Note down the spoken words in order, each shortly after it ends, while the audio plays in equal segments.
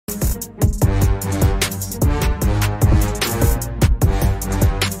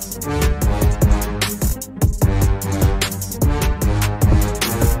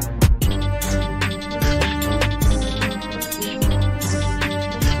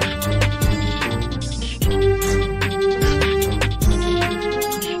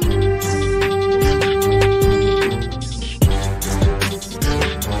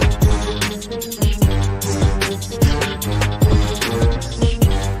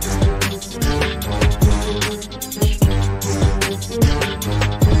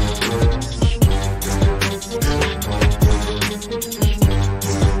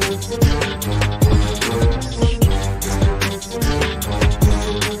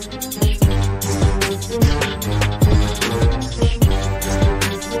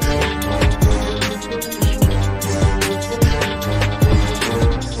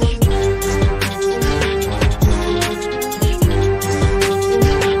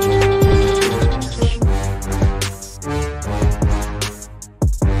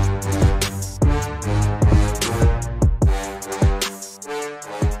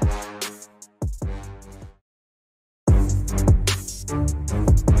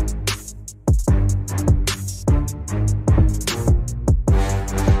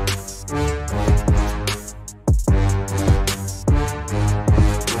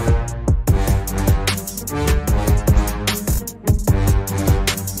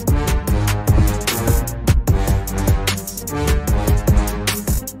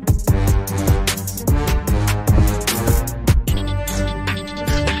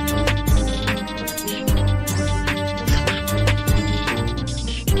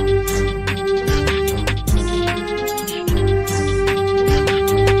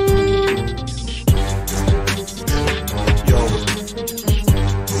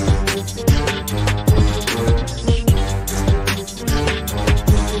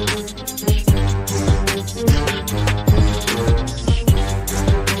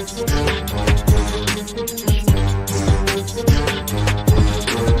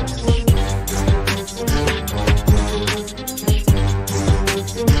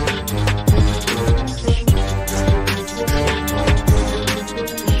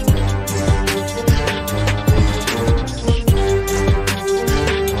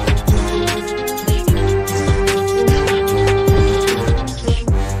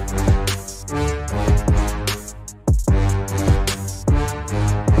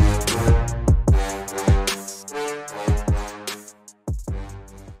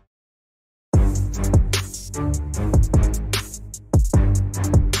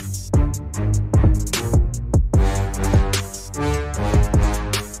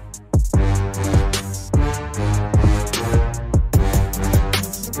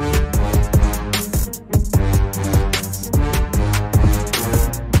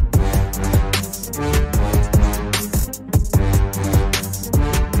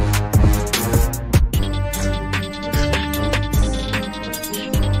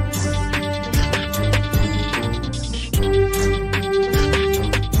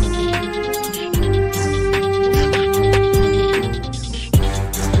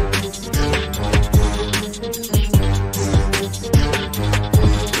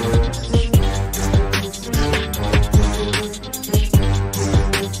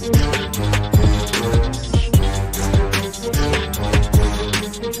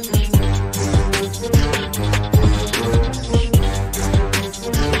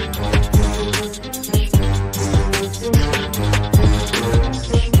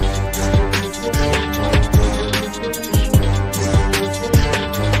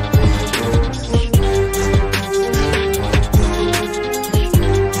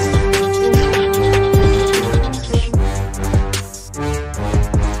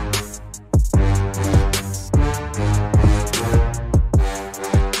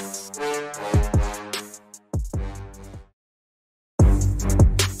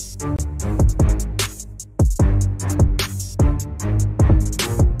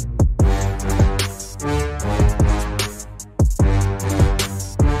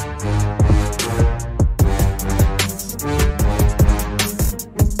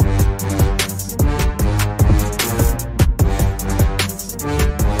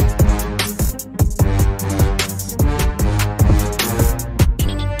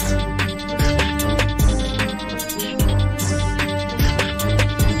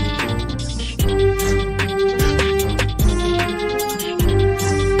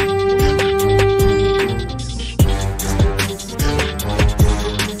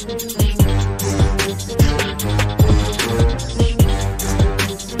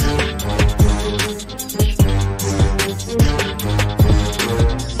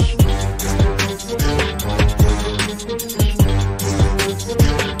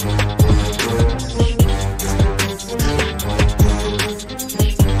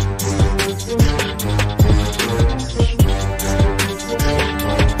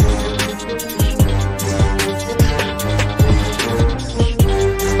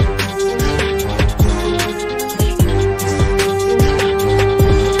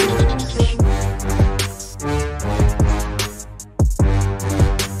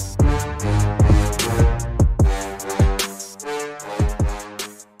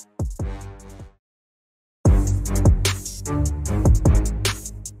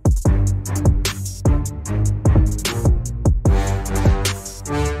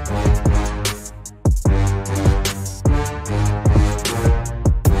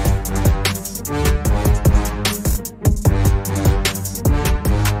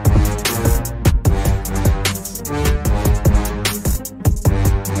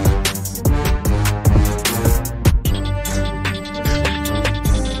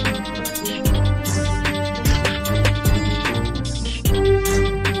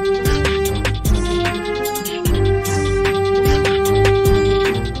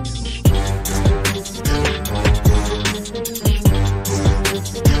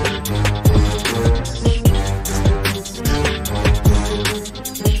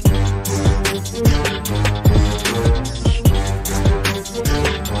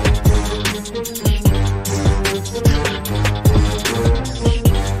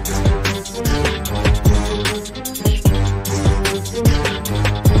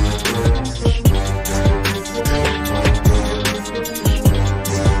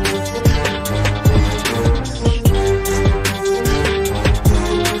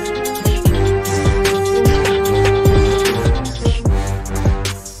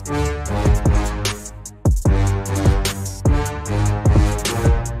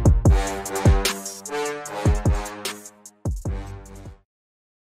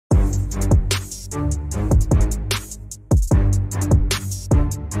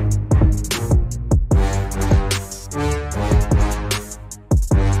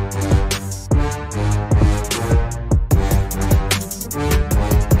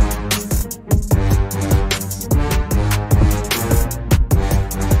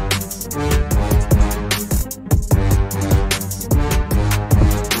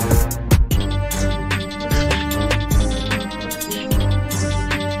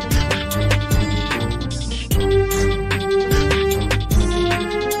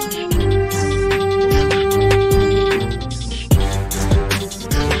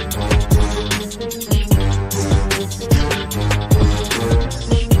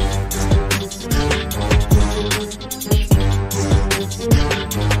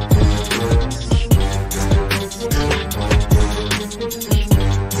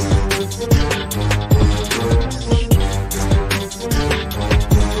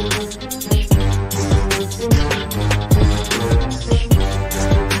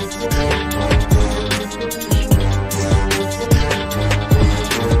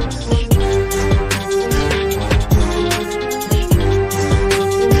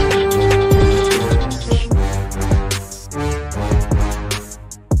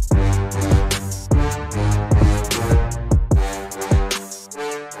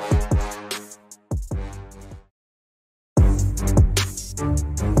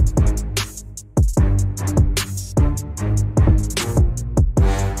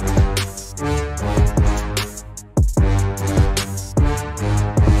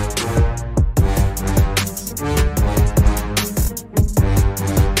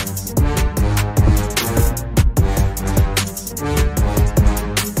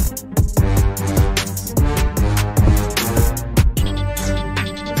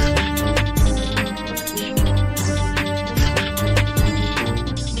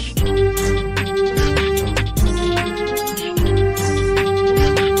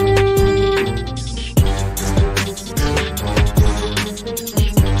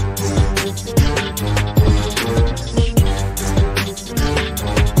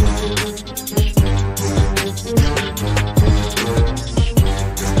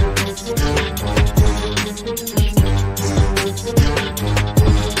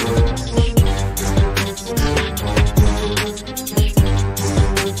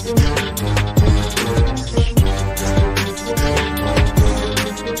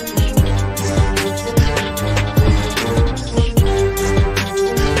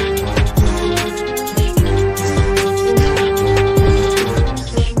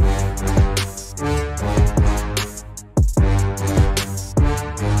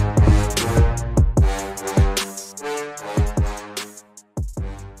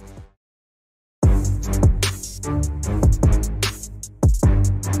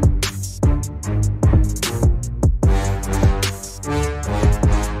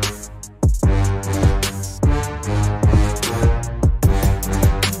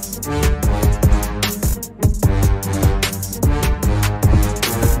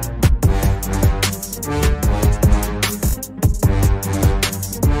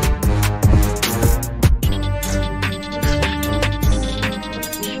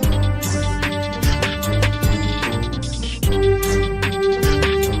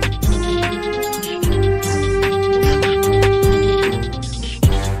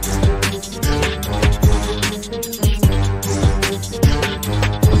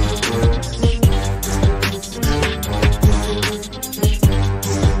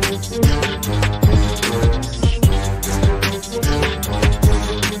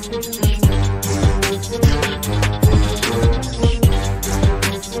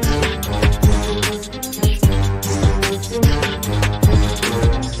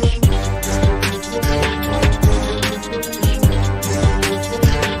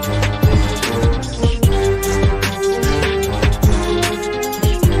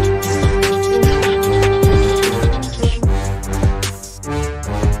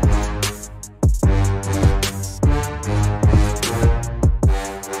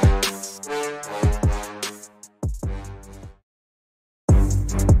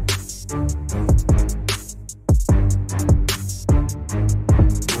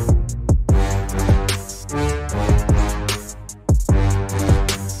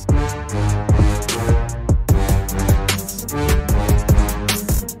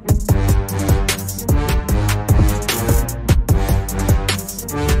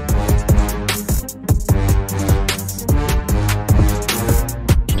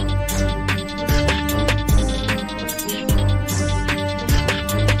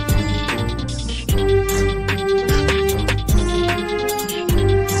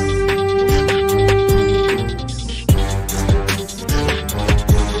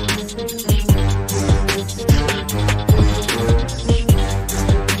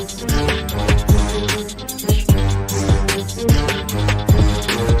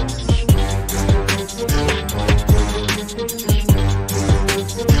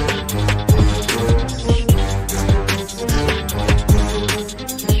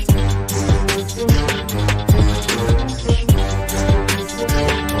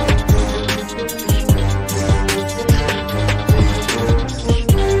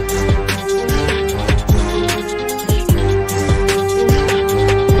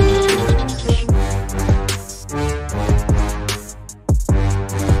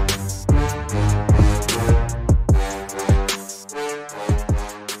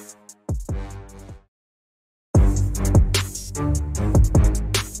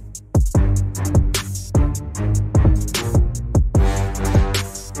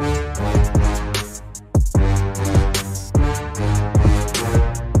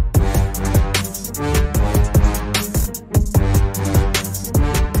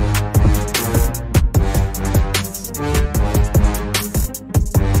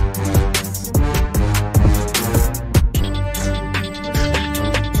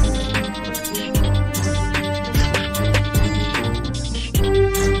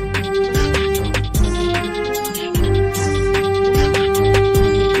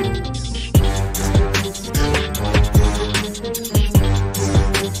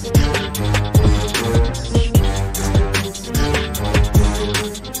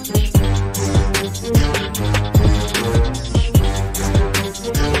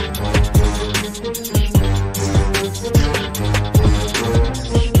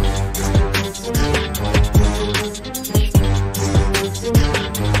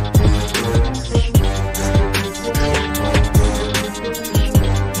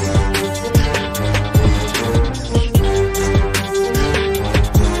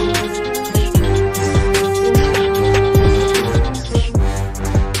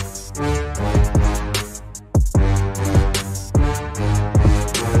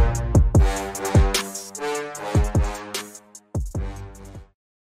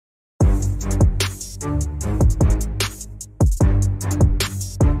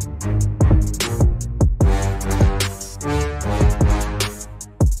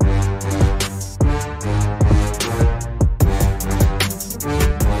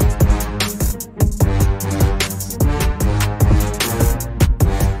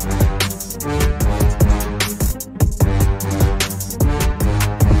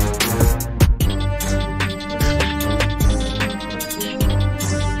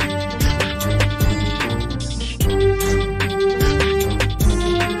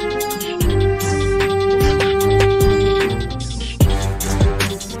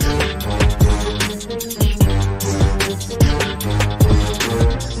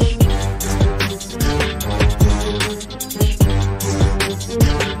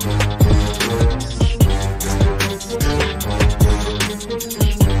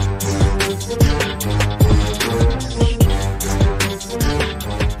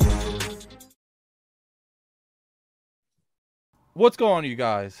What's going on, you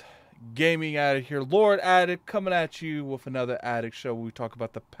guys? Gaming Addict here. Lord Addict coming at you with another Addict show where we talk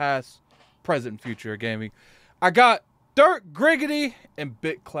about the past, present, and future of gaming. I got Dirt, Griggity, and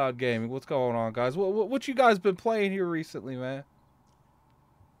BitCloud Gaming. What's going on, guys? What you guys been playing here recently, man?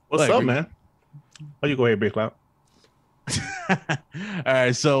 What's up, man? Oh, you go ahead, Big Cloud. All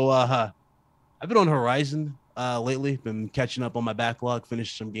right, so I've been on Horizon lately. Been catching up on my backlog,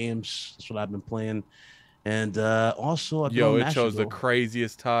 finished some games. That's what I've been playing. And also, it chose the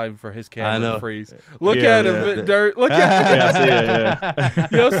craziest time for his camera to freeze. Look Yeah, at him, yeah. Dirt. Look at him. Yeah, I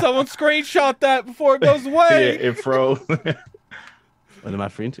see it, yeah. Someone screenshot that before it goes away. Yeah, it froze. What am I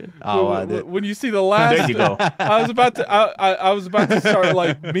freezing? Oh, I did. When you see the last, There you go. I was about to start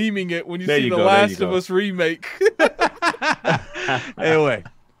like memeing it when you There see you the go, there Last you of go. Us remake. Anyway,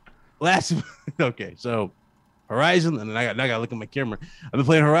 okay, so Horizon, and then I got to look at my camera. I've been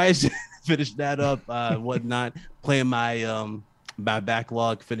playing Horizon, finished that up, whatnot, playing my my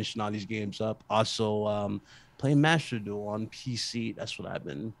backlog, finishing all these games up. Also, playing Master Duel on PC. That's what I've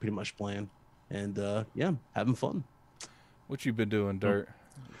been pretty much playing, and yeah, having fun. What you been doing, Dirt?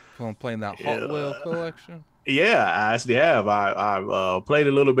 Playing that Hot Wheel collection? Yeah, I actually have. I played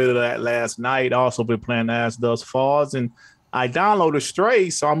a little bit of that last night. Also been playing As Dust Falls, and I downloaded Stray,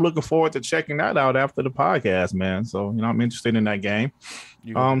 so I'm looking forward to checking that out after the podcast, man. So, I'm interested in that game.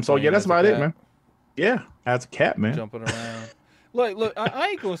 So yeah, that's about it, man. Yeah, as a cat, man. Jumping around. Look, I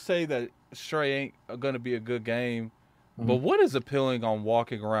ain't gonna say that Stray ain't gonna be a good game, but what is appealing on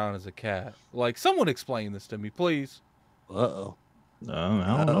walking around as a cat? Like, someone explain this to me, please. Uh-oh.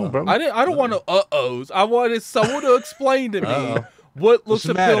 I don't know, bro. I don't want no uh-ohs. I wanted someone to explain to me what looks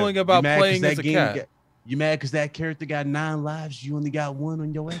appealing about playing as a cat. You mad because that character got 9 lives? You only got 1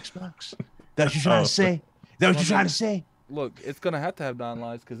 on your Xbox? That's what you trying to say? That what you trying to say? Look, it's gonna have to have 9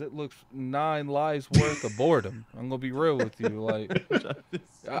 lives because it looks 9 lives worth of boredom. I'm gonna be real with you. Like,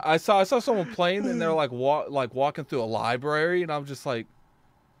 I saw someone playing and they're like walking through a library, and I'm just like,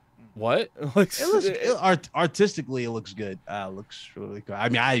 what? Like, Artistically, it looks good. Looks really good. I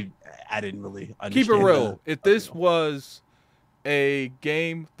mean, I didn't really understand. Keep it real. If this was a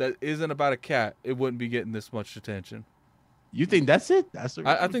game that isn't about a cat, it wouldn't be getting this much attention. You think that's it?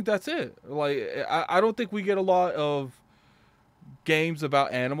 I think that's it. Like, I don't think we get a lot of games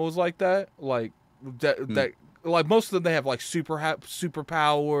about animals like that. Like that like most of them, they have like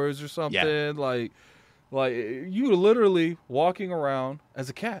superpowers or something. Yeah. Like you literally walking around as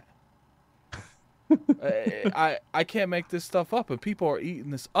a cat. I can't make this stuff up, and people are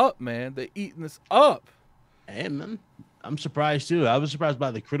eating this up, man. They're eating this up. Hey, man, I'm surprised too. I was surprised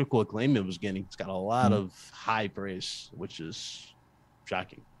by the critical acclaim it was getting. It's got a lot of high praise, which is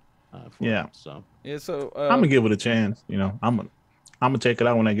shocking. Yeah. So I'm gonna give it a chance. I'm gonna check it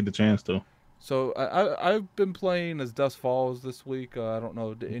out when I get the chance to. So I've been playing As Dust Falls this week. I don't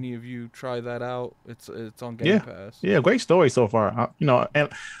know. Did any of you try that out? It's on Game Pass. Yeah, great story so far. And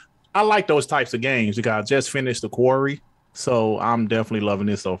I like those types of games because I just finished The Quarry, so I'm definitely loving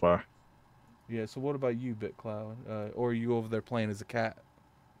this so far. Yeah. So what about you, BitCloud? Or are you over there playing as a cat?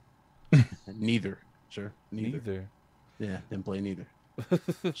 Neither. Sure. Neither. Yeah, didn't play neither.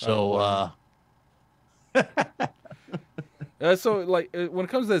 So so like when it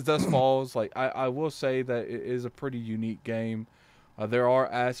comes to As Dust Falls, like I will say that it is a pretty unique game. There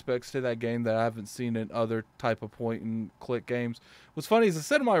are aspects to that game that I haven't seen in other type of point and click games. What's funny is I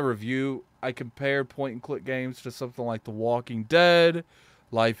said in my review, I compared point and click games to something like The Walking Dead,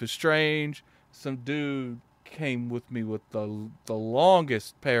 Life is Strange. Some dude came with me with the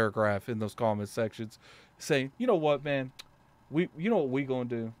longest paragraph in those comment sections saying, you know what, man, you know what we gonna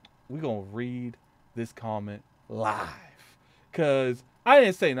do? We gonna read this comment live. Cause I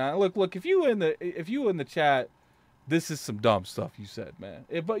didn't say nothing. Look, if you in the chat, this is some dumb stuff you said, man.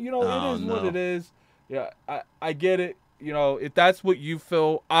 It is what it is. Yeah, I get it. If that's what you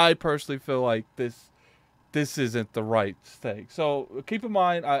feel, I personally feel like this isn't the right thing. So keep in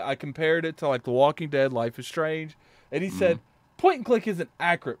mind, I compared it to like The Walking Dead, Life is Strange, and he said point and click isn't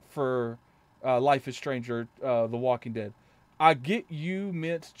accurate for Life is Strange or The Walking Dead. I get you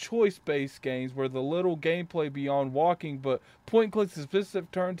meant choice-based games where the little gameplay beyond walking, but point and click is a specific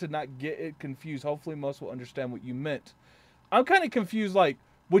term to not get it confused. Hopefully most will understand what you meant. I'm kind of confused. Like,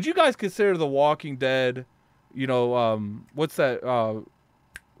 would you guys consider The Walking Dead, what's that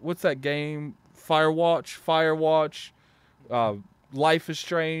game? Firewatch, Life is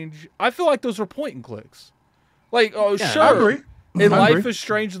Strange. I feel like those were point and clicks. Like, sure. I agree. In Life is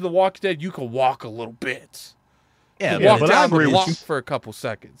Strange and The Walking Dead, you can walk a little bit. Yeah, walk but down I agree the with block you. for a couple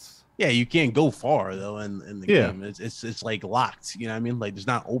seconds. Yeah, you can't go far though in the game. It's like locked. You know what I mean? Like it's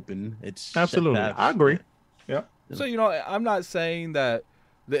not open. It's Absolutely. I agree. Yeah. So, I'm not saying that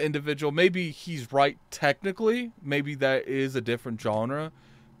the individual, maybe he's right technically, maybe that is a different genre,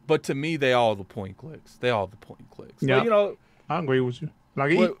 but to me, they all the point clicks. They all the point clicks. Yeah, Like, I agree with you.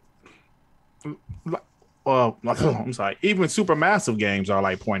 I'm sorry. Even supermassive games are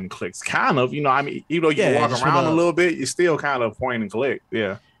like point and clicks, kind of. Even though you can walk around a little bit, you're still kind of point and click.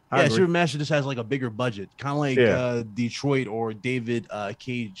 Yeah. Supermassive just has like a bigger budget, kind of like Detroit or David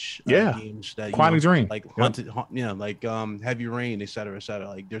Cage games that Quantic Dream, like Haunted, like Heavy Rain, et cetera, et cetera.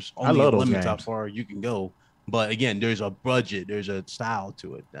 Like there's only limits how far you can go, but again, there's a budget, there's a style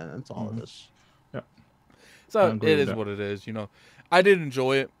to it. That's all it is. Yeah. So it is what it is. I did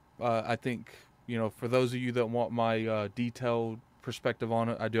enjoy it. I think for those of you that want my detailed perspective on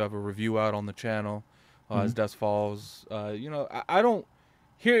it, I do have a review out on the channel as Dusk Falls. I don't.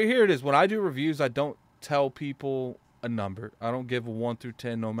 Here it is. When I do reviews, I don't tell people a number. I don't give a 1 through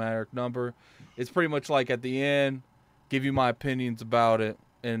 10 numeric number. It's pretty much like at the end, give you my opinions about it,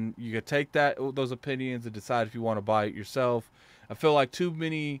 and you can take those opinions and decide if you want to buy it yourself. I feel like too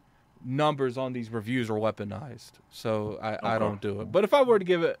many numbers on these reviews are weaponized, so I don't do it. But if I were to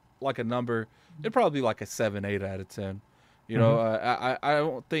give it like a number, it'd probably be like a 7, 8 out of 10. I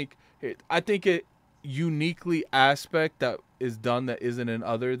don't think I think it uniquely aspect that is done that isn't in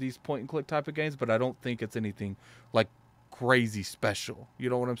other of these point and click type of games, but I don't think it's anything like crazy special. You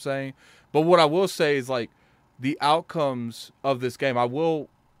know what I'm saying? But what I will say is like the outcomes of this game, the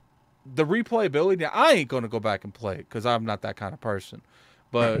replayability, I ain't going to go back and play it because I'm not that kind of person.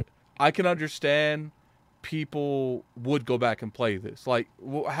 But I can understand people would go back and play this. Like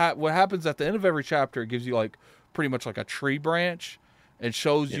what happens at the end of every chapter, it gives you like pretty much like a tree branch and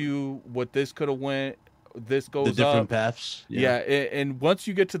shows you what this could have went. This goes the different up. Paths. Yeah. And once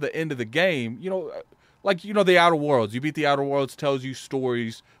you get to the end of the game, the Outer Worlds. You beat the Outer Worlds, tells you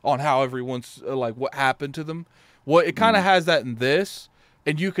stories on how everyone's like what happened to them. Well, it kind of has that in this,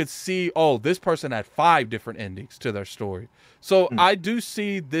 and you could see, this person had 5 different endings to their story. So I do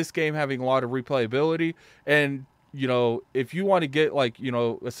see this game having a lot of replayability, and if you want to get like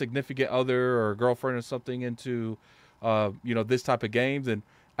a significant other or a girlfriend or something into this type of games, and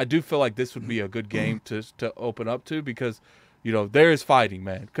I do feel like this would be a good game to open up to because, there is fighting,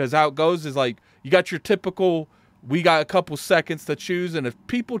 man. Because how it goes is like you got your typical, we got a couple seconds to choose, and if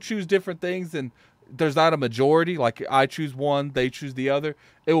people choose different things and there's not a majority, like I choose one, they choose the other,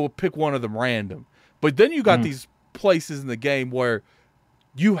 it will pick one of them random. But then you got these places in the game where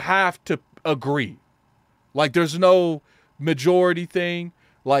you have to agree. Like there's no majority thing.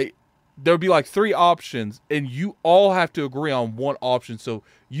 Like there'll be like 3 options and you all have to agree on one option. So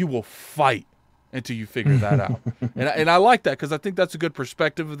you will fight until you figure that out. And I like that because I think that's a good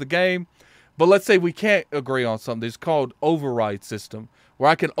perspective of the game. But let's say we can't agree on something. It's called override system, where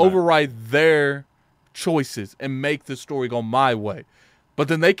I can override their choices and make the story go my way. But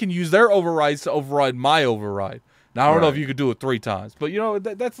then they can use their overrides to override my override. Now, I don't know if you could do it 3 times. But,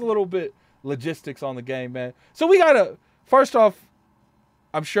 that's a little bit logistics on the game, man. So we got to, first off,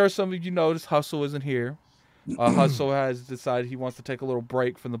 I'm sure some of you noticed Hustle isn't here. Hustle has decided he wants to take a little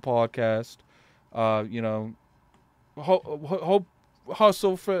break from the podcast. Hope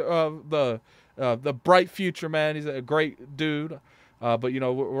Hustle for the bright future, man. He's a great dude. But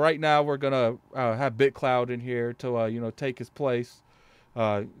right now we're gonna have BitCloud in here to take his place.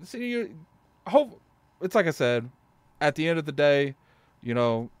 Hope it's like I said. At the end of the day, I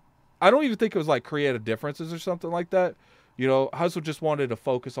don't even think it was like creative differences or something like that. Hustle just wanted to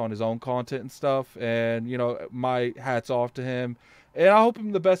focus on his own content and stuff, and my hat's off to him, and I hope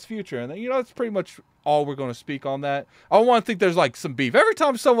him the best future. And that's pretty much all we're going to speak on that. I don't want to think there's like some beef. Every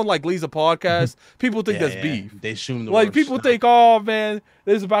time someone like leaves a podcast, people think that's beef. They assume the like worst. People think, oh man,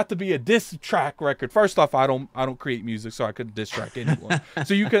 there's about to be a diss track record. First off, I don't create music, so I couldn't diss track anyone.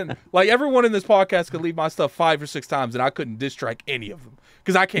 So you can like everyone in this podcast could leave my stuff 5 or 6 times, and I couldn't diss track any of them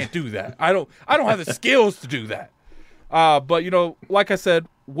because I can't do that. I don't have the skills to do that. But like I said,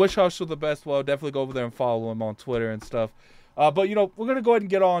 wish Hustle the best. Well, definitely go over there and follow him on Twitter and stuff. But we're gonna go ahead and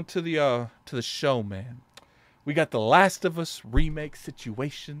get on to the show, man. We got the Last of Us remake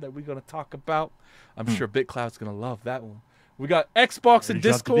situation that we're gonna talk about. I'm sure BitCloud's gonna love that one. We got Xbox and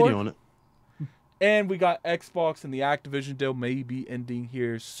Discord, on it. and we got Xbox and the Activision deal may be ending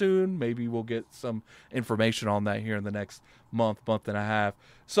here soon. Maybe we'll get some information on that here in the next month and a half.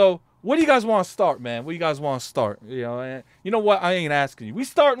 So. What do you guys want to start, man? What do you guys want to start? You know what? I ain't asking you. We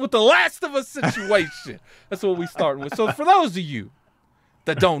starting with the Last of Us situation. That's what we starting with. So for those of you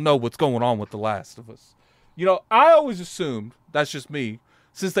that don't know what's going on with the Last of Us, I always assumed, that's just me,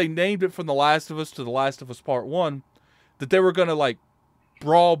 since they named it from the Last of Us to the Last of Us Part 1, that they were going to like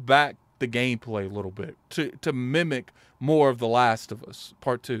brawl back the gameplay a little bit to mimic more of The Last of Us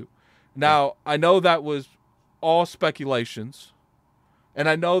Part 2. Now, I know that was all speculations, and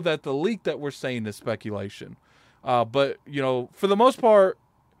I know that the leak that we're saying is speculation. But, for the most part,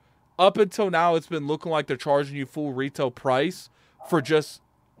 up until now, it's been looking like they're charging you full retail price for just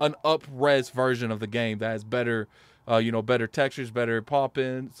an up-res version of the game that has better, better textures, better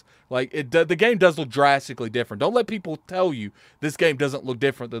pop-ins. Like the game does look drastically different. Don't let people tell you this game doesn't look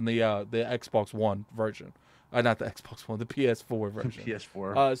different than the Xbox One version. Not the Xbox One, the PS4 version.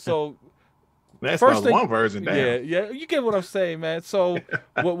 PS4. So that's first thing, one version. Damn. Yeah, you get what I'm saying, man. So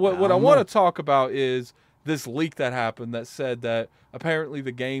what I want to talk about is this leak that happened that said that apparently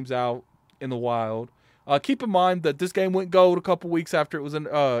the game's out in the wild. Keep in mind that this game went gold a couple weeks after it was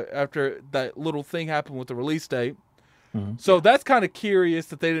after that little thing happened with the release date. Mm-hmm. So that's kind of curious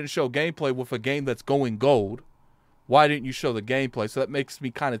that they didn't show gameplay with a game that's going gold. Why didn't you show the gameplay? So that makes me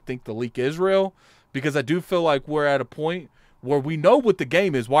kind of think the leak is real, because I do feel like we're at a point where we know what the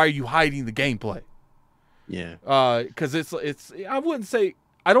game is. Why are you hiding the gameplay? Yeah. Because it's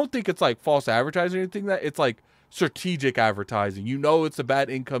I don't think it's like false advertising or anything. That it's like strategic advertising. It's a bad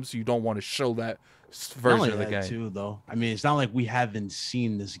income, so you don't want to show that version of the game too, though. I mean, it's not like we haven't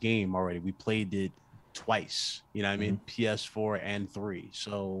seen this game already. We played it twice, you know what I mean? PS4 and 3.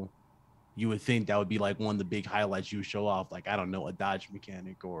 So you would think that would be like one of the big highlights you would show off, like, I don't know, a dodge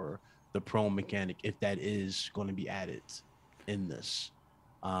mechanic or the prone mechanic, if that is going to be added in this.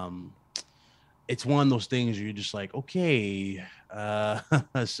 It's one of those things where you're just like, okay,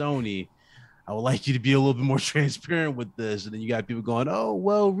 Sony, I would like you to be a little bit more transparent with this. And then you got people going, oh,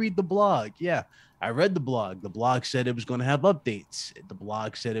 well, read the blog. Yeah, I read the blog. The blog said it was going to have updates. The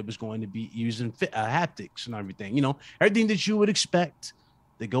blog said it was going to be using haptics and everything. Everything that you would expect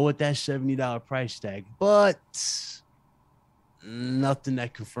to go with that $70 price tag. But nothing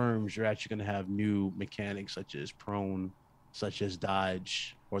that confirms you're actually going to have new mechanics such as prone, such as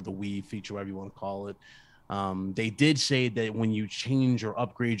dodge, or the weave feature, whatever you want to call it. They did say that when you change or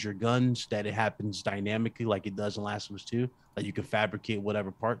upgrade your guns, that it happens dynamically like it does in Last of Us 2, that you can fabricate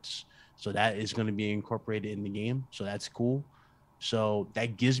whatever parts. So that is going to be incorporated in the game. So that's cool. So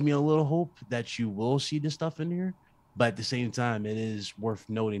that gives me a little hope that you will see this stuff in here. But at the same time, it is worth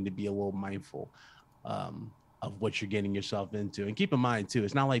noting to be a little mindful of what you're getting yourself into. And keep in mind, too,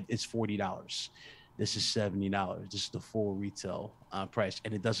 it's not like it's $40. This is $70. This is the full retail price.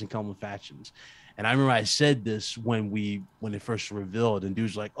 And it doesn't come with factions. And I remember I said this when it first revealed, and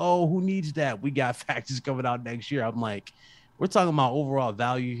dudes like, oh, who needs that? We got factions coming out next year. I'm like, we're talking about overall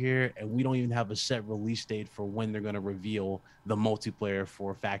value here, and we don't even have a set release date for when they're going to reveal the multiplayer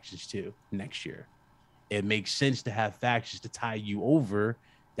for Factions 2 next year. It makes sense to have factions to tie you over.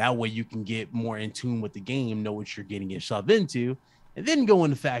 That way you can get more in tune with the game, know what you're getting yourself into, and then go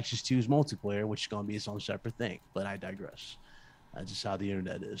into Factions 2's multiplayer, which is going to be its own separate thing. But I digress. That's just how the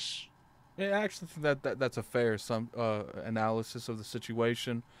internet is. Yeah, I actually think that's a fair analysis of the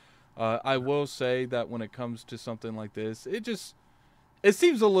situation. I will say that when it comes to something like this, it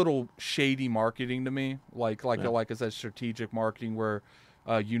seems a little shady marketing to me. Like I said, strategic marketing where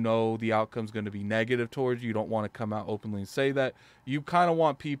the outcome's going to be negative towards you. You don't want to come out openly and say that. You kind of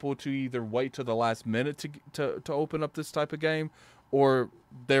want people to either wait till the last minute to open up this type of game, or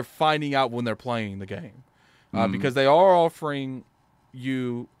they're finding out when they're playing the game. Because they are offering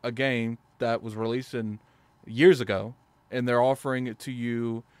you a game that was released years ago, and they're offering it to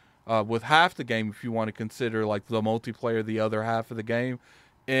you with half the game if you want to consider like the multiplayer, the other half of the game.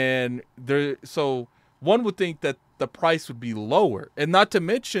 And so one would think that the price would be lower, and not to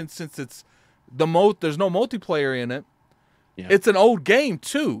mention, since it's there's no multiplayer in it. Yeah. It's an old game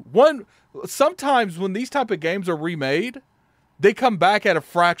too. Sometimes when these type of games are remade, they come back at a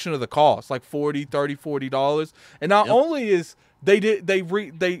fraction of the cost, like $40. And not only is they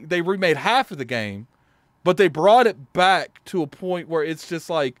remade half of the game, but they brought it back to a point where it's just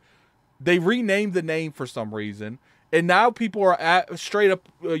like they renamed the name for some reason. And now people are straight up,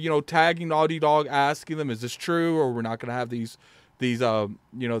 tagging Naughty Dog, asking them, "Is this true? Or we're not going to have these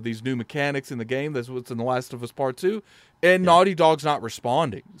new mechanics in the game? That's what's in The Last of Us Part 2." And Naughty Dog's not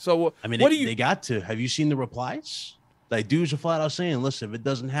responding. So I mean, they got to. Have you seen the replies? Like, dudes are flat out saying, "Listen, if it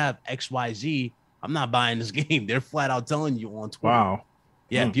doesn't have XYZ, I'm not buying this game." They're flat out telling you on Twitter. Wow.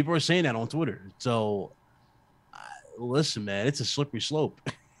 Yeah, people are saying that on Twitter. So, listen, man, it's a slippery slope.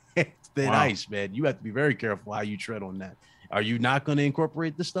 It's thin ice, man. You have to be very careful how you tread on that. Are you not going to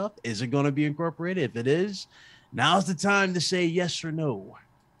incorporate the stuff? Is it going to be incorporated? If it is, now's the time to say yes or no.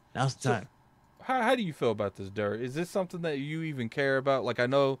 Now's the time. How do you feel about this, Derek? Is this something that you even care about? Like, I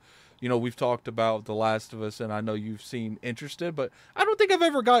know we've talked about The Last of Us, and I know you've seen interested, but I don't think I've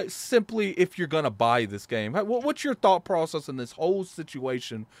ever got simply if you're going to buy this game. What's your thought process in this whole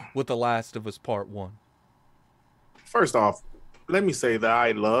situation with The Last of Us Part 1? First off, let me say that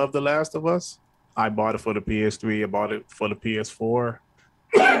I love The Last of Us. I bought it for the PS3. I bought it for the PS4.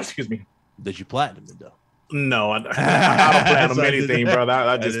 Excuse me. Did you platinum it, though? No, I don't platinum anything, brother.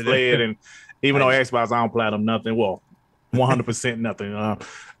 I just play it, and even on Xbox, I don't platinum nothing. Well, 100% nothing.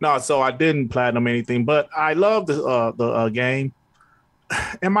 No, so I didn't platinum anything, but I love the game.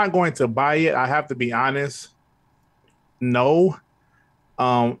 Am I going to buy it? I have to be honest. No,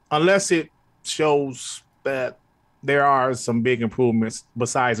 unless it shows that there are some big improvements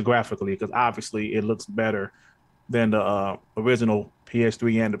besides graphically, because obviously it looks better than the original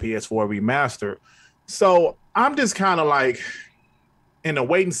PS3 and the PS4 remaster. So I'm just kind of like in a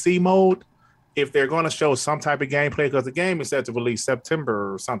wait and see mode if they're going to show some type of gameplay, because the game is set to release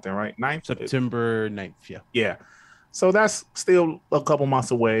September or something, right? 9th? September 9th, yeah. Yeah. So that's still a couple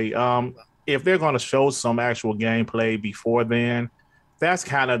months away. If they're going to show some actual gameplay before then, that's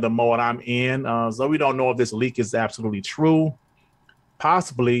kind of the mode I'm in. So we don't know if this leak is absolutely true.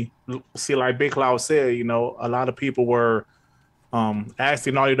 Possibly. See, like Big Cloud said, a lot of people were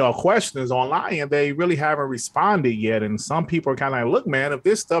asking Naughty Dog questions online, and they really haven't responded yet. And some people are kind of like, look, man, if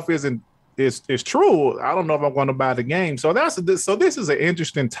this stuff is true, I don't know if I'm going to buy the game. So this is an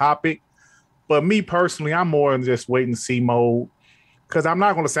interesting topic. But me personally, I'm more in just wait and see mode, because I'm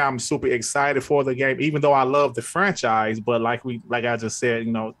not going to say I'm super excited for the game, even though I love the franchise. But like I just said,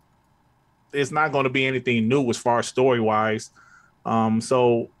 it's not going to be anything new as far as story wise.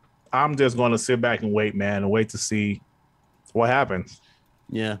 So I'm just going to sit back and wait, man, and wait to see what happens.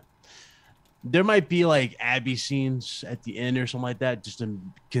 Yeah. There might be like Abby scenes at the end or something like that, just to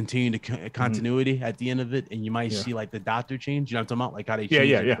continue the continuity at the end of it. And you might see like the doctor change. You know what I'm talking about? Like how they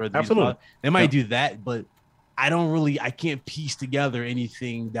change it for absolutely. They might do that, but I can't piece together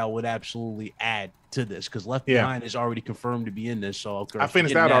anything that would absolutely add to this, because Left Behind is already confirmed to be in this. So I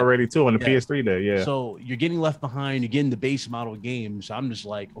finished that already too on the PS3 day. Yeah. So you're getting Left Behind, you're getting the base model game. So I'm just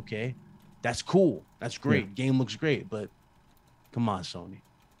like, okay, that's cool. That's great. Yeah. Game looks great, but come on, Sony.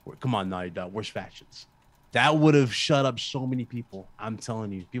 Come on, Naughty Dog. Where's Factions? That would have shut up so many people. I'm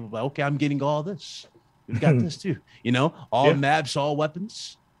telling you. People are like, okay, I'm getting all this. We got this too. All maps, all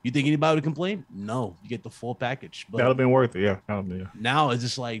weapons. You think anybody would complain? No, you get the full package. But that'll have been worth it, yeah. Now it's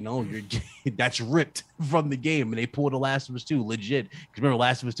just like, no, that's ripped from the game, and they pulled The Last of Us 2 legit. Because remember,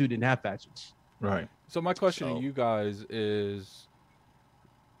 Last of Us 2 didn't have factions. Right. So my question to you guys is,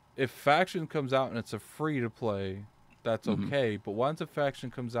 if Faction comes out and it's a free to play, that's okay. But once a Faction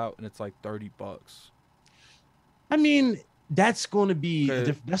comes out and it's like $30, I mean, that's going to be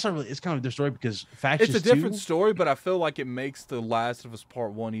that's not really. It's kind of a different story, because Factions. It's a different story, but I feel like it makes The Last of Us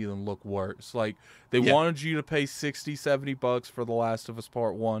Part 1 even look worse. Like they wanted you to pay $60-$70 for The Last of Us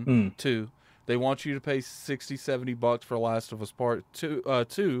Part 1, 2. They want you to pay $60-$70 for Last of Us Part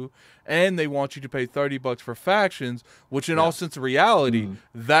 2, and they want you to pay $30 for Factions, which in all sense of reality,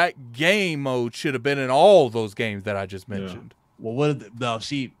 that game mode should have been in all those games that I just mentioned. Well,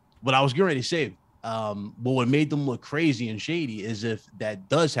 what I was getting ready to say, what made them look crazy and shady is if that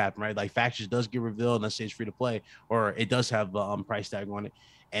does happen, right? Like Factions does get revealed, and let's say it's free to play, or it does have a price tag on it,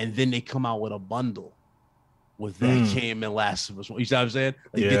 and then they come out with a bundle with that game and Last of Us. You see what I'm saying?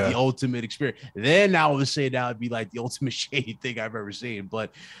 Like, you get the ultimate experience. Then I would say that would be like the ultimate shady thing I've ever seen.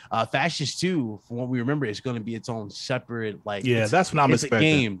 But Factions 2, from what we remember, it's going to be its own separate, like, that's what I'm expecting.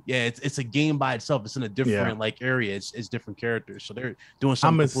 It's a game. Yeah, it's a game by itself. It's in a different like area. It's different characters. So they're doing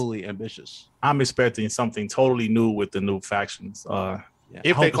something completely ambitious. I'm expecting something totally new with the new Factions.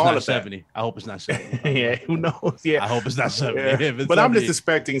 If they call it 70, I hope it's not 70. Yeah, who knows? Yeah, I hope it's not 70. Yeah. But 70. I'm just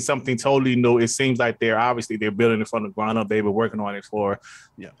expecting something totally new. It seems like they're building it from the ground up. They've been working on it for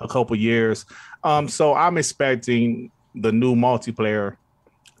a couple years. So I'm expecting the new multiplayer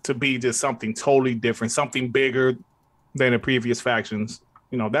to be just something totally different, something bigger than the previous Factions.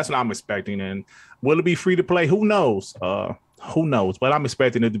 That's what I'm expecting. And will it be free to play? Who knows? Who knows? But I'm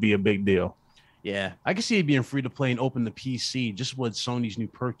expecting it to be a big deal. Yeah, I can see it being free to play and open the PC, just with Sony's new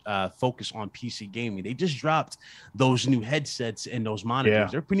focus on PC gaming. They just dropped those new headsets and those monitors. Yeah.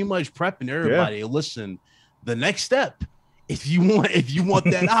 They're pretty much prepping everybody. Yeah. Listen, the next step, if you want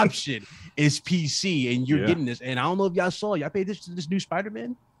that option, is PC, and you're getting this. And I don't know if y'all paid this to this new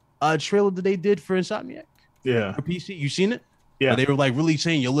Spider-Man trailer that they did for Insomniac. Yeah, for PC. You seen it? Yeah, they were like really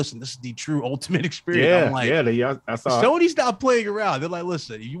saying, "Yo, listen, this is the true ultimate experience." Yeah, I'm like, I saw. Sony's not playing around. They're like,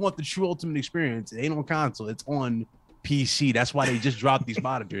 "Listen, if you want the true ultimate experience, it ain't on console; it's on PC. That's why they just dropped these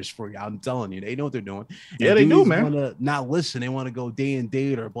monitors for you. I'm telling you, they know what they're doing. Yeah, And they do, dudes man. want to not listen. They want to go day and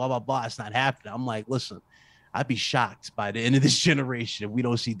date or blah, blah, blah. It's not happening. I'm like, listen, I'd be shocked by the end of this generation if we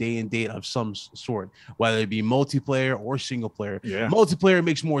don't see day and date of some sort, whether it be multiplayer or single player. Yeah. Multiplayer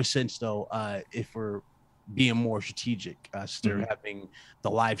makes more sense, though, if we're being more strategic. So they're having the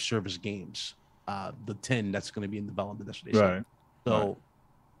live service games, the 10 that's going to be in development. That's what they said. So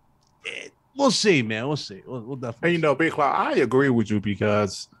we'll see, man. We'll see. We'll definitely. And Big Cloud, I agree with you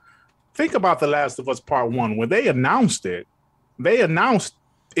because think about The Last of Us Part 1. When they announced it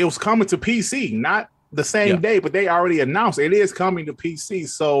was coming to PC, not the same day, but they already announced it is coming to PC.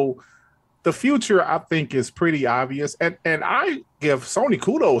 So the future, I think, is pretty obvious. And I give Sony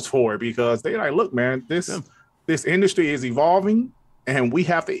kudos for it because they're like, look, man, this industry is evolving and we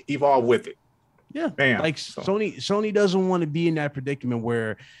have to evolve with it. Yeah. Bam. Sony doesn't want to be in that predicament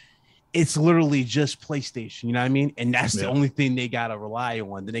where it's literally just PlayStation, you know what I mean? And that's the only thing they gotta rely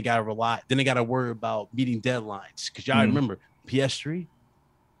on. Then they gotta worry about meeting deadlines. Cause y'all remember PS3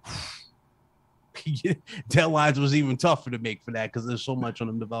 deadlines was even tougher to make for that because there's so much on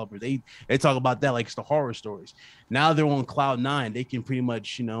them developers. They talk about that like it's the horror stories. Now they're on cloud 9. They can pretty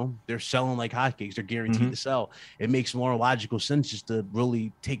much, they're selling like hotcakes. They're guaranteed to sell. It makes more logical sense just to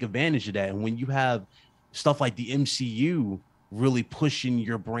really take advantage of that. And when you have stuff like the MCU really pushing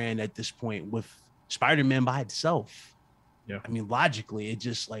your brand at this point with Spider-Man by itself, I mean, logically, it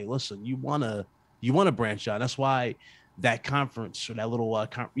just like, listen, you wanna branch out. That's why that conference or that little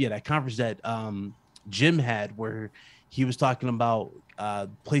that conference that Jim had where he was talking about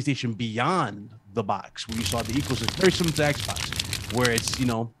PlayStation beyond the box, where you saw the ecosystem very similar to Xbox, where it's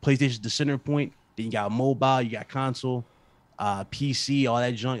PlayStation's the center point, then you got mobile, you got console, PC, all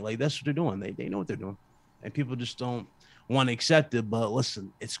that junk. Like that's what they're doing. They know what they're doing, and people just don't want to accept it. But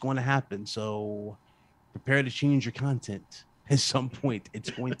listen, it's going to happen. So prepare to change your content at some point. It's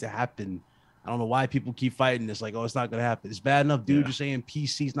going to happen. I don't know why people keep fighting this. Like, oh, it's not going to happen. It's bad enough, dude. You're saying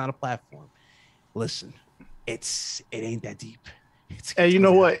PC is not a platform. Listen, it ain't that deep. And you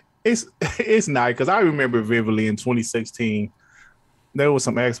know what? It's not, because I remember vividly in 2016, there was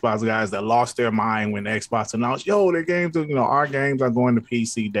some Xbox guys that lost their mind when Xbox announced, their games, our games are going to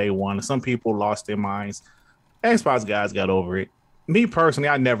PC day one. And some people lost their minds. Xbox guys got over it. Me personally,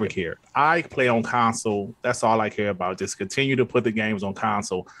 I never cared. I play on console. That's all I care about. Just continue to put the games on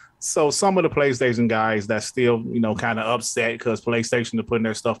console. So some of the PlayStation guys that still, kind of upset because PlayStation is putting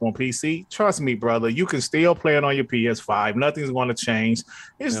their stuff on PC, trust me, brother, you can still play it on your PS5. Nothing's going to change.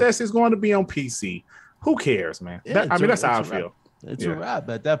 It's just it's going to be on PC. Who cares, man? Yeah, that's how I feel. It's a wrap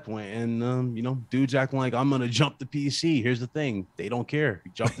at that point. And, dudes acting like I'm going to jump the PC. Here's the thing. They don't care.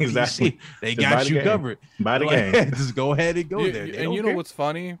 You jump the PC. They got you covered. Buy the game. Just go ahead and go there. And you know what's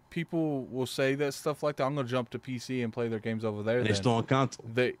funny? People will say that stuff like that. I'm going to jump to PC and play their games over there. They're still on console.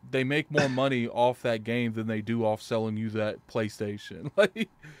 They make more money off that game than they do off selling you that PlayStation. Like,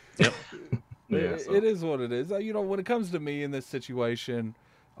 it is what it is. When it comes to me in this situation,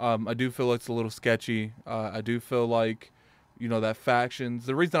 I do feel it's a little sketchy. I do feel like, that factions,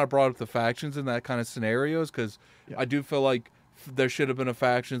 the reason I brought up the factions in that kind of scenario is because I do feel like there should have been a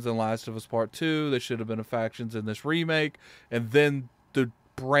factions in Last of Us Part 2. There should have been a factions in this remake. And then the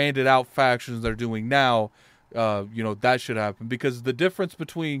branded out factions they're doing now, that should happen. Because the difference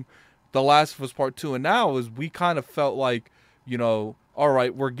between The Last of Us Part 2 and now is we kind of felt like, all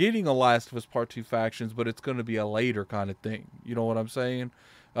right, we're getting a Last of Us Part 2 factions, but it's going to be a later kind of thing. You know what I'm saying?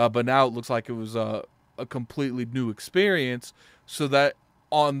 But now it looks like it was a completely new experience. So that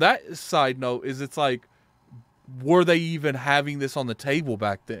on that side note it's like, were they even having this on the table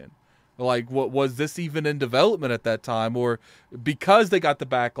back then? Like, what was this even in development at that time? Or because they got the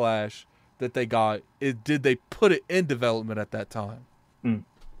backlash that they got, did they put it in development at that time?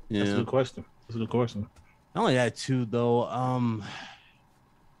 That's a good question. Not only that too, though,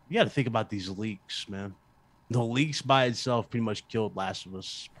 you got to think about these leaks, man. The leaks by itself pretty much killed Last of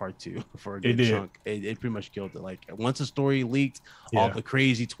Us Part 2 for a good chunk. It pretty much killed it. Like, once the story leaked, all the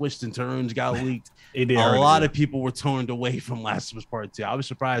crazy twists and turns got leaked. A lot of people were turned away from Last of Us Part 2. I was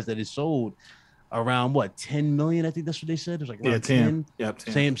surprised that it sold around 10 million. I think that's what they said. It was like 10. Yeah,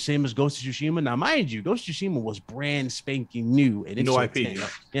 10. Same as Ghost of Tsushima. Now, mind you, Ghost of Tsushima was brand spanking new, and no IP. 10.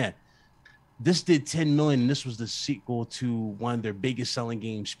 Yeah. This did 10 million, and this was the sequel to one of their biggest selling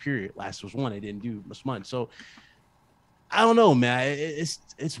games, period. Last was one. It didn't do much money. So I don't know, man.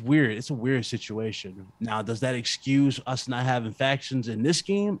 It's weird. It's a weird situation. Now, does that excuse us not having factions in this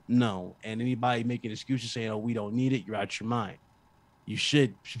game? No. And anybody making excuses saying, we don't need it, you're out your mind. You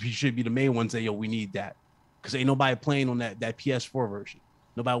should be the main one saying, we need that. Because ain't nobody playing on that PS4 version.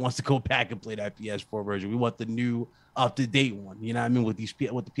 Nobody wants to go back and play that PS4 version. We want the new up to date one. You know what I mean? With the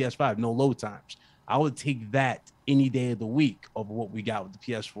PS5, no load times. I would take that any day of the week over what we got with the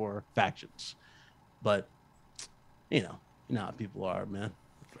PS4 factions. But you know how people are, man.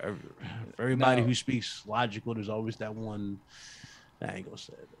 For everybody who speaks logical, there's always that one. I ain't gonna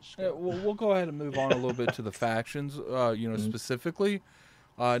say this. Yeah, we'll go ahead and move on a little bit to the factions. Specifically.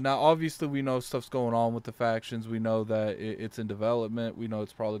 Now, obviously, we know stuff's going on with the factions. We know that it's in development. We know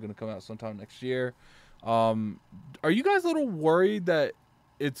it's probably going to come out sometime next year. Are you guys a little worried that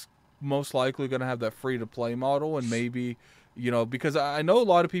it's most likely going to have that free-to-play model? And maybe, because I know a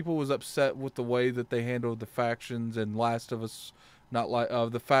lot of people was upset with the way that they handled the factions and Last of Us,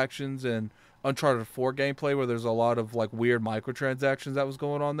 the factions and Uncharted 4 gameplay, where there's a lot of, like, weird microtransactions that was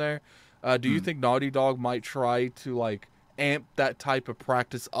going on there. Do you think Naughty Dog might try to, amp that type of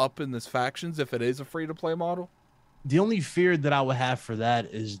practice up in this factions if it is a free-to-play model? The only fear that I would have for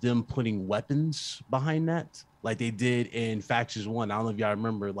that is them putting weapons behind that, like they did in Factions 1. I don't know if y'all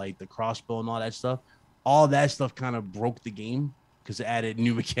remember, like the crossbow and all that stuff. All that stuff kind of broke the game because it added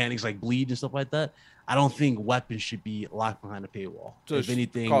new mechanics like bleed and stuff like that. I don't think weapons should be locked behind a paywall. So if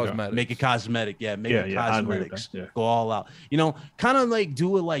anything, cosmetics. make it cosmetic. Yeah, make it cosmetics. Yeah. Go all out. Kind of like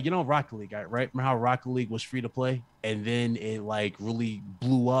do it like, Rocket League, right? Remember how Rocket League was free to play? And then it like really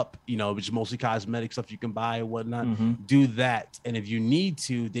blew up, which is mostly cosmetic stuff you can buy and whatnot. Mm-hmm. Do that. And if you need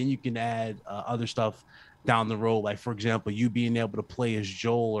to, then you can add other stuff down the road. Like, for example, you being able to play as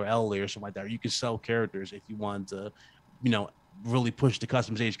Joel or Ellie or something like that. Or you can sell characters if you want to, really push the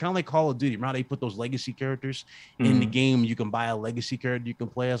customization, kind of like Call of Duty. Remember how they put those legacy characters in the game? You can buy a legacy character you can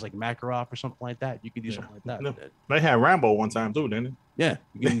play as, like Makarov or something like that. You can do something like that. No. They had Rambo one time too, didn't they? Yeah,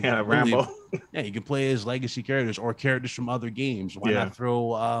 you can Rambo. Yeah, you can play as legacy characters or characters from other games. Why not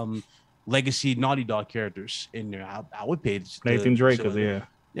throw legacy Naughty Dog characters in there? I would pay Nathan Drake,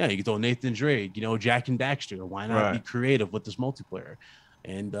 yeah, you can throw Nathan Drake, Jack and Daxter. Why not be creative with this multiplayer?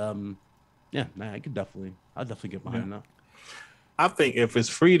 And I could definitely get behind that. I think if it's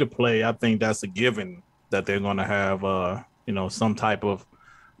free to play, I think that's a given that they're going to have, some type of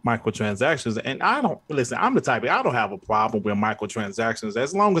microtransactions. And I'm the type, I don't have a problem with microtransactions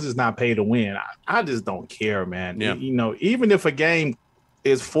as long as it's not pay to win. I just don't care, man. Yeah. Even if a game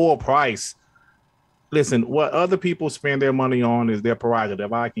is full price, listen, what other people spend their money on is their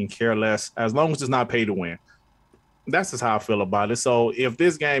prerogative. I can care less as long as it's not pay to win. That's just how I feel about it. So if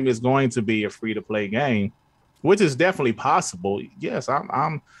this game is going to be a free to play game, which is definitely possible, yes,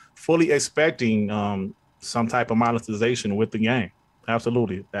 I'm fully expecting some type of monetization with the game.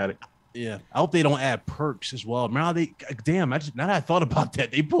 Absolutely. Yeah, I hope they don't add perks as well. Now now that I thought about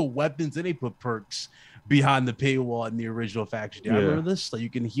that, they put weapons and they put perks behind the paywall in the original faction. I remember this? Like you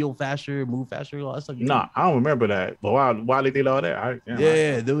can heal faster, move faster, all that stuff. I don't remember that. But why they did all that?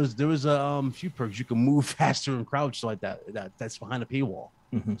 There was a few perks. You can move faster and crouch like that. That's behind the paywall.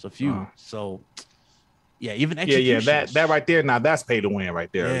 Mm-hmm. So a few. So yeah, even executions. That right there. Now that's pay to win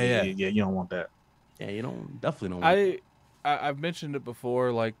right there. Yeah. You don't want that. Yeah, you definitely don't want that. I've mentioned it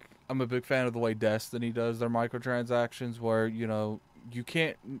before. Like I'm a big fan of the way Destiny does their microtransactions, where you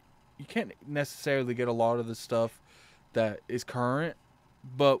can't necessarily get a lot of the stuff that is current,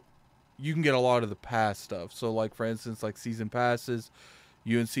 but you can get a lot of the past stuff. So like for instance, like season passes,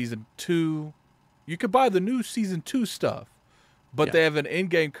 you in season 2, you could buy the new season 2 stuff. But they have an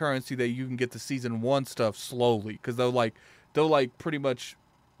in-game currency that you can get the season 1 stuff slowly, because they'll pretty much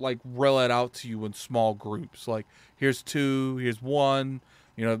roll it out to you in small groups. Like here's 2, here's 1.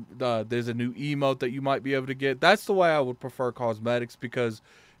 There's a new emote that you might be able to get. That's the way I would prefer cosmetics, because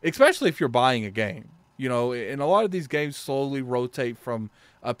especially if you're buying a game, and a lot of these games slowly rotate from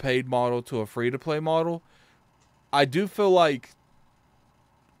a paid model to a free-to-play model. I do feel like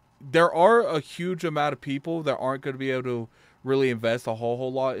there are a huge amount of people that aren't going to be able to really invest a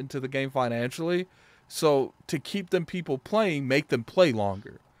whole lot into the game financially. So to keep them people playing, make them play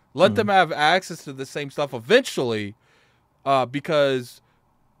longer. Let them have access to the same stuff eventually, because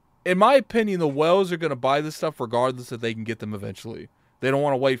in my opinion, the whales are going to buy this stuff regardless if they can get them eventually. They don't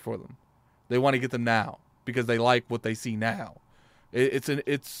want to wait for them. They want to get them now because they like what they see now. It's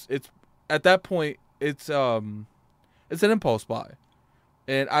at that point, it's an impulse buy.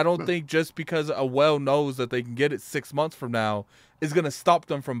 And I don't think just because a whale knows that they can get it 6 months from now is going to stop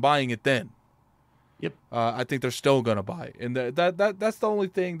them from buying it then. Yep. I think they're still going to buy it. And that's the only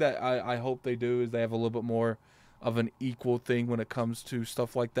thing that I hope they do, is they have a little bit more of an equal thing when it comes to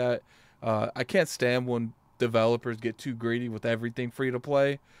stuff like that. I can't stand when developers get too greedy with everything free to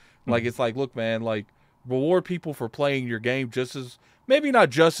play. Like, it's like, look, man, like, reward people for playing your game just as maybe not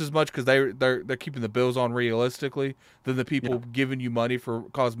just as much because they're keeping the bills on realistically than the people giving you money for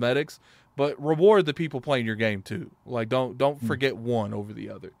cosmetics, but reward the people playing your game too. Like don't forget one over the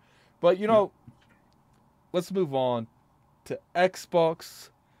other. But let's move on to Xbox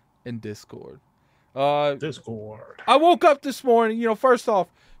and Discord. Discord. I woke up this morning. First off,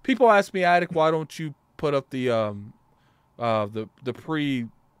 people ask me, Addict, why don't you put up the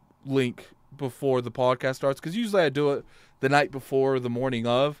pre-link before the podcast starts? Because usually I do it the night before or the morning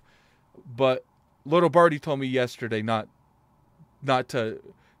of. But little birdie told me yesterday not to.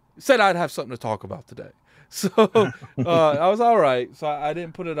 Said I'd have something to talk about today. So I was all right. So I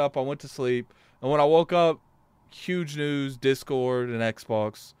didn't put it up. I went to sleep. And when I woke up, huge news, Discord and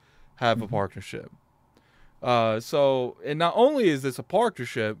Xbox have a partnership. And not only is this a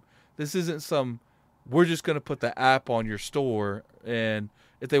partnership, this isn't we're just going to put the app on your store, and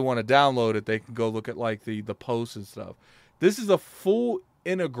if they want to download it, they can go look at like the posts and stuff. This is a full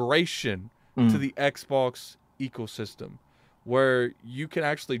integration to the Xbox ecosystem where you can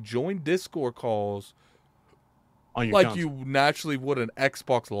actually join Discord calls On your like console. you naturally would an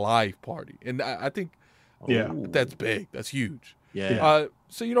Xbox Live party. And I think that's big. That's huge. Yeah.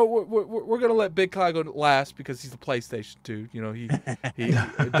 So we're gonna let Big Cloud go last because he's a PlayStation 2. He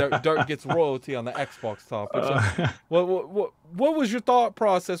Dirt gets royalty on the Xbox topic. So, what was your thought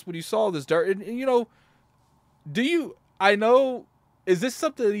process when you saw this, Dirt? And is this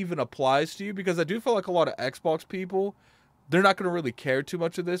something that even applies to you? Because I do feel like a lot of Xbox people, they're not going to really care too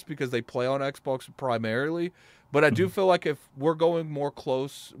much of this because they play on Xbox primarily. But I do feel like if we're going more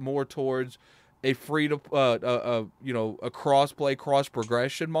towards a free to a cross-play,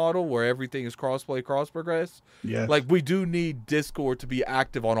 cross-progression model where everything is cross-play, cross-progress. Yes. Like we do need Discord to be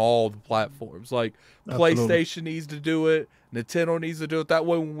active on all the platforms. Like PlayStation needs to do it, Nintendo needs to do it. That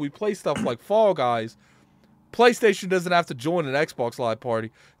way when we play stuff like Fall Guys, PlayStation doesn't have to join an Xbox Live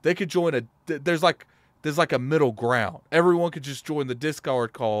party. They could join there's like a middle ground. Everyone could just join the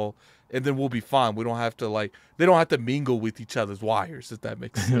Discord call and then we'll be fine. We don't have to they don't have to mingle with each other's wires, if that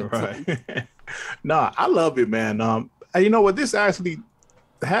makes sense. Right. No, I love it, man. You know what? This actually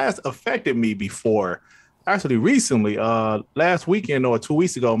has affected me before. Actually, recently, last weekend or 2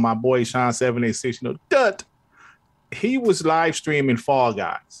 weeks ago, my boy Sean 786, Dut, he was live streaming Fall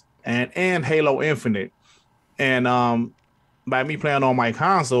Guys and Halo Infinite. And by me playing on my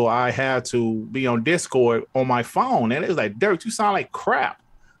console, I had to be on Discord on my phone. And it was like, Derek, you sound like crap.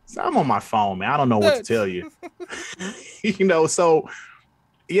 So I'm on my phone, man. I don't know what to tell you.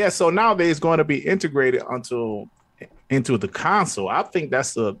 So nowadays it's going to be integrated into the console. I think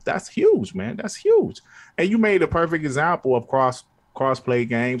that's huge, man. That's huge. And you made a perfect example of cross-play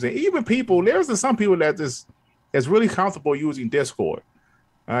games. And even there's some people that's really comfortable using Discord.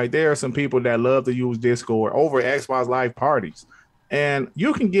 All right, there are some people that love to use Discord over Xbox Live parties. And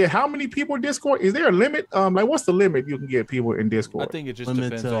you can get how many people in Discord? Is there a limit? What's the limit you can get people in Discord? I think it just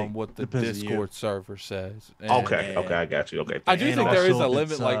depends on what the Discord server says. Okay, I got you. Okay, I do think there is a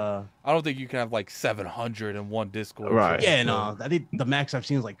limit. I don't think you can have 700 in one Discord. Right. Yeah, no. I think the max I've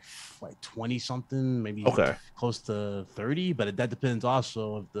seen is like 20 something, maybe close to 30. But that depends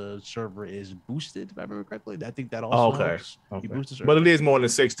also if the server is boosted, if I remember correctly. I think that also helps. Okay. You boost the server. But it is more than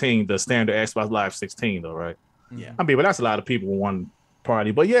 16, the standard Xbox Live 16, though, right? Yeah. I mean, but that's a lot of people in one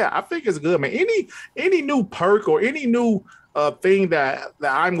party. But yeah, I think it's good, man. Any new perk or any new thing that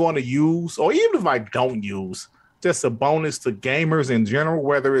I'm going to use, or even if I don't use, just a bonus to gamers in general,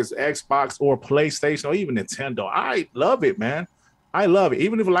 whether it's Xbox or PlayStation or even Nintendo. I love it, man. I love it.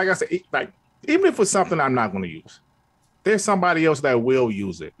 Even if, like I said, even if it's something I'm not going to use, there's somebody else that will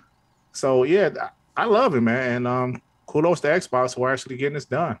use it. So yeah, I love it, man. And kudos to Xbox for actually getting this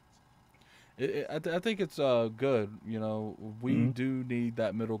done. I think it's good. We do need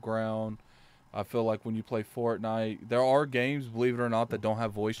that middle ground. I feel like when you play Fortnite, there are games, believe it or not, that don't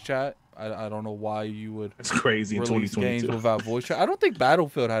have voice chat. I don't know why you would. It's crazy. Release games without voice chat. I don't think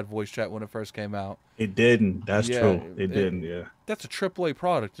Battlefield had voice chat when it first came out. It didn't. That's true. It didn't. Yeah. That's a AAA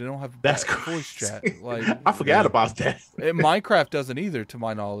product. They don't have voice chat. I forgot about that. Minecraft doesn't either, to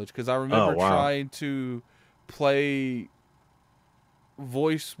my knowledge, because I remember trying to play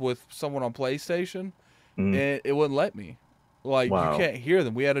voice with someone on PlayStation, and it wouldn't let me. You can't hear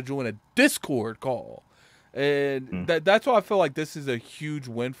them. We had to join a Discord call. And that's why I feel like this is a huge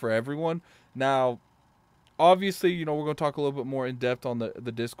win for everyone. Now, obviously, we're going to talk a little bit more in depth on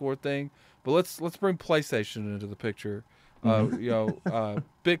the Discord thing, but let's bring PlayStation into the picture.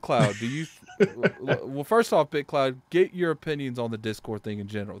 Big Cloud, well, first off, Big Cloud, get your opinions on the Discord thing in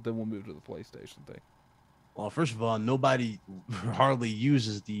general. Then we'll move to the PlayStation thing. Well, first of all, nobody hardly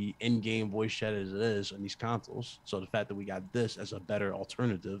uses the in-game voice chat as it is on these consoles. So the fact that we got this as a better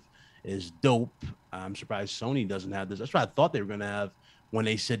alternative is dope. I'm surprised Sony doesn't have this. That's what I thought they were gonna have when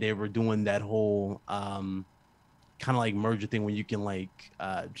they said they were doing that whole kind of like merger thing where you can like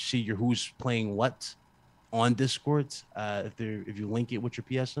see your who's playing what on Discord if you link it with your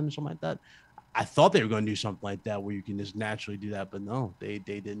PSN or something like that. I thought they were going to do something like that where you can just naturally do that, but no, they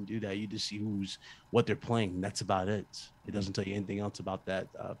didn't do that. You just see what they're playing. That's about it. It doesn't tell you anything else about that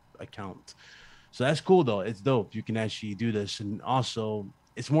account. So that's cool though. It's dope. You can actually do this, and also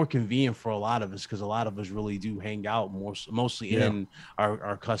it's more convenient for a lot of us because a lot of us really do hang out mostly in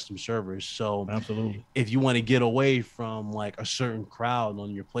our custom servers. So absolutely, if you want to get away from like a certain crowd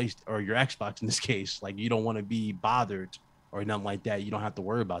on your place or your Xbox in this case, like you don't want to be bothered or nothing like that, you don't have to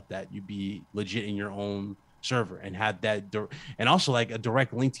worry about that. You be legit in your own server and have that and also like a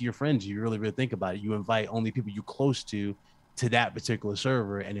direct link to your friends. You really think about it. You invite only people you close to that particular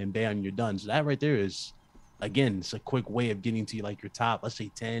server, and then bam, you're done. So that right there is, again, it's a quick way of getting to like your top, let's say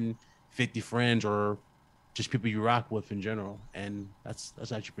 10, 50 friends or just people you rock with in general. And that's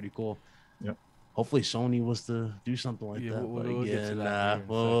actually pretty cool. Yep. Hopefully Sony was to do something like that. We'll get to that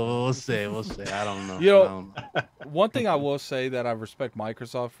we'll see. I don't know. You know, one thing I will say that I respect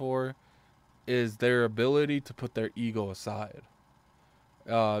Microsoft for is their ability to put their ego aside.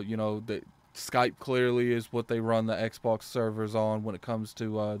 You know, Skype clearly is what they run the Xbox servers on when it comes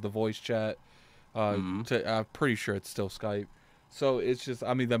to the voice chat. I'm pretty sure it's still Skype. So it's just,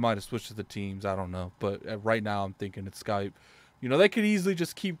 I mean, they might have switched to the Teams. I don't know. But right now I'm thinking it's Skype. You know, they could easily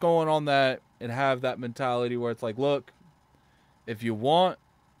just keep going on that and have that mentality where it's like, look, if you want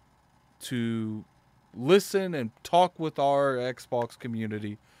to listen and talk with our Xbox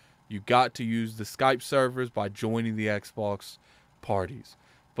community, you got to use the Skype servers by joining the Xbox parties.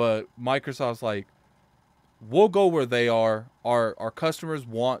 But Microsoft's like, we'll go where they are. Our customers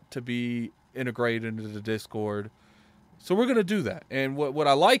want to be integrated into the Discord, so we're going to do that. And what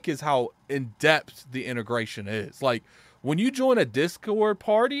I like is how in-depth the integration is. Like, when you join a Discord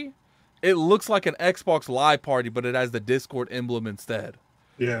party, it looks like an Xbox Live party, but it has the Discord emblem instead.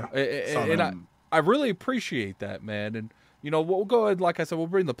 Yeah. And I really appreciate that, man. And, you know, we'll go ahead, like I said, we'll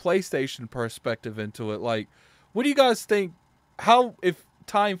bring the PlayStation perspective into it. Like, what do you guys think? If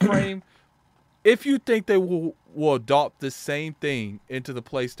time frame, if you think they will adopt the same thing into the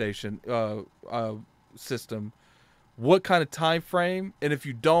PlayStation system, what kind of time frame? And if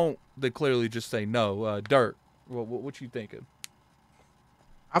you don't, they clearly just say no. Dirt, what you thinking?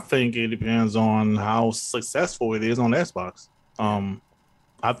 I think it depends on how successful it is on Xbox.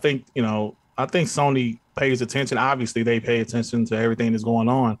 I think Sony pays attention. Obviously, they pay attention to everything that's going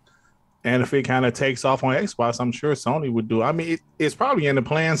on. And if it kind of takes off on Xbox, I'm sure Sony would do. I mean, it's probably in the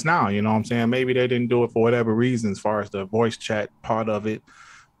plans now. You know what I'm saying? Maybe they didn't do it for whatever reason as far as the voice chat part of it,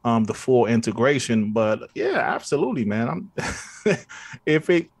 the full integration. But yeah, absolutely, man. If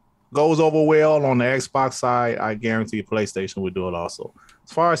it goes over well on the Xbox side, I guarantee PlayStation would do it also.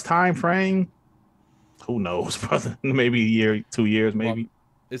 As far as time frame, who knows, brother? Maybe a year, 2 years, maybe. Well,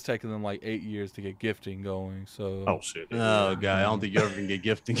 it's taken them like 8 years to get gifting going. So shit. Oh god, I don't think you ever can get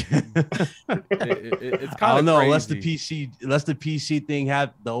gifting. It's kind of I don't know. crazy. Unless the PC thing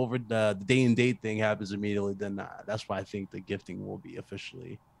the day and date thing happens immediately, then that's why I think the gifting will be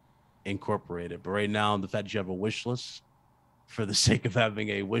officially incorporated. But right now, the fact that you have a wish list for the sake of having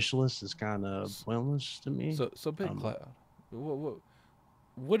a wish list is kind of pointless to me. So Big Cloud,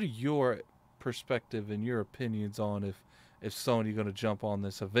 what are your perspective and your opinions on if Sony going to jump on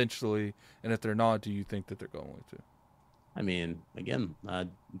this eventually, and if they're not, do you think that they're going to? I mean, again,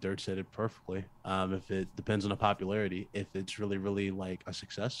 Dirt said it perfectly. If it depends on the popularity, if it's really, really like a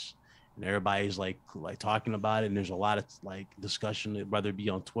success, and everybody's like talking about it, and there's a lot of like discussion, whether it be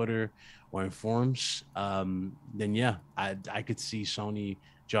on Twitter or in forums, then yeah, I could see Sony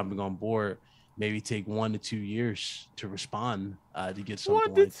jumping on board. Maybe take 1 to 2 years to respond to get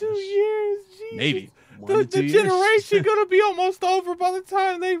something 1 to like 2 this. years, Jesus. Maybe the generation gonna be almost over by the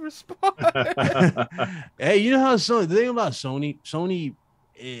time they respond. Hey, you know how the thing about Sony,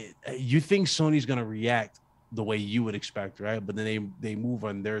 you think Sony's gonna react the way you would expect, right? But then they move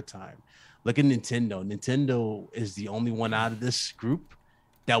on their time. Look at Nintendo. Nintendo is the only one out of this group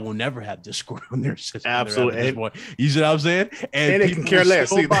that will never have Discord on their system. Absolutely. You see what I'm saying? And they can care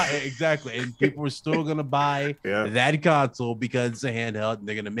less. Exactly. And people are still going to buy that console because it's a handheld. And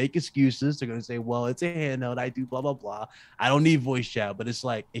they're going to make excuses. They're going to say, well, it's a handheld. I do blah, blah, blah. I don't need voice chat. But it's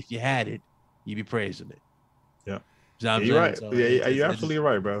like, if you had it, you'd be praising it. Yeah. You know you're right. So you're absolutely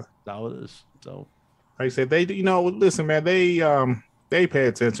right, bro. That's how it is. So, like I said, listen, man, they they pay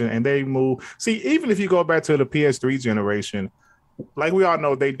attention and they move. See, even if you go back to the PS3 generation, like we all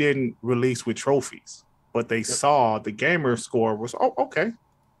know, they didn't release with trophies, but they saw the gamer score was, oh, okay,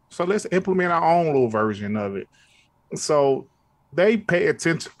 so let's implement our own little version of it. So they pay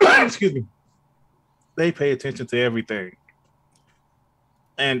attention. Excuse me. They pay attention to everything,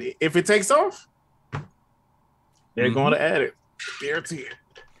 and if it takes off, they're going to add it. Guarantee it.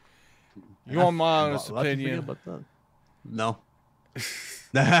 You want my honest opinion? About that? No.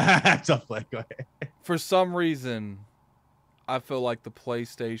 That's a play. Go ahead. For some reason, I feel like the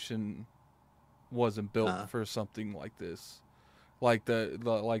PlayStation wasn't built for something like this, like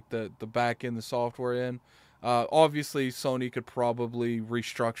the back end, the software end. Obviously, Sony could probably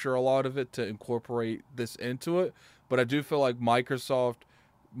restructure a lot of it to incorporate this into it, but I do feel like Microsoft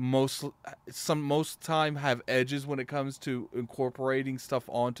most time have edges when it comes to incorporating stuff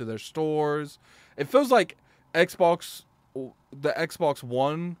onto their stores. It feels like the Xbox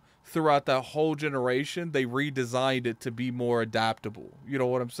One, throughout that whole generation, they redesigned it to be more adaptable. You know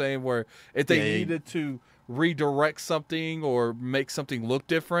what I'm saying? Where if they needed to redirect something or make something look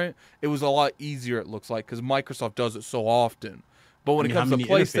different, it was a lot easier, it looks like, because Microsoft does it so often. But when it comes to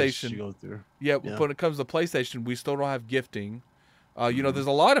PlayStation, when it comes to PlayStation, we still don't have gifting. You know, there's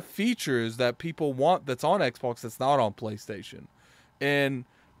a lot of features that people want that's on Xbox that's not on PlayStation. And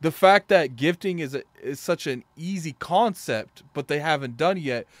the fact that gifting is such an easy concept, but they haven't done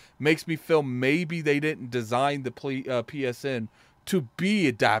yet, makes me feel maybe they didn't design the PSN to be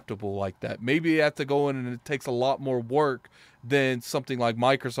adaptable like that. Maybe they have to go in and it takes a lot more work than something like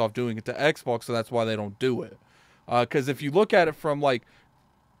Microsoft doing it to Xbox, so that's why they don't do it. Because if you look at it from, like,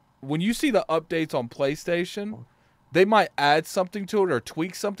 when you see the updates on PlayStation, they might add something to it or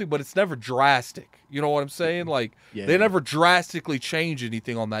tweak something, but it's never drastic. You know what I'm saying? Like, they never drastically change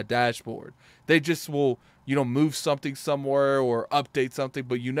anything on that dashboard. They just will, you know, move something somewhere or update something,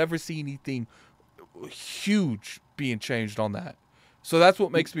 but you never see anything huge being changed on that. So that's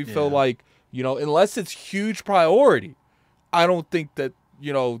what makes me feel like, you know, unless it's huge priority, I don't think that,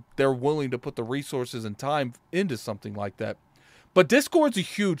 you know, they're willing to put the resources and time into something like that. But Discord's a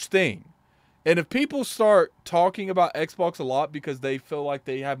huge thing. And if people start talking about Xbox a lot because they feel like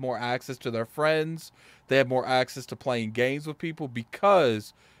they have more access to their friends, they have more access to playing games with people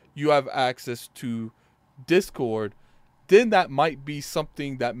because you have access to Discord, then that might be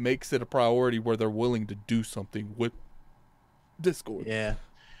something that makes it a priority where they're willing to do something with Discord. Yeah.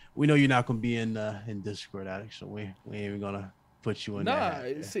 We know you're not going to be in Discord, Addict, so we ain't even going to put you in there.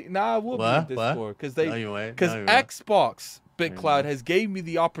 I will be in Discord because Xbox BitCloud has gave me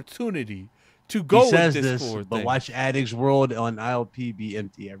the opportunity to go with Discord. But watch Addict's World on ILP be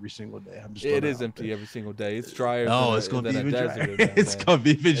empty every single day. It is empty every single day. It's drier than a desert. It's going to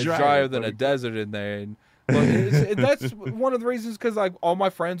be even drier. It's drier than a desert in there. And that's one of the reasons, because like all my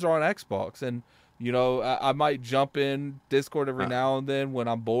friends are on Xbox, and you know, I might jump in Discord every now and then when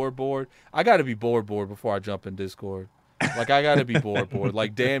I'm bored. I got to be bored before I jump in Discord. Like, I got to be bored.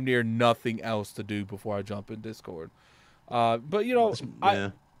 Like, damn near nothing else to do before I jump in Discord. But, you know, it'd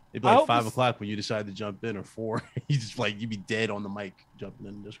be like 5 o'clock when you decide to jump in, or 4. You'd be dead on the mic jumping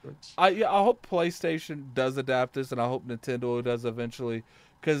in Discord. I hope PlayStation does adapt this, and I hope Nintendo does eventually.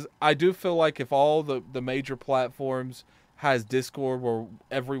 Because I do feel like if all the major platforms has Discord where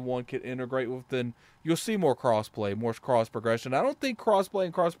everyone can integrate with, then you'll see more crossplay, more cross progression. I don't think crossplay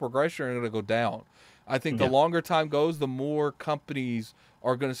and cross progression are going to go down. I think the longer time goes, the more companies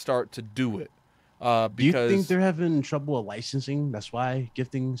are going to start to do it. Do you think they're having trouble with licensing? That's why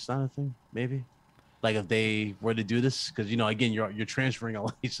gifting's not a thing. Maybe, like if they were to do this, because you know, again, you're transferring a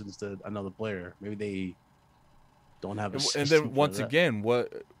license to another player. Maybe they don't have a system. And then once again,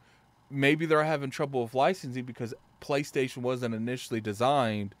 maybe they're having trouble with licensing because PlayStation wasn't initially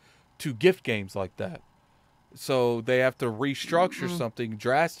designed to gift games like that. So they have to restructure something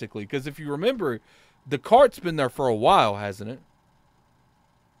drastically. Because if you remember, the cart's been there for a while, hasn't it?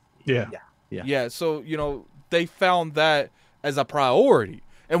 Yeah. So, you know, they found that as a priority.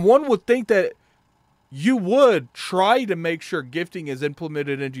 And one would think that you would try to make sure gifting is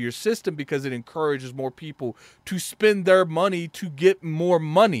implemented into your system because it encourages more people to spend their money to get more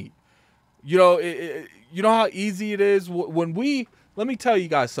money. You know, you know how easy it is when let me tell you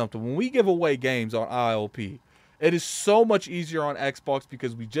guys something. When we give away games on ILP, it is so much easier on Xbox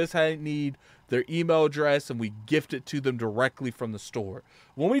because we just need their email address and we gift it to them directly from the store.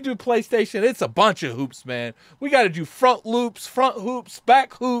 When we do PlayStation, it's a bunch of hoops, man. We got to do front hoops,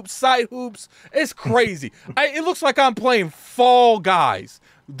 back hoops, side hoops. It's crazy. It looks like I'm playing Fall Guys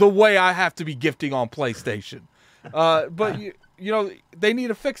the way I have to be gifting on PlayStation. But you know, they need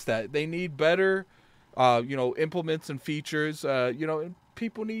to fix that. They need better implements and features. And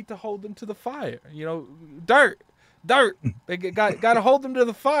people need to hold them to the fire. Dirt. They got to hold them to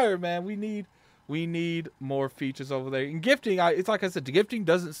the fire, man. We need more features over there. And gifting, it's like I said, gifting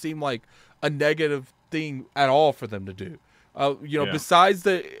doesn't seem like a negative thing at all for them to do. Besides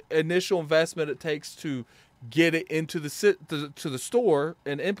the initial investment it takes to get it into the store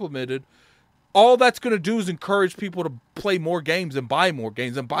and implemented, all that's going to do is encourage people to play more games and buy more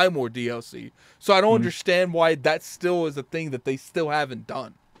games and buy more DLC. So I don't understand why that still is a thing that they still haven't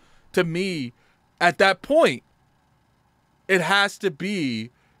done. To me, at that point, it has to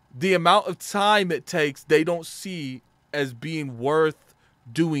be the amount of time it takes they don't see as being worth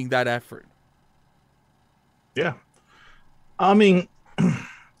doing that effort. Yeah. I mean,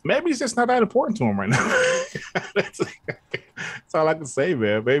 maybe it's just not that important to him right now. That's all I can say,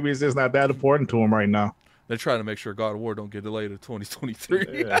 man. Maybe it's just not that important to him right now. They're trying to make sure God of War don't get delayed to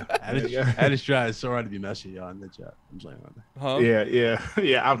 2023. I just tried so hard to be messy, y'all, in the chat. I'm saying on that. Huh?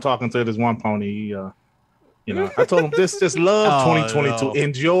 Yeah. I'm talking to this one pony. I told him just love 2022. No.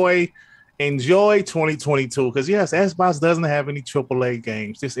 Enjoy 2022 because yes, Xbox doesn't have any AAA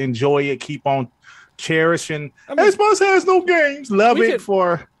games. Just enjoy it. Keep on cherishing. Xbox has no games. Love it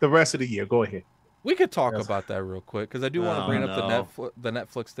for the rest of the year. Go ahead. We could talk about that real quick because I do want to bring up the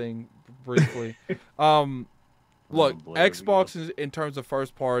Netflix thing briefly. Look, Xbox in terms of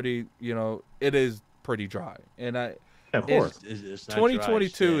first party, it is pretty dry, and of course,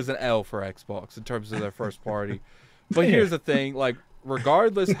 2022 is an L for Xbox in terms of their first party. But here's the thing: like,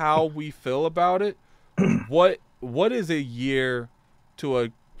 regardless how we feel about it, what is a year to a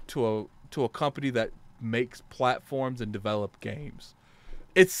company that makes platforms and develop games?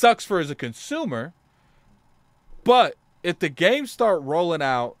 It sucks for as a consumer, but if the games start rolling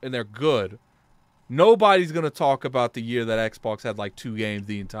out and they're good, nobody's going to talk about the year that Xbox had like 2 games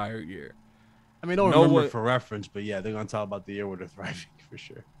the entire year. I mean, don't remember for reference, but yeah, they're going to talk about the year where they're thriving for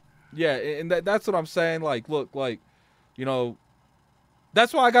sure. Yeah, and that's what I'm saying. Like, look, that's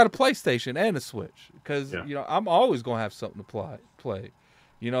why I got a PlayStation and a Switch because, I'm always going to have something to play.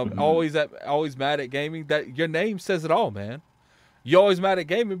 Always mad at gaming. That your name says it all, man. You're always mad at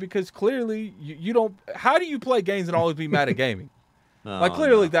gaming because clearly you don't. How do you play games and always be mad at gaming?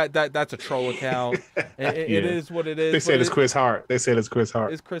 That's a troll account. It is what it is. They said it's Chris Hart. It's Chris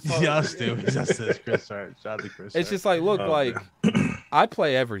Hart. It's Chris Hart. Yes, dude. It's Chris Hart. Shout out to Chris. It's just like, look, I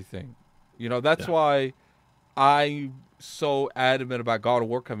play everything. That's why I'm so adamant about God of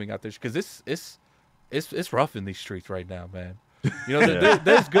War coming out this because it's rough in these streets right now, man.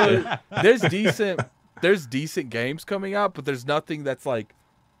 There's decent games coming out, but there's nothing that's like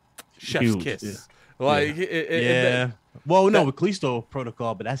chef's kiss. Yeah. With Callisto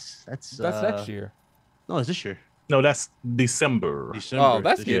Protocol, but that's next year. No, it's this year. No, that's December. Oh,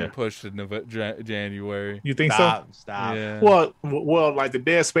 that's getting pushed to January. You think so? Stop. Yeah. Well, like the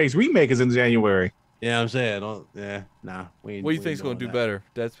Dead Space remake is in January. Yeah, I'm saying. Nah. What do you think's going to do better,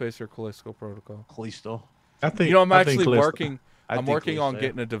 Dead Space or Callisto Protocol? Callisto. I think. I'm actually working. I'm working on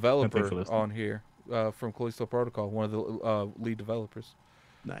getting a developer on here from Callisto Protocol, one of the lead developers.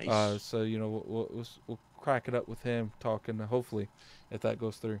 Nice. So we'll crack it up with him, talking. Hopefully, if that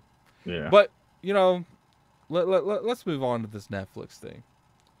goes through. Yeah. But let's move on to this Netflix thing.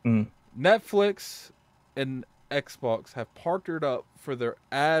 Netflix and Xbox have partnered up for their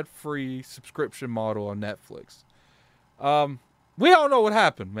ad-free subscription model on Netflix. We all know what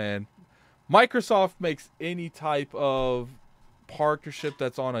happened, man. Microsoft makes any type of partnership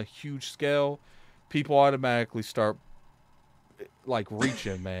that's on a huge scale, people automatically start like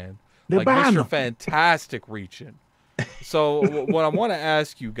reaching, man. Like Mr. Fantastic reaching. So what I want to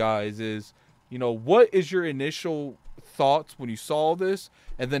ask you guys is, what is your initial thoughts when you saw this?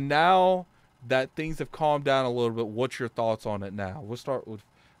 And then now that things have calmed down a little bit, what's your thoughts on it now? We'll start with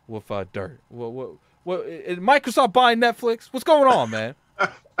Dirt. What is Microsoft buying Netflix? What's going on, man?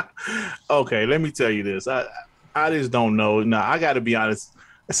 Okay, let me tell you this. I just don't know. Now, I got to be honest.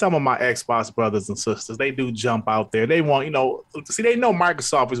 Some of my Xbox brothers and sisters, they do jump out there. They want, they know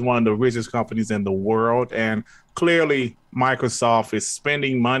Microsoft is one of the richest companies in the world. And clearly Microsoft is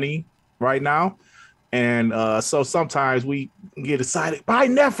spending money right now. And so sometimes we get excited. Buy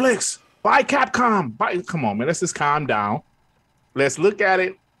Netflix. Buy Capcom. Come on, man. Let's just calm down. Let's look at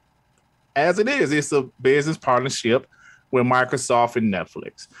it as it is. It's a business partnership with Microsoft and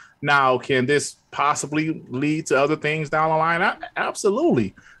Netflix. Now, can this possibly lead to other things down the line?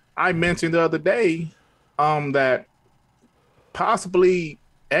 Absolutely. I mentioned the other day that possibly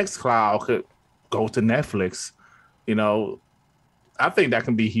xCloud could go to Netflix. I think that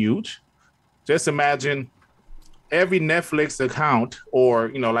can be huge. Just imagine every Netflix account or,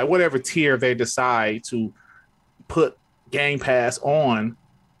 like whatever tier they decide to put Game Pass on,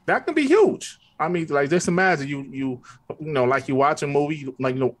 that can be huge. I mean, like just imagine you like you watch a movie,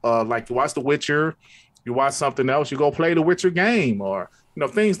 like like you watch The Witcher, you watch something else, you go play the Witcher game, or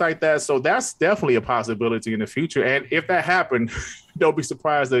things like that. So that's definitely a possibility in the future. And if that happened, don't be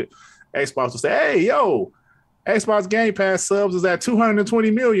surprised that Xbox will say, "Hey, yo, Xbox Game Pass subs is at 220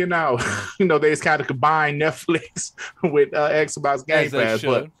 million now." They just kind of combine Netflix with Xbox Game Pass,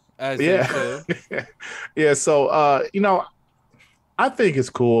 but yeah. So I think it's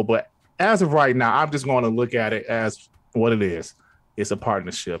cool, but as of right now, I'm just going to look at it as what it is. It's a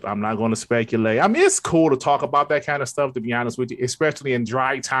partnership. I'm not going to speculate. I mean, it's cool to talk about that kind of stuff, to be honest with you, especially in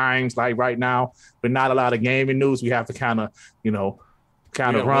dry times like right now, but not a lot of gaming news. We have to kind of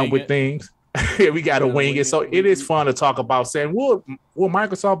run with things. We got to wing it. So it is fun to talk about saying, will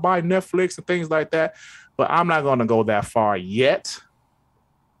Microsoft buy Netflix and things like that? But I'm not going to go that far yet.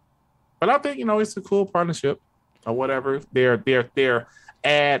 But I think, it's a cool partnership or whatever. Their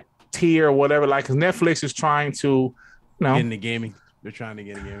ad tier or whatever, like, cause Netflix is trying to, get into gaming. They're trying to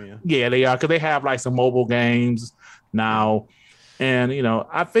get in gaming. Yeah, they are, because they have like some mobile games now, and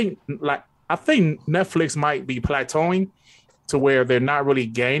I think Netflix might be plateauing to where they're not really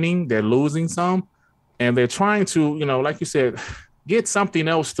gaining, they're losing some, and they're trying to, like you said, get something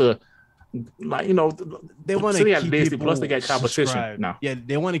else to, like, they want to keep Disney people Plus, they got competition subscribed. now. Yeah,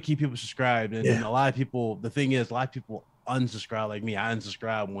 they want to keep people subscribed, and a lot of people. The thing is, a lot of people unsubscribe. Like me, I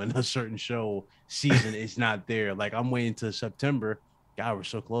unsubscribe when a certain show season is not there. Like I'm waiting till September. God, we're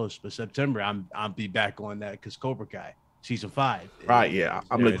so close, but September, I'll be back on that because Cobra Kai season 5. Right? Yeah,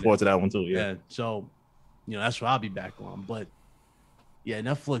 I'm looking forward to that one too. Yeah. So, that's what I'll be back on. But yeah,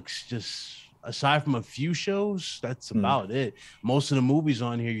 Netflix just. Aside from a few shows, that's about it. Most of the movies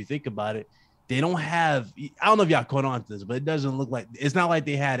on here, you think about it, they don't have. I don't know if y'all caught on to this, but it doesn't look like it's not like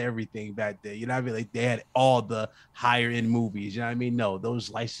they had everything back there. You know what I mean? Like they had all the higher end movies. You know what I mean? No, those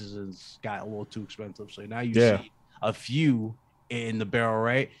licenses got a little too expensive. So now you see a few in the barrel,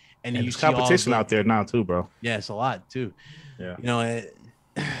 right? And there's competition out there now too, bro. Yeah, it's a lot too. Yeah.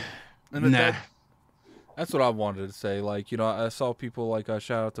 That's what I wanted to say. Like, I saw people like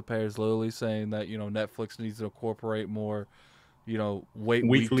shout out to Paris Lily saying that, Netflix needs to incorporate more, wait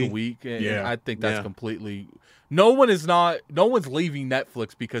week to week. And I think that's completely no one's leaving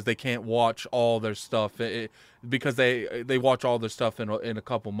Netflix because they can't watch all their stuff because they watch all their stuff in a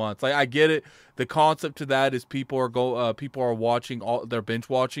couple months. Like I get it. The concept to that is people are watching they're binge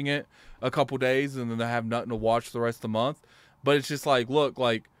watching it a couple days and then they have nothing to watch the rest of the month. But it's just like, look,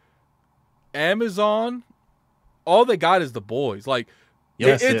 like Amazon, all they got is The Boys. Like,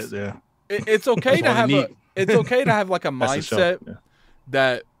 it's okay to have it's okay to have like a mindset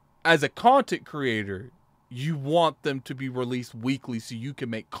that as a content creator, you want them to be released weekly so you can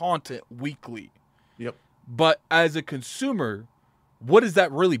make content weekly. Yep. But as a consumer, what does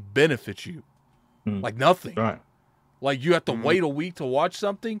that really benefit you? Like nothing. Right. Like you have to wait a week to watch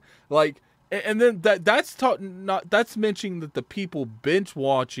something. Like, and then that's mentioning that the people binge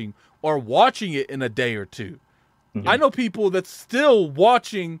watching are watching it in a day or two. Mm-hmm. I know people that's still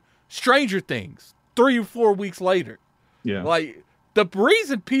watching Stranger Things 3 or 4 weeks later. Yeah. Like the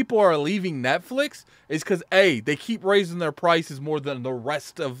reason people are leaving Netflix is because A, they keep raising their prices more than the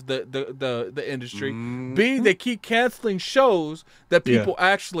rest of the industry. Mm-hmm. B, they keep canceling shows that people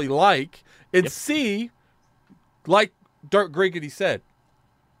actually like. And C, like Dirk Griggity said,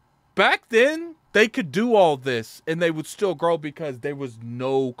 back then, they could do all this and they would still grow because there was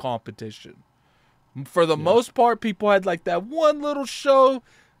no competition. For the most part, people had like that one little show.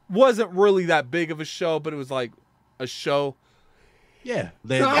 Wasn't really that big of a show, but it was like a show. Yeah.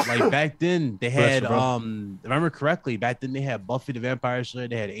 Like back then, they had, if I remember correctly, back then they had Buffy the Vampire Slayer,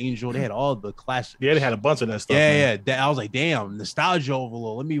 they had Angel, they had all the classics. Yeah, they had a bunch of that stuff. Yeah, I was like, damn, nostalgia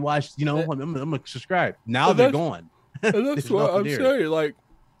overload. Let me watch, I'm going to subscribe. Now they're gone. That's what I'm saying. Like,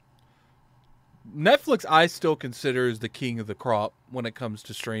 Netflix, I still consider is the king of the crop when it comes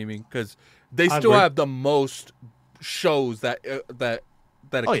to streaming because they still have the most shows that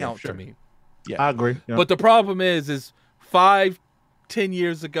account to me. Yeah, I agree. Yeah. But the problem is 5-10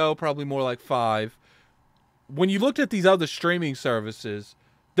 years ago, probably more like 5. When you looked at these other streaming services,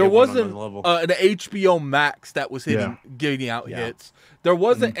 there wasn't an HBO Max that was getting out hits. There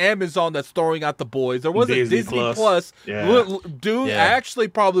wasn't Amazon that's throwing out The Boys. There wasn't Disney Plus. Actually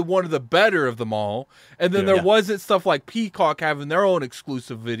probably one of the better of them all. And then there wasn't stuff like Peacock having their own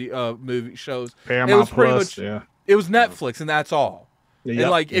exclusive video movie shows. Paramount Plus. It was Netflix, and that's all. And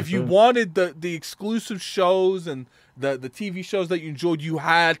like, if you wanted the exclusive shows and the TV shows that you enjoyed, you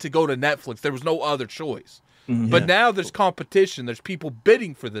had to go to Netflix. There was no other choice. But now there's competition. There's people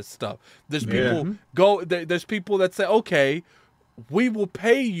bidding for this stuff. There's people there's people that say, okay, we will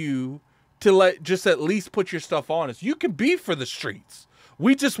pay you to just at least put your stuff on us. You can be for the streets.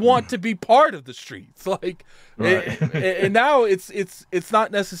 We just want to be part of the streets. Like, and now it's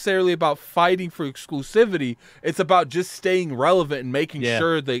not necessarily about fighting for exclusivity. It's about just staying relevant and making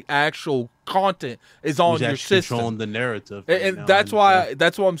sure the actual content is on your system. Controlling the narrative. And that's why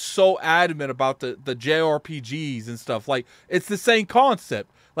I'm so adamant about the JRPGs and stuff. Like, it's the same concept.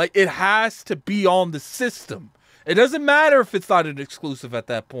 Like, it has to be on the system. It doesn't matter if it's not an exclusive at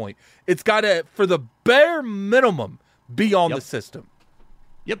that point. It's got to, for the bare minimum, be on the system.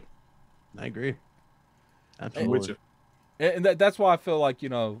 Yep, I agree. Absolutely. And that's why I feel like, you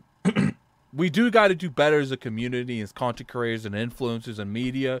know, we do got to do better as a community, as content creators and influencers and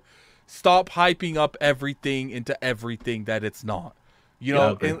media. Stop hyping up everything into everything that it's not. You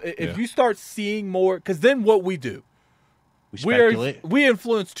know, if you start seeing more, because then what we do, we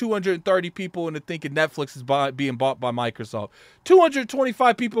influence 230 people into thinking Netflix is being bought by Microsoft.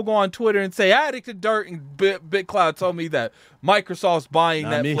 225 people go on Twitter and say, Addict and Dirt and BitCloud told me that Microsoft's buying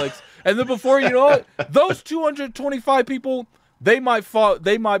Netflix. And then before you know it, those 225 people, they might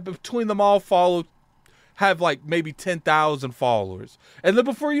between them all have like maybe 10,000 followers. And then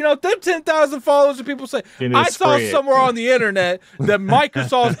before you know it, them 10,000 followers and people say, I saw somewhere on the internet that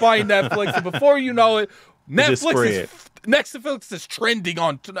Microsoft's buying Netflix. And before you know it, Netflix is trending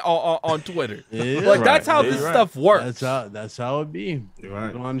on Twitter. Like, that's how this stuff works. That's how it be. They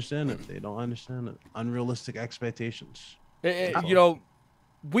Right. don't understand it. They don't understand it. Unrealistic expectations. You know,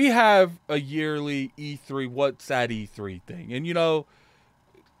 we have a yearly E3, what's at E3 thing. And, you know,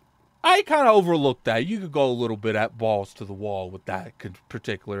 I kind of overlooked that. You could go a little bit at balls to the wall with that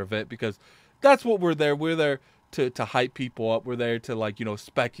particular event because that's what we're there. We're there to hype people up. We're there to, like, you know,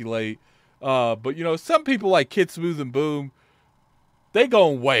 speculate. But, you know, some people like Kid Smooth and Boom, they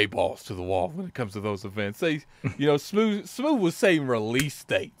going way balls to the wall when it comes to those events. They, you know, Smooth was saying release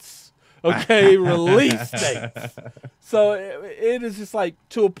dates. Okay, release dates. So it is just like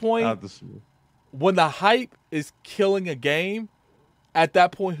to a point when the hype is killing a game, at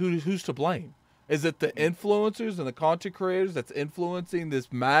that point, who's to blame? Is it the influencers and the content creators that's influencing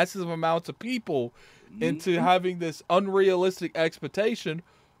this massive amounts of people into having this unrealistic expectation?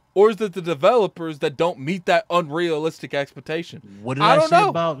 Or is it the developers that don't meet that unrealistic expectation? What did I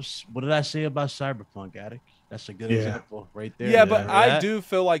say about Cyberpunk, Addict? That's a good example right there. Yeah, but I do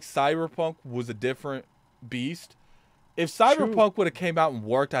feel like Cyberpunk was a different beast. If Cyberpunk would have came out and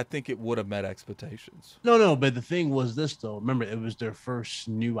worked, I think it would have met expectations. No, but the thing was this, though. Remember, it was their first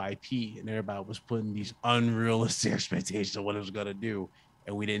new IP, and everybody was putting these unrealistic expectations of what it was going to do,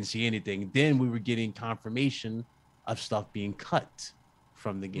 and we didn't see anything. Then we were getting confirmation of stuff being cut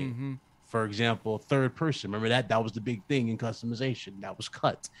from the game. Mm-hmm. For example, third person. Remember that was the big thing in customization. That was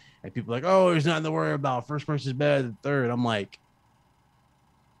cut. And people are like, oh, there's nothing to worry about. First person is better than third. I'm like,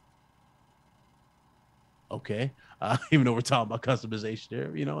 okay. Even though we're talking about customization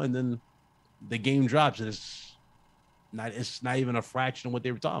there, you know, and then the game drops and it's not even a fraction of what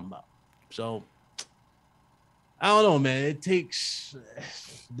they were talking about. So I don't know, man. It takes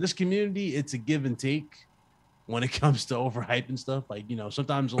this community, it's a give and take when it comes to overhyping stuff. Like, you know,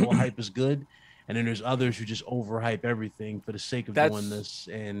 sometimes a little hype is good, and then there's others who just overhype everything for the sake of doing this,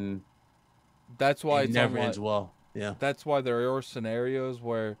 and that's why it never ends well. Yeah, that's why there are scenarios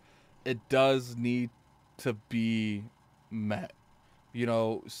where it does need to be met. You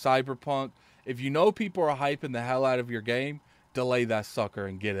know, Cyberpunk, if you know people are hyping the hell out of your game, delay that sucker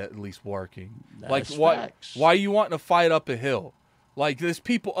and get it at least working. That's like, why are you wanting to fight up a hill? Like, there's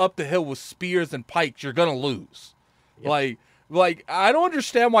people up the hill with spears and pikes. You're gonna lose. Yep. Like I don't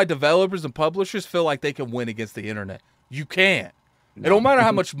understand why developers and publishers feel like they can win against the internet. You can't. No. It don't matter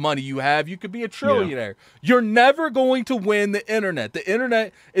how much money you have. You could be a trillionaire. You're never going to win the internet. The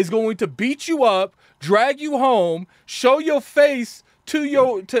internet is going to beat you up, drag you home, show your face to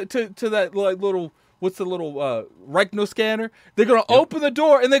your to that like little, what's the little recno scanner? They're gonna open the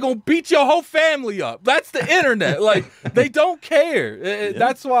door and they're gonna beat your whole family up. That's the internet. Like, they don't care.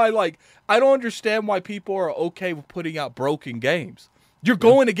 That's why, like, I don't understand why people are okay with putting out broken games. You're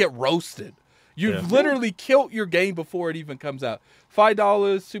going to get roasted. You've literally killed your game before it even comes out.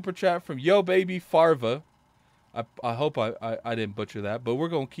 $5 super chat from Yo Baby Farva. I hope I didn't butcher that, but we're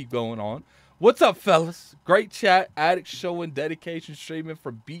gonna keep going on. What's up, fellas? Great chat. Addict showing dedication, streaming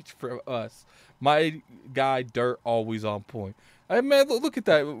from Beach for us. My guy Dirt always on point. Hey man, look at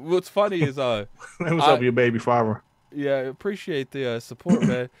that. What's funny is what's up, your baby father? Yeah, appreciate the support,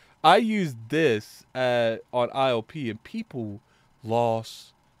 man. I used this on IOP and people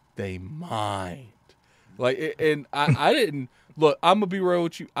lost their mind. Like, and I didn't look. I'm gonna be real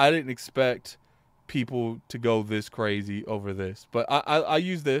with you. I didn't expect people to go this crazy over this, but I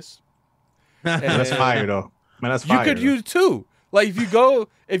use this. Man, that's fire though. Man, that's You fire. could though. use two. Like if you go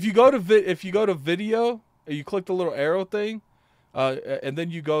to video, and you click the little arrow thing, and then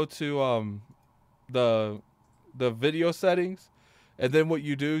you go to the video settings, and then what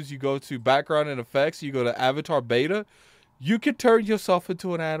you do is you go to background and effects. You go to avatar beta. You can turn yourself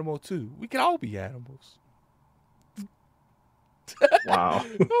into an animal too. We can all be animals. Wow.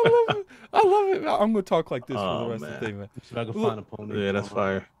 I love it. I'm gonna talk like this for the rest of the thing, man. See if I can find a pony. Yeah, that's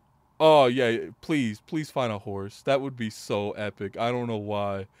fire. Oh yeah, please find a horse. That would be so epic. I don't know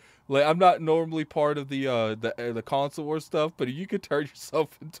why. Like I'm not normally part of the console war stuff, but you could turn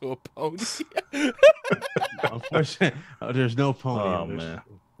yourself into a pony. Unfortunately, there's no pony. Oh, there's, man.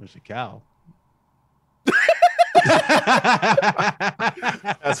 there's a cow.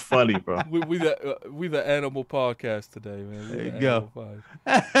 That's funny, bro. we the animal podcast today, man. There you go.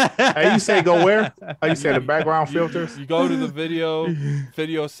 Hey, you say go where? How you say the background filters? You go to the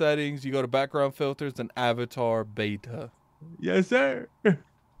video settings. You go to background filters and avatar beta. Yes, sir.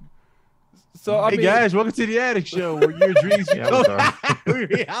 So I Hey mean, guys, welcome to the Addict Show, where your dreams become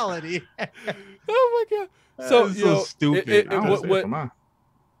reality. oh my god! So That's you know, stupid. I don't say come on.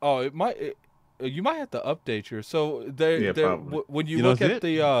 You might have to update yours. So there, probably. when you You look don't at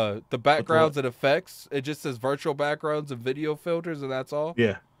see the backgrounds and effects, it just says virtual backgrounds and video filters, and that's all.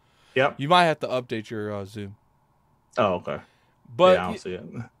 Yeah. Yep. You might have to update your Zoom. Oh, okay. But yeah, I don't see it.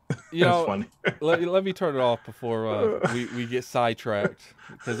 you That's know, funny. let me turn it off before we get sidetracked,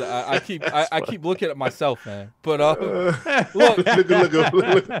 because I keep looking at myself, man. But look,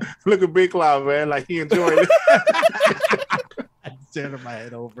 look at Big Cloud, man. Like he enjoyed it. I turned my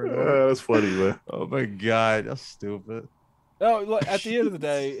head over. And over. That's funny, man. Oh my god, that's stupid. no, look, at the end of the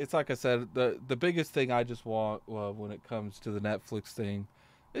day, it's like I said, the biggest thing I just want when it comes to the Netflix thing,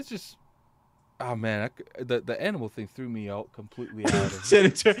 it's just. Oh man, the animal thing threw me out completely out of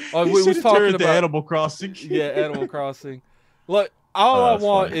it. We was talking about Animal Crossing. Yeah, Animal Crossing. Look, all I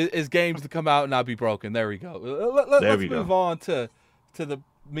want funny. is games to come out and not be broken. There we go. Let's move on to the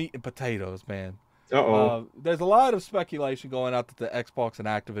meat and potatoes, man. There's a lot of speculation going out that the Xbox and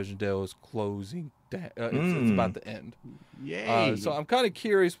Activision deal is closing down. It's about to end. Yay. So I'm kind of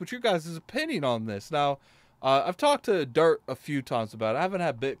curious what your guys' opinion on this. Now, I've talked to Dirt a few times about it. I haven't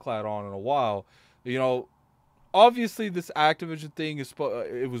had BitCloud on in a while. You know, obviously this Activision thing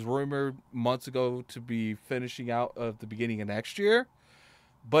it was rumored months ago to be finishing out of the beginning of next year.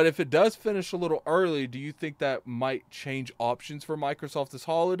 But if it does finish a little early, do you think that might change options for Microsoft this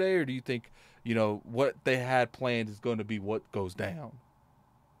holiday, or do you think, you know, what they had planned is going to be what goes down?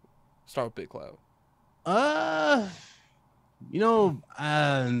 Start with BitCloud. You know,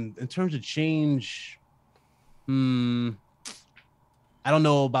 in terms of change. I don't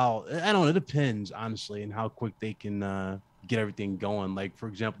know about. I don't know. It depends, honestly, and how quick they can get everything going. Like, for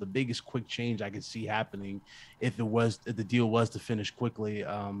example, the biggest quick change I could see happening, if the deal was to finish quickly,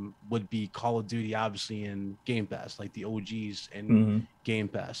 would be Call of Duty, obviously, in Game Pass, like the OGs and Game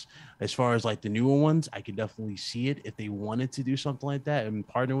Pass. As far as like the newer ones, I could definitely see it if they wanted to do something like that and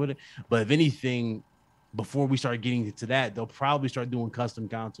partner with it. But if anything, before we start getting into that, they'll probably start doing custom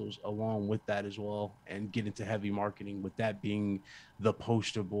consoles along with that as well, and get into heavy marketing, with that being the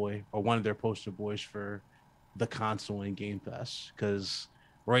poster boy or one of their poster boys for the console and Game Pass. Because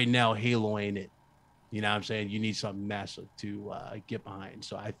right now, Halo ain't it. You know what I'm saying? You need something massive to get behind.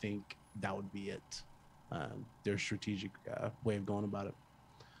 So I think that would be it. Their strategic way of going about it.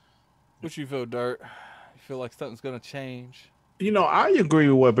 What you feel, Dirt? You feel like something's going to change? You know, I agree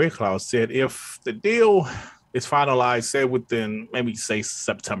with what Big Cloud said. If the deal is finalized, say within maybe say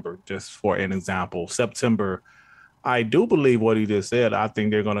September, just for an example, September, I do believe what he just said. I think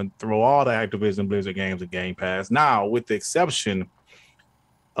they're going to throw all the Activision Blizzard games in Game Pass. Now, with the exception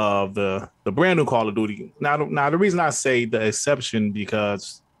of the brand new Call of Duty. Now the reason I say the exception,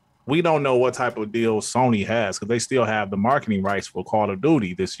 because we don't know what type of deal Sony has, because they still have the marketing rights for Call of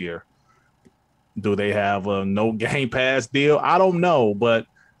Duty this year. Do they have a no Game Pass deal? I don't know, but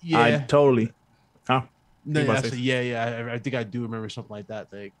Yeah. I totally. Huh? No, You about to actually, say- yeah. I think I do remember something like that.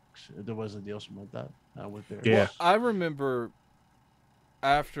 There was a deal, something like that with there. Yeah. Well, I remember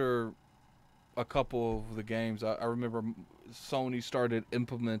after a couple of the games, I remember Sony started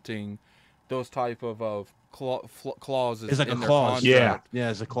implementing those type of clauses. It's like in a their clause. contract. Yeah,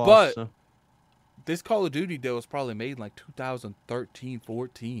 it's a clause. But so. this Call of Duty deal was probably made in like 2013,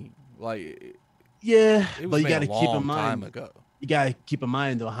 14. Like Yeah, it was but you made got to a keep long in mind. time ago. you gotta keep in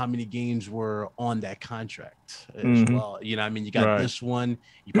mind though how many games were on that contract as Mhm. well. You know, what I mean, you got Right. this one,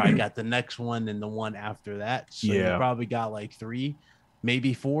 you probably got the next one, and the one after that. So you Yeah. probably got like 3,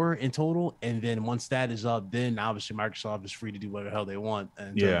 maybe 4 in total. And then once that is up, then obviously Microsoft is free to do whatever the hell they want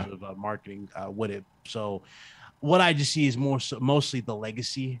in Yeah. terms of marketing with it. So what I just see is mostly the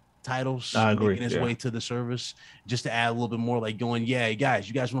legacy titles I agree. making its Yeah. way to the service, just to add a little bit more, like going, yeah, guys,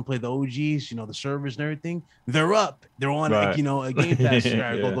 you guys want to play the OGs, you know, the servers and everything, they're up, they're on, Right. you know, a Game Pass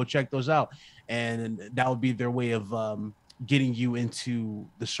subscribe. Yeah. Go check those out, and that would be their way of getting you into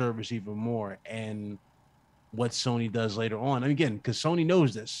the service even more. And what Sony does later on, and again, because Sony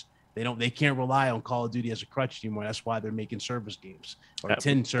knows this, they can't rely on Call of Duty as a crutch anymore. That's why they're making service games or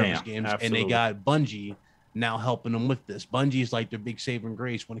 10 service games, absolutely. and they got Bungie now helping them with this. Bungie is like their big saving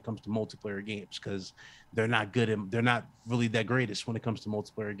grace when it comes to multiplayer games, because they're not really that greatest when it comes to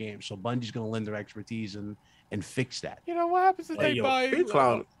multiplayer games. So Bungie's going to lend their expertise and fix that. You know what happens if they buy?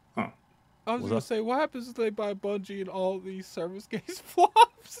 Cloud. I was gonna say, what happens if they buy Bungie and all these service games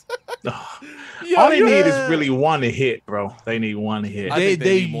flops? All they need is really one to hit, bro. They need one to hit. I think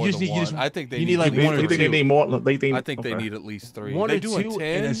they need more than one. I think they need like one. You think they need more? I think they need at least 3. One they or doing 2, 10?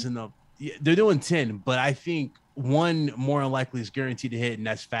 and that's enough. Yeah, they're doing 10, but I think one more than likely is guaranteed to hit, and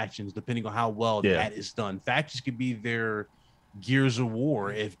that's Factions, depending on how well that is done. Factions could be their Gears of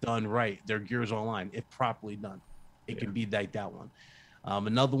War if done right. Their Gears Online, if properly done, it could be like that one.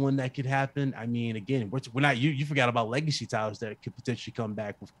 Another one that could happen. I mean, again, we're not. You forgot about legacy titles that could potentially come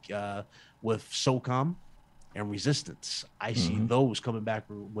back with SOCOM and Resistance. I see those coming back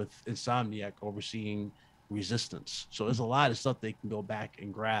with Insomniac overseeing Resistance. So there's a lot of stuff they can go back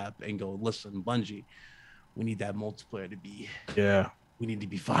and grab and go, listen, Bungie, we need that multiplayer to be. Yeah. We need to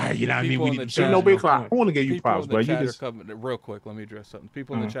be fired. You know what I mean? We need to no big clock. I want to give you props, but you just real quick. Let me address something.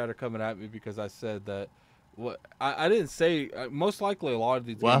 People in the chat are coming at me because I said that. What I didn't say. Most likely, a lot of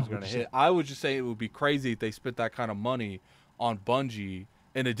these games are going to hit. I was just saying it would be crazy if they spent that kind of money on Bungie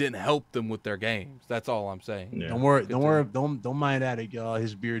and it didn't help them with their games. That's all I'm saying. Yeah. Don't worry. Don't mind Addict, y'all.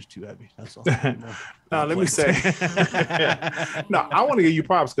 His beard's too heavy. That's all. No, let me say. No, I want to give you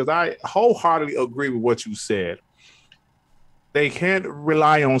props because I wholeheartedly agree with what you said. They can't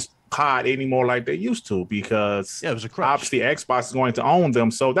rely on COD anymore like they used to because it was a crutch. Obviously Xbox is going to own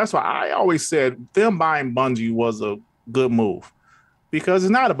them. So that's why I always said them buying Bungie was a good move because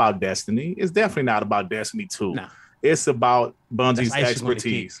it's not about Destiny. It's definitely not about Destiny 2. Nah. It's about Bungie's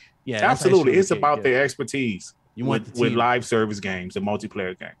expertise. Yeah, absolutely. It's about their expertise with live service games and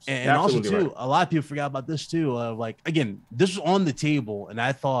multiplayer games. And also, too, a lot of people forgot about this, too. Like, again, this was on the table, and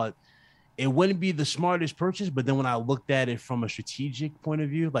I thought it wouldn't be the smartest purchase, but then when I looked at it from a strategic point of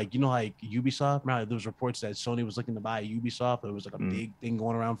view, like, you know, like Ubisoft, remember there was reports that Sony was looking to buy Ubisoft. It was like a big thing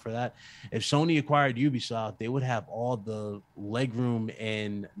going around for that. If Sony acquired Ubisoft, they would have all the leg room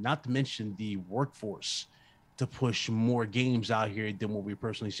and not to mention the workforce to push more games out here than what we've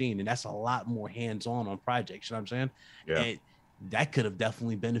personally seen. And that's a lot more hands-on projects. You know what I'm saying? Yeah. And that could have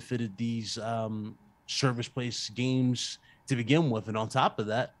definitely benefited these service place games to begin with. And on top of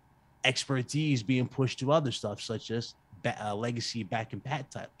that, expertise being pushed to other stuff such as legacy back and pat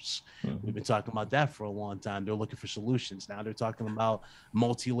types. We've been talking about that for a long time. They're looking for solutions. Now they're talking about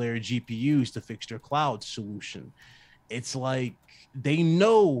multi-layer GPUs to fix their cloud solution. It's like they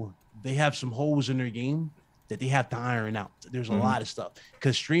know they have some holes in their game that they have to iron out. There's a lot of stuff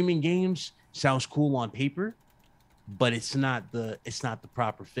because streaming games sounds cool on paper, but it's not the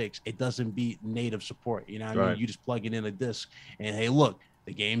proper fix. It doesn't beat native support. You know what I mean? You just plug it in a disc and hey, look,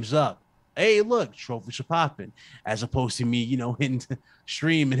 the game's up. Hey, look, trophies are popping. As opposed to me, you know, hitting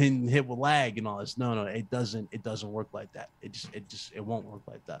stream and hitting hit with lag and all this. No, it doesn't work like that. It won't work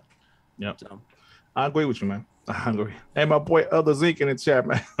like that. Yep. So, I agree with you, man. I agree. Hey, my boy Other Zeke in the chat,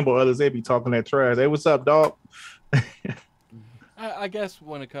 man. My boy Other Zeke be talking that trash. Hey, what's up, dog? I guess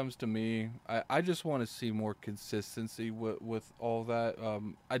when it comes to me, I just want to see more consistency with all that.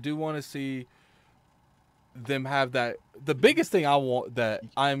 I do want to see them have that. The biggest thing I want that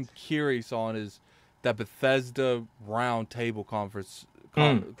I'm curious on is that Bethesda round table conference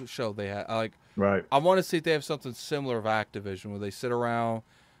show they had. I want to see if they have something similar of Activision where they sit around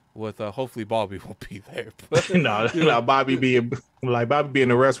with hopefully Bobby won't be there. But, no, Bobby be in the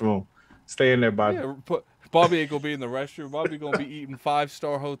restroom. Stay in there, Bobby. Yeah, Bobby ain't gonna be in the restroom. Bobby gonna be eating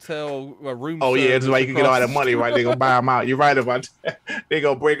 5-star hotel room. Oh yeah, it's like you can get all that money, right? They gonna buy him out. You're right about that. They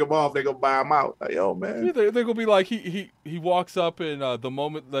gonna break him off. They gonna buy him out. Like, yo, man. Yeah, they're gonna be like he walks up and the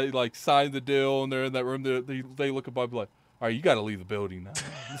moment they like sign the deal and they're in that room, they look at Bobby like, all right, you got to leave the building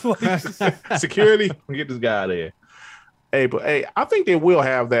now. Security, get this guy out of here. Hey, but I think they will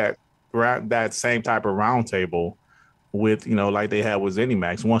have that same type of roundtable with like they had with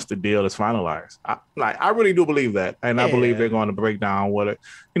ZeniMax once the deal is finalized. I really do believe that, and I believe they're going to break down what it.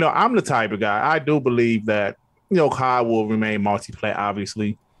 I'm the type of guy. I do believe that COD will remain multiplayer.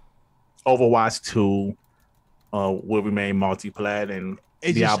 Obviously, Overwatch 2 will remain multiplayer, and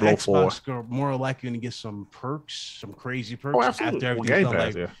It's Diablo just 4. Xbox are more likely to get some perks, some crazy perks Oh, absolutely. after everything's Game done. Pass,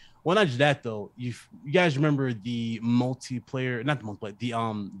 Like, yeah. well, not just that though. You guys remember the multiplayer? Not the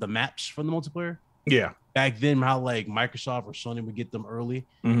multiplayer. The maps from the multiplayer. Yeah. Back then, how like Microsoft or Sony would get them early.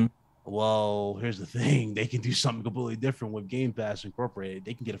 Mm-hmm. Well, here's the thing: they can do something completely different with Game Pass Incorporated.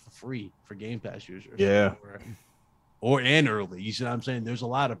 They can get it for free for Game Pass users. Yeah. Or early. You see what I'm saying? There's a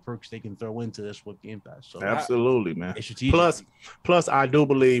lot of perks they can throw into this with Game Pass. So absolutely, man. It's strategic. Plus, I do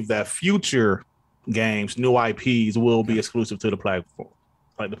believe that future games, new IPs, will be exclusive to the platform,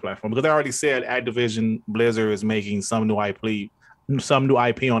 because they already said Activision Blizzard is making some new IP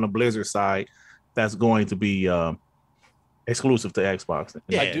on the Blizzard side that's going to be exclusive to Xbox.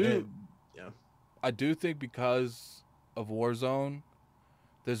 Yeah, I do think because of Warzone,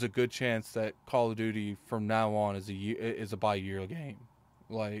 there's a good chance that Call of Duty from now on is a bi-year game.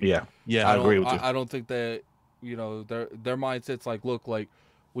 Like, yeah, I agree with you. I don't think that their mindset's like, look, like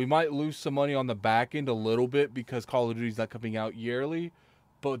we might lose some money on the back end a little bit because Call of Duty's not coming out yearly,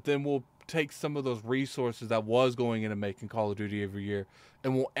 but then we'll take some of those resources that was going into making Call of Duty every year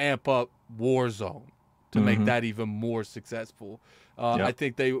and we'll amp up Warzone to make that even more successful. I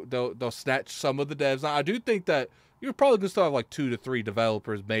think they'll snatch some of the devs. Now, I do think that you're probably going to still have like 2 to 3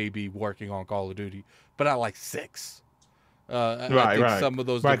 developers maybe working on Call of Duty, but not like 6. I think some of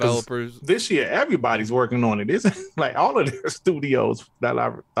those developers this year, everybody's working on it. Isn't like all of the studios that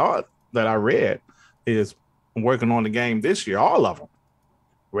I read is working on the game this year. All of them,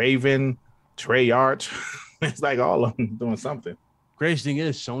 Raven, Treyarch, it's like all of them doing something. Crazy thing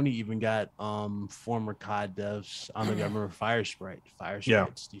is, Sony even got former COD devs. I don't think I remember Firesprite.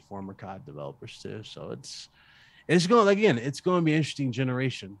 Firesprite's the former COD developers too. So it's going it's going to be an interesting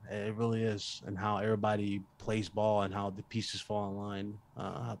generation. It really is, and how everybody plays ball and how the pieces fall in line,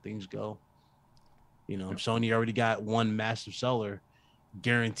 how things go. Sony already got one massive seller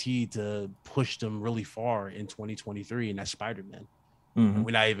guaranteed to push them really far in 2023, and that's Spider-Man. And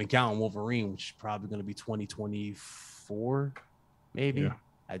we're not even counting Wolverine, which is probably going to be 2024, maybe. Yeah.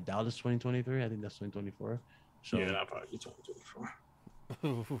 I doubt it's 2023. I think that's 2024. So yeah, that'll probably be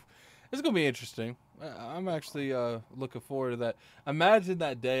 2024. It's going to be interesting. I'm actually looking forward to that. Imagine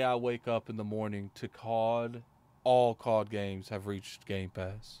that day I wake up in the morning to COD. All COD games have reached Game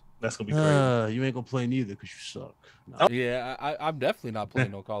Pass. That's going to be crazy. You ain't going to play neither because you suck. No. Yeah, I'm definitely not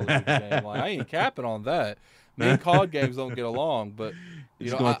playing no Call of Duty game. Like, I ain't capping on that. Me and COD games don't get along, but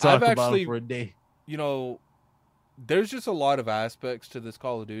I've actually for a day. There's just a lot of aspects to this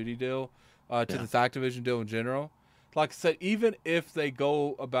Call of Duty deal, this Activision deal in general. Like I said, even if they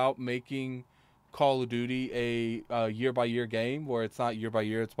go about making Call of Duty a year-by-year game, where it's not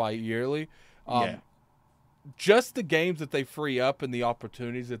year-by-year, it's bi-yearly, just the games that they free up and the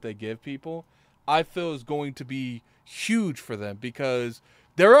opportunities that they give people, I feel is going to be huge for them, because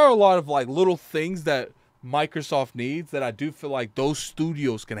there are a lot of like little things that Microsoft needs that I do feel like those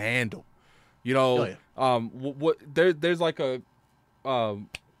studios can handle. There's like a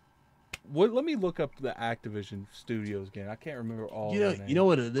let me look up the Activision Studios game. I can't remember all. You know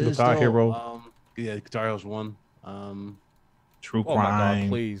what it is? Guitar Hero. Guitar Hero's one. True Crime. Oh my God!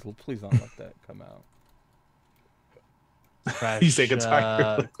 Please don't let that come out. Crash, you say Guitar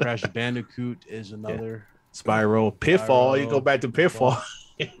Hero. Crash Bandicoot is another. Spyro. Pitfall. You go back to Pitfall.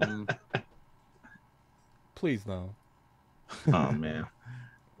 Please no. Oh man.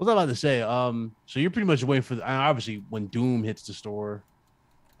 What was I about to say? So you're pretty much waiting for obviously when Doom hits the store,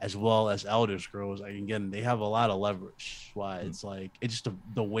 as well as Elder Scrolls. Like, again, they have a lot of leverage. Why it's like it's just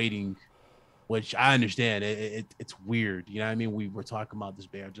the waiting, which I understand. It's weird. You know what I mean? We were talking about this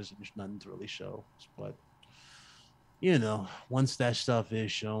bear, just there's nothing to really show. But once that stuff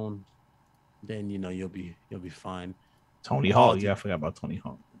is shown, then you'll be fine. Tony Hawk. Yeah, I forgot about Tony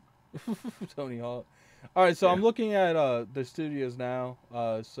Hawk. Tony Hawk. All right, so I'm looking at the studios now.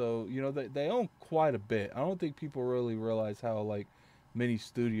 So they own quite a bit. I don't think people really realize how like many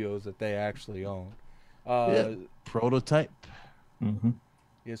studios that they actually own. Prototype. Mm-hmm.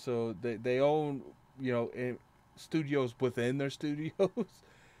 Yeah, so they own studios within their studios,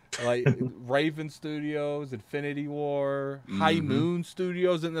 like Raven Studios, Infinity War, High Moon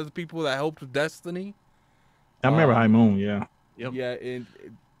Studios, and there's the people that helped with Destiny. I remember High Moon. Yeah. Yep. Yeah, and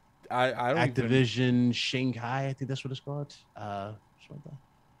I don't Activision Shanghai, I think that's what it's called.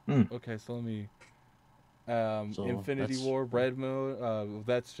 Okay, so let me. So Infinity that's- War, Red Moon.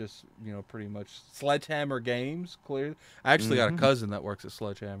 That's just pretty much Sledgehammer Games. Clear. I actually got a cousin that works at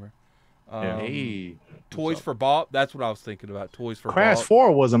Sledgehammer. Yeah. Hey, Toys for Bob. That's what I was thinking about. Toys for Crash Bob.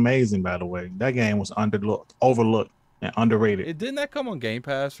 4 was amazing, by the way. That game was overlooked, and underrated. Didn't that come on Game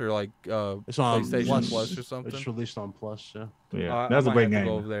Pass or like it's on PlayStation Plus or something? It's released on Plus. Yeah, Yeah, I that's a might great have to game.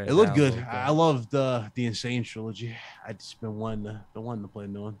 go over there and it looked good. download that. I love the Insane trilogy. I just been wanting to play a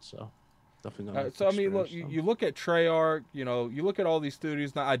new one, so definitely gonna. So I mean, look, you look at Treyarch. You look at all these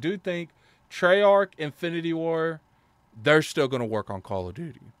studios. Now, I do think Treyarch, Infinity War, they're still going to work on Call of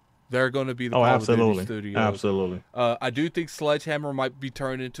Duty. They're going to be the Call of Duty studios. Absolutely. I do think Sledgehammer might be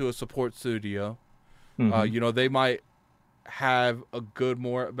turned into a support studio. Mhm. They might have a good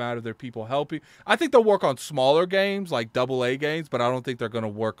more amount of their people helping. I think they'll work on smaller games like AA games, but I don't think they're going to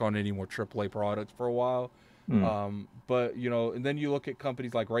work on any more AAA products for a while. But and then you look at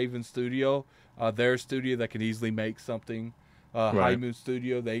companies like Raven Studio, their studio that can easily make something. High Moon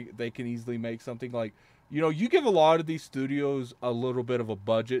Studio, they can easily make something like. You give a lot of these studios a little bit of a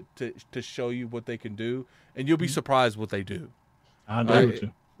budget to show you what they can do, and you'll be surprised what they do. I agree with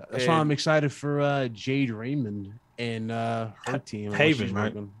you. That's why I'm excited for Jade Raymond and her team. Haven,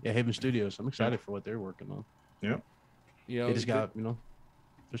 right? Yeah, Haven Studios. I'm excited for what they're working on. Yep. They just got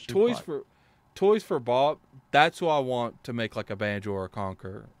Toys for Bob. That's who I want to make like a Banjo or a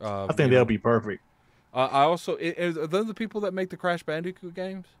Conquer. I think they'll be perfect. I also are those the people that make the Crash Bandicoot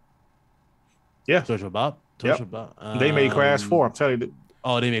games? Yeah. Toys for Bob. They made Crash 4. I'm telling you.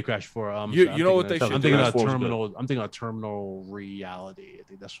 Oh, they made Crash 4. You know what they should I'm do? thinking of Terminal. I'm thinking of Terminal Reality. I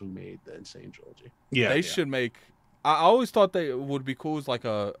think that's who made the Insane trilogy. Yeah. They should make. I always thought they would be cool as like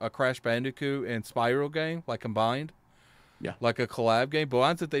a Crash Bandicoot and Spyro game, like combined. Yeah. Like a collab game. But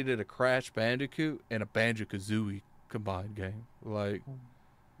why did they did a Crash Bandicoot and a Banjo-Kazooie combined game? Like.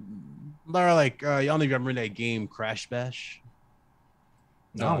 They're like, y'all don't even remember that game Crash Bash?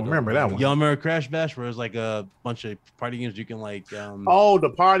 No, I don't remember that one. Y'all remember Crash Bash, where it was like a bunch of party games you can like.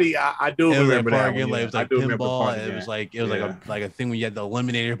 The party! I do remember that one. It was like pinball. It was like a thing when you had to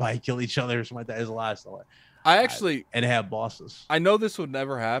eliminate everybody, kill each other, or something like that. It was a lot of stuff. And it had bosses. I know this would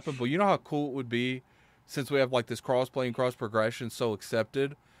never happen, but you know how cool it would be, since we have like this cross-play and cross-progression so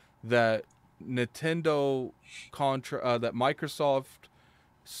accepted, that Nintendo that Microsoft,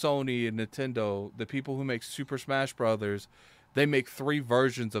 Sony, and Nintendo, the people who make Super Smash Brothers, they make 3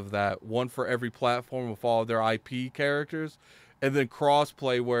 versions of that, one for every platform with all their IP characters, and then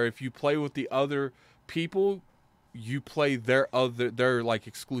cross-play where if you play with the other people, you play their like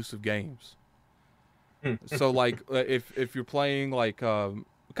exclusive games. So like if you're playing like kind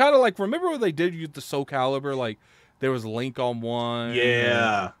of like, remember what they did with the Soul Calibur, like there was Link on one,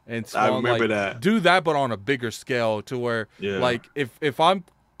 and Spawn, I remember that. Do that but on a bigger scale to where like if I'm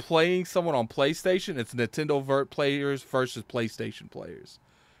playing someone on PlayStation, it's Nintendo players versus PlayStation players.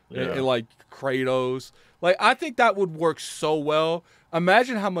 And like Kratos, like I think that would work so well.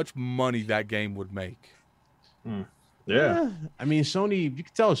 Imagine how much money that game would make. Yeah. I mean, Sony, you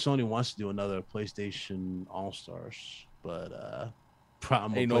can tell Sony wants to do another PlayStation All-Stars, but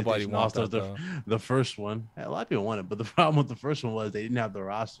problem with nobody wants All-Stars, that, the first one, a lot of people want it, but the problem with the first one was they didn't have the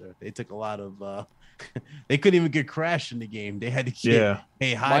roster. They took a lot of they couldn't even get Crash in the game. They had to get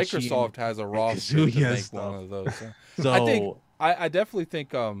Microsoft has a roster to make one of those. So I definitely think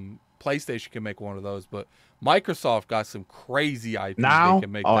PlayStation can make one of those, but Microsoft got some crazy IP now. They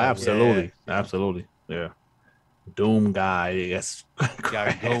can make absolutely. Yeah. Doom guy, yes.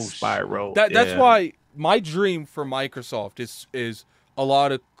 Ghost. Spyro. That's why my dream for Microsoft is a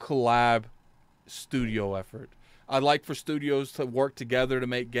lot of collab studio effort. I'd like for studios to work together to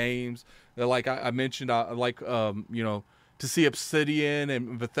make games. Like I mentioned, I like to see Obsidian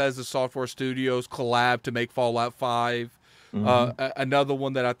and Bethesda Software Studios collab to make Fallout 5. Another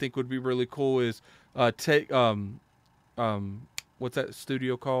one that I think would be really cool is what's that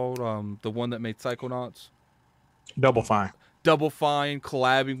studio called? The one that made Psychonauts. Double Fine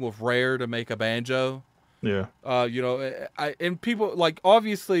collabing with Rare to make a Banjo. Yeah. And people like,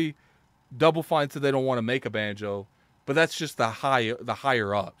 obviously Double Fine said they don't want to make a Banjo, but that's just the higher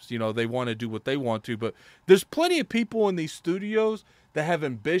ups. They want to do what they want to, but there's plenty of people in these studios that have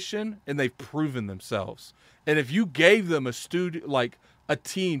ambition and they've proven themselves. And if you gave them a studio, like a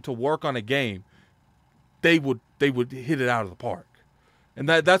team to work on a game, they would hit it out of the park. And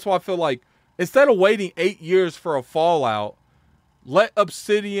that's why I feel like, instead of waiting 8 years for a Fallout, let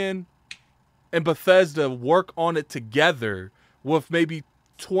Obsidian and Bethesda work on it together with maybe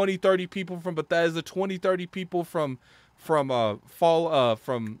 20, 30 people from Bethesda, 20, 30 people from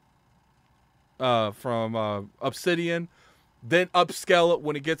Obsidian, then upscale it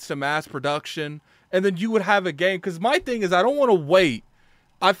when it gets to mass production, and then you would have a game. Because my thing is, I don't want to wait.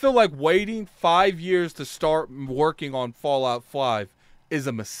 I feel like waiting 5 years to start working on Fallout 5 is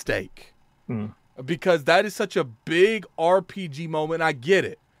a mistake. Because that is such a big RPG moment. I get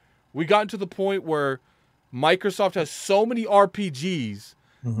it. We gotten to the point where Microsoft has so many RPGs,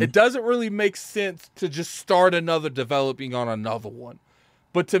 it doesn't really make sense to just start another developing on another one.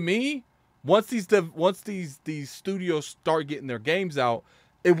 But to me, once these studios start getting their games out,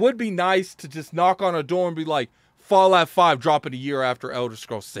 it would be nice to just knock on a door and be like, Fallout 5 dropping a year after Elder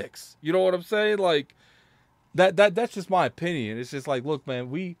Scrolls 6. You know what I'm saying? Like that's just my opinion. It's just like, look,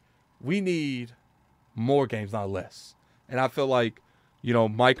 man, we need more games, not less. And I feel like, you know,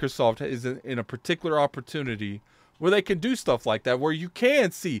 Microsoft is in a particular opportunity where they can do stuff like that, where you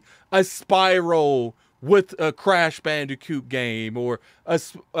can see a Spyro with a Crash Bandicoot game, or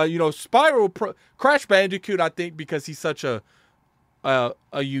Crash Bandicoot. I think because he's such a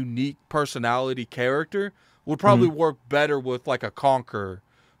unique personality character, would probably work better with like a Conquer,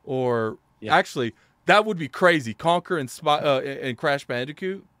 or actually that would be crazy. Conquer and Crash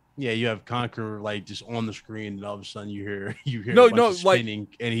Bandicoot. Yeah, you have Conqueror like just on the screen, and all of a sudden you hear a bunch of spinning,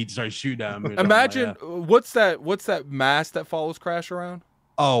 and he starts shooting at him. Imagine what's that mask that follows Crash around?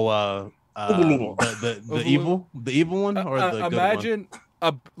 Oh, the evil one, or the imagine good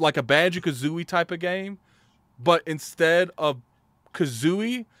one? like a Banjo-Kazooie type of game, but instead of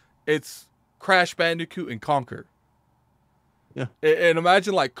Kazooie, it's Crash Bandicoot and Conquer. Yeah, and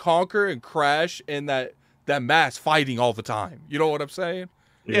imagine like Conquer and Crash and that mask fighting all the time. You know what I'm saying?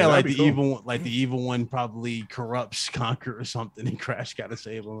 Yeah, like the evil one probably corrupts Conquer or something, and Crash got to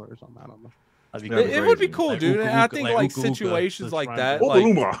save him or something. I don't know. It would be cool, like, dude. And I think like situations like that, the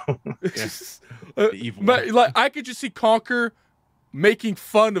evil one. Like I could just see Conquer making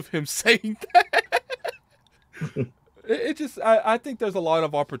fun of him saying that. I think there's a lot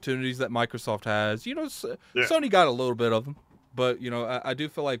of opportunities that Microsoft has. You know, Sony got a little bit of them, but you know, I do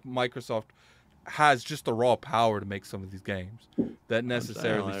feel like Microsoft has just the raw power to make some of these games that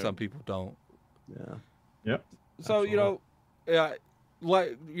necessarily some people don't. Yeah. Yep. So,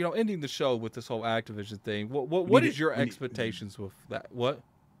 ending the show with this whole Activision thing, what is your expectations with that? What?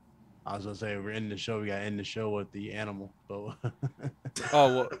 I was gonna say we're ending the show. We gotta end the show with the animal. So.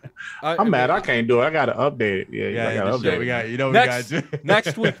 I'm mad. I can't do it. I gotta update it. Yeah, I gotta update. We got do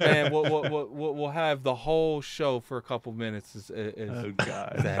next week, man. We'll have the whole show for a couple minutes as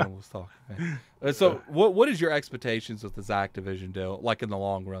the animals talking. Man. So what is your expectations with this Activision deal? Like in the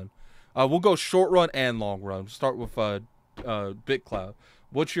long run, we'll go short run and long run. Start with BitCloud.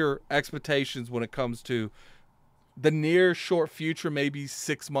 What's your expectations when it comes to the near short future, maybe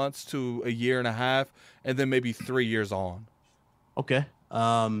 6 months to a year and a half, and then maybe 3 years on? Okay.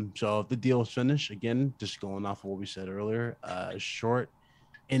 So if the deal is finished, again, just going off of what we said earlier, short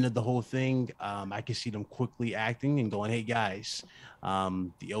end of the whole thing, I can see them quickly acting and going, hey guys,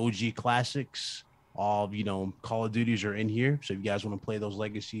 the OG classics, all Call of Duties are in here. So if you guys want to play those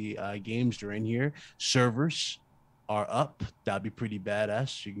legacy games, they're in here. Servers are up. That'd be pretty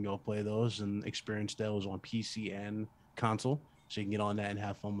badass. You can go play those and experience those on PC and console. So you can get on that and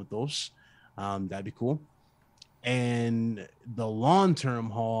have fun with those. That'd be cool. And the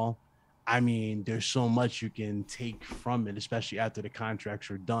long-term haul, I mean, there's so much you can take from it, especially after the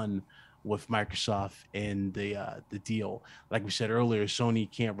contracts are done with Microsoft and the deal. Like we said earlier, Sony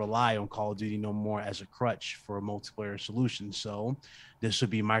can't rely on Call of Duty no more as a crutch for a multiplayer solution. So this would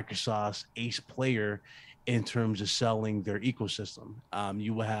be Microsoft's ace player in terms of selling their ecosystem.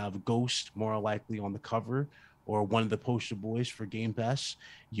 You will have Ghost more likely on the cover or one of the poster boys for Game Pass.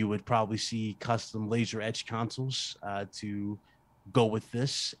 You would probably see custom laser edge consoles to go with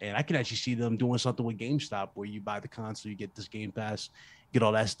this. And I can actually see them doing something with GameStop where you buy the console, you get this Game Pass, get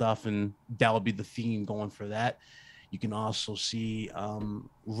all that stuff, and that would be the theme going for that. You can also see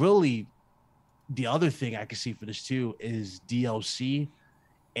really the other thing I can see for this too is DLC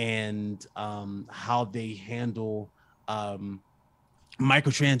and how they handle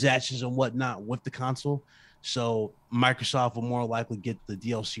microtransactions and whatnot with the console. So Microsoft will more likely get the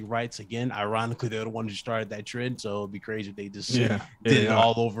DLC rights again. Ironically, they're the ones who started that trend, so it'd be crazy if they just did it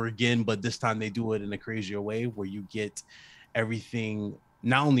all over again. But this time they do it in a crazier way where you get everything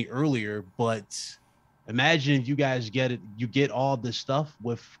not only earlier, but imagine if you guys get it, you get all this stuff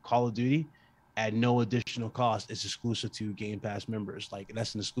with Call of Duty at no additional cost. It's exclusive to Game Pass members. Like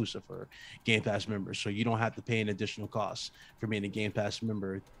that's an exclusive for Game Pass members. So you don't have to pay an additional cost for being a Game Pass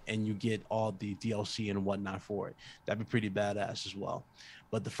member, and you get all the DLC and whatnot for it. That'd be pretty badass as well.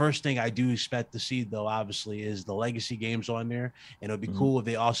 But the first thing I do expect to see, though, obviously, is the legacy games on there. And it'd be cool if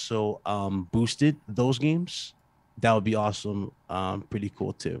they also boosted those games that would be awesome. Pretty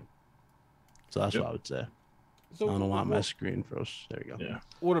cool too. So that's what I would say. So I don't know why my screen froze. There we go. Yeah.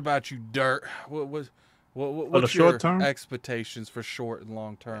 What about you, Dirt? For the What's your short term? expectations for short and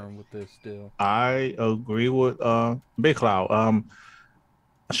long term with this deal? I agree with Big Cloud.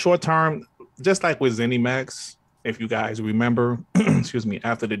 Short term, just like with ZeniMax, if you guys remember, excuse me,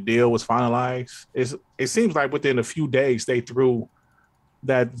 after the deal was finalized, it seems like within a few days they threw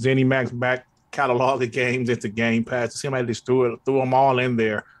that ZeniMax back catalog of games into Game Pass. It seemed like they just threw them all in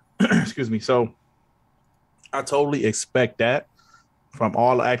there. Excuse me. So I totally expect that from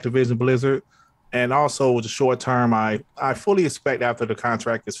all Activision Blizzard. And also the short term, I fully expect after the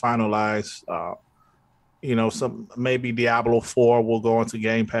contract is finalized, some maybe Diablo 4 will go into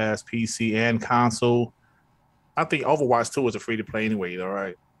Game Pass, PC and console. I think Overwatch 2 is a free to play anyway, all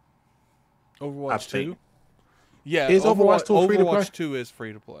right. Overwatch 2? Yeah, is Overwatch 2 free to play? Overwatch 2 is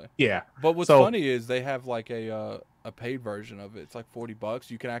free to play. Yeah. But what's funny is they have like a paid version of it. It's like $40.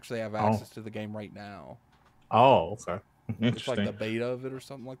 You can actually have access to the game right now. Oh, okay. It's like the beta of it or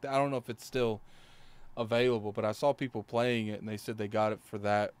something like that. I don't know if it's still available, but I saw people playing it and they said they got it for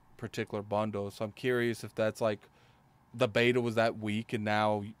that particular bundle. So I'm curious if that's like the beta was that week and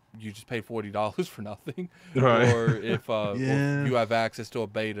now you just paid $40 for nothing, right? Or if you have access to a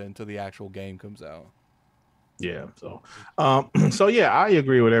beta until the actual game comes out. Yeah. So yeah, I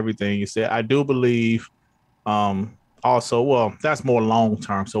agree with everything you said. I do believe. Also, well, that's more long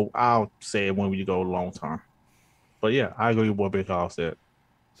term. So I'll say it when we go long term. But yeah, I agree with what Big Al said.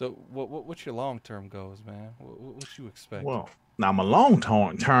 So what's your long term goals, man? What you expect? Well, now my long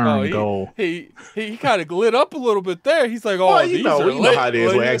term goal. He kind of lit up a little bit there. He's like, well, you know how it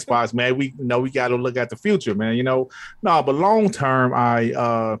is with Xbox, man. We got to look at the future, man. But long term,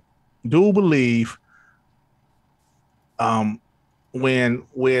 I do believe when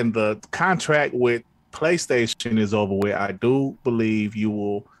the contract with PlayStation is over with, I do believe you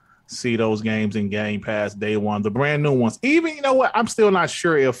will see those games in Game Pass day one, the brand new ones. Even, you know what, I'm still not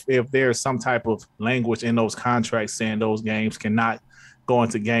sure if there's some type of language in those contracts saying those games cannot go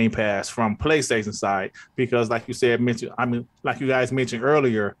into Game Pass from PlayStation side, because like you guys mentioned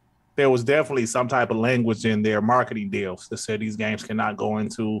earlier, there was definitely some type of language in their marketing deals that said these games cannot go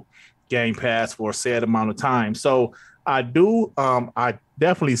into Game Pass for a set amount of time. So I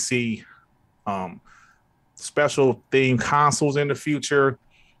definitely see special theme consoles in the future,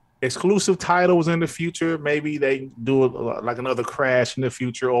 exclusive titles in the future. Maybe they do like another Crash in the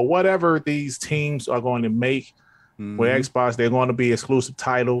future, or whatever these teams are going to make. With Xbox, they're going to be exclusive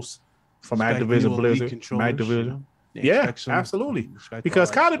titles from Activision Blizzard. Activision. Yeah, absolutely. Because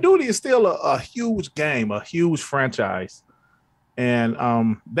Call of Duty is still a huge game, a huge franchise. And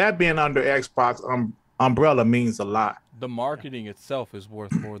that being under Xbox umbrella means a lot. The marketing itself is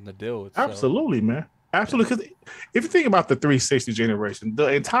worth more than the deal itself. Absolutely, man. Absolutely. Because if you think about the 360 generation,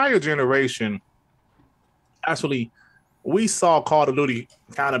 the entire generation, actually, we saw Call of Duty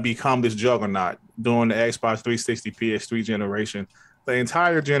kind of become this juggernaut during the Xbox 360 PS3 generation. The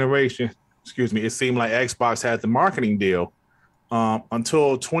entire generation, it seemed like Xbox had the marketing deal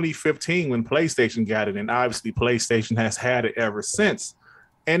until 2015 when PlayStation got it. And obviously PlayStation has had it ever since.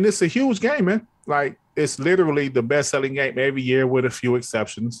 And it's a huge game, man. Like, it's literally the best-selling game every year with a few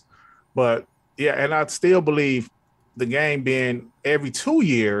exceptions. But, yeah, and I still believe the game being every 2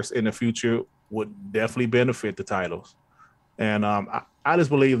 years in the future would definitely benefit the titles. And I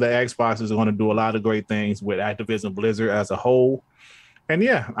just believe that Xbox is going to do a lot of great things with Activision Blizzard as a whole. And,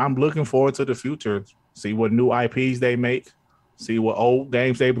 yeah, I'm looking forward to the future. See what new IPs they make. See what old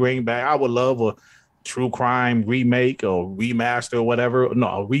games they bring back. I would love a true crime remake or remaster or whatever. No,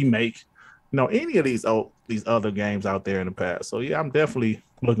 a remake. No, any of these other games out there in the past. So, yeah, I'm definitely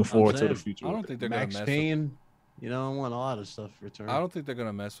looking forward to the future. I don't think they're going to mess Payne, I want a lot of stuff returned. I don't think they're going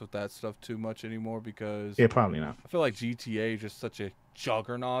to mess with that stuff too much anymore because... Yeah, probably not. I feel like GTA is just such a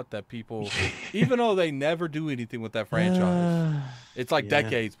juggernaut that people, even though they never do anything with that franchise, it's like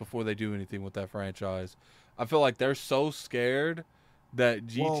decades before they do anything with that franchise. I feel like they're so scared that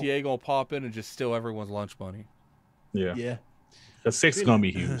GTA going to pop in and just steal everyone's lunch money. Yeah. Yeah. The 6 is going to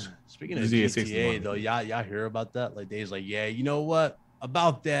be huge. Speaking of GTA, though, y'all hear about that? Like, Dave's like, yeah, you know what?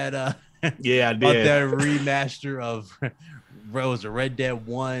 About that, yeah, I did. About that remaster of Rose, Red Dead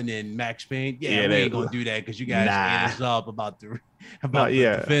 1 and Max Payne. Yeah, we ain't going to do that because you guys ate us up about the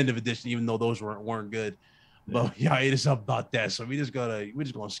definitive edition, even though those weren't good. But y'all ate us up about that. So we're just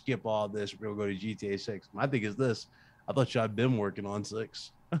gonna skip all this. We're gonna go to GTA 6. My thing is this. I thought y'all had been working on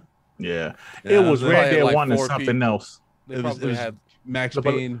 6. Yeah. It was Red Dead 1 and something else. It was Max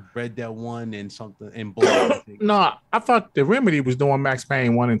Payne, Red Dead 1 and something and Blood. No, I thought the Remedy was doing Max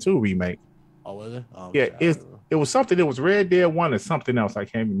Payne 1 and 2 remake. Oh, was it? Oh, yeah, It was something. It was Red Dead 1 and something else. I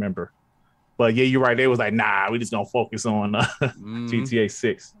can't remember. But yeah, you're right. They was like, nah, we just gonna focus on GTA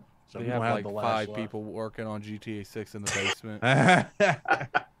 6. So they have like 5 people working on GTA 6 in the basement.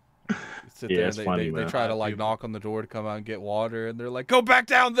 Sit there it's and funny, they man. try to like knock on the door to come out and get water, and they're like, "Go back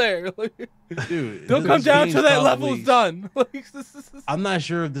down there, dude. Don't come down till that level's done." I'm not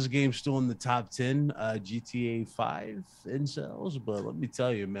sure if this game's still in the top 10 GTA 5 in sales, but let me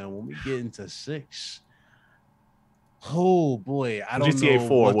tell you, man, when we get into 6, oh boy, I don't know. GTA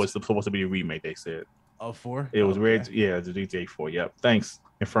 4 was supposed to be a remake. They said. Oh, 4? It was red. Yeah, the GTA 4. Yep. Thanks,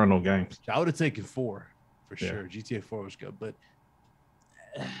 Inferno Games. I would have taken 4 for sure. GTA 4 was good, but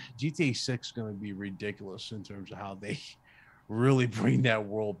GTA 6 is going to be ridiculous in terms of how they really bring that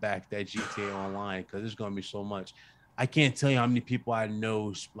world back, that GTA Online, because there's going to be so much. I can't tell you how many people I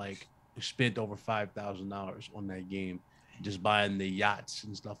know like spent over $5,000 on that game, just buying the yachts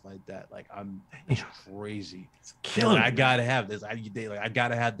and stuff like that. Like, it's crazy. It's killing. Like, I gotta have this. I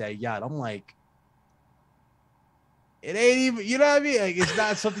gotta have that yacht. I'm like, it ain't even, you know what I mean? Like, it's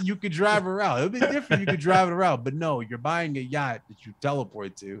not something you could drive around. It'll be different. You could drive it around, but no, you're buying a yacht that you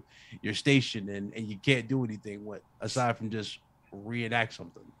teleport to, you're stationed in, and you can't do anything with aside from just reenact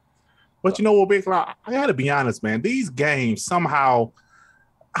something. But you know what, Big Law? I gotta be honest, man. These games somehow,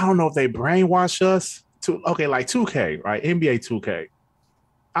 I don't know if they brainwash us to, okay, like 2K, right? NBA 2K.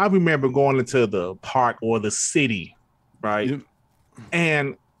 I remember going into the park or the city, right? Yep.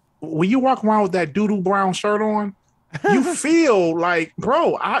 And when you walk around with that doo-doo brown shirt on, you feel like,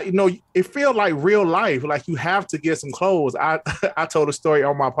 bro, it feels like real life. Like you have to get some clothes. I told a story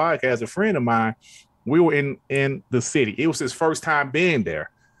on my podcast. A friend of mine, we were in the city. It was his first time being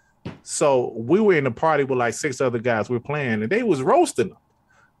there. So we were in the party with like 6 other guys. We were playing, and they was roasting them.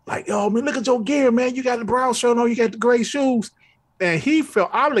 Like, yo, man, look at your gear, man. You got the brown shirt on. You got the gray shoes. And he felt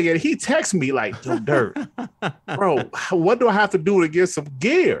obligated. He texted me like, yo, Dirt, bro, what do I have to do to get some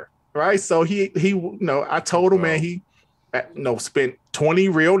gear? Right. So he I told him, man, he spent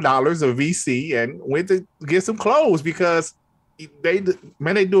 $20 real of VC and went to get some clothes because they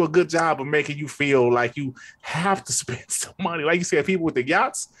do a good job of making you feel like you have to spend some money. Like you said, people with the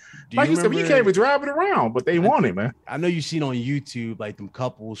yachts, like you said, you can't even drive it around, but they want it, man. I know you've seen on YouTube like them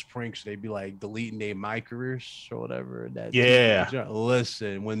couples pranks. They be like deleting their my careers or whatever.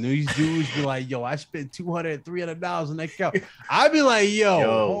 Listen, when these dudes be like, "Yo, I spent $200, $300 on that couch," I be like,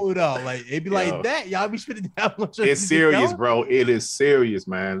 "Yo, hold up!" Like it be like that. Y'all be spending that much. It's serious, bro. It is serious,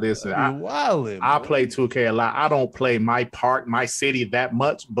 man. Listen, I play 2K a lot. I don't play my city that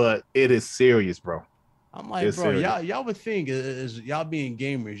much, but it is serious, bro. I'm like, it's bro, serious. y'all would think is y'all being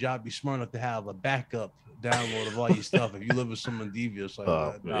gamers, y'all be smart enough to have a backup download of all your stuff if you live with someone devious like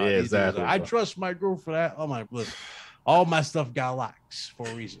that. Yeah, exactly. I trust my girl for that. I'm like, listen, all my stuff got locks for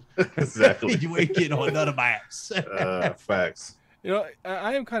a reason. Exactly. You ain't getting on none of my apps. Facts. You know,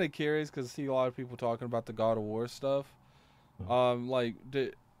 I am kind of curious because I see a lot of people talking about the God of War stuff. What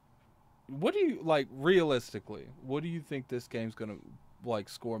do you like realistically? What do you think this game's gonna like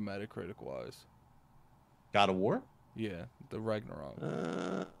score Metacritic wise? God of War? Yeah, the Ragnarok.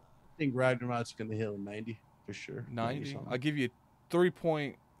 I think Ragnarok's gonna hit a 90 for sure. 90. I'll give you a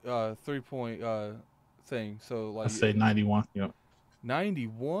 3-point thing. So like I say 91. Yep.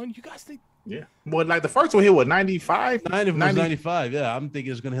 91. You guys think? Yeah. Well, like the first one hit what 95? 95. Yeah, I'm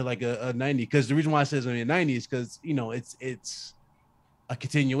thinking it's gonna hit like a 90 because the reason why I say it's gonna be a 90 is because it's a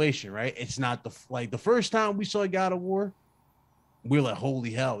continuation, right? It's not the first time we saw God of War. We're like,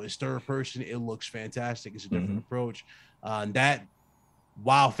 holy hell, it's third person. It looks fantastic. It's a different approach. And that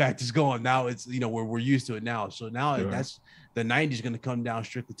wow factor is gone. Now it's, we're used to it now. So now that's the 90s going to come down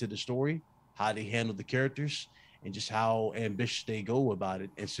strictly to the story, how they handle the characters, and just how ambitious they go about it.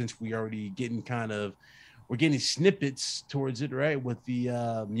 And since we already we're getting snippets towards it, right? With the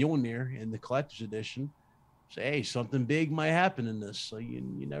Mjolnir in the collector's edition. So, hey, something big might happen in this. So you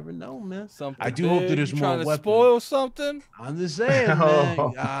never know, man. Something I do hope that there's more weapons. Spoil something? I'm just saying,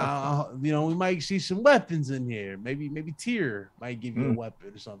 man. We might see some weapons in here. Maybe Tyr might give you a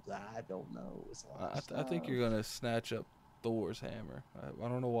weapon or something. I don't know. I think you're gonna snatch up Thor's hammer. I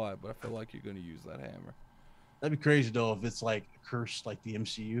don't know why, but I feel like you're gonna use that hammer. That'd be crazy though if it's like a curse like the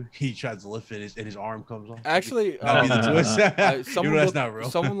MCU. He tries to lift it and his arm comes off. Actually, that's not real.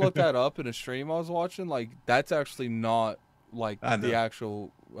 Someone looked that up in a stream I was watching. Like that's actually not like the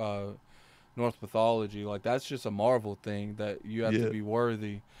actual Norse mythology. Like that's just a Marvel thing that you have to be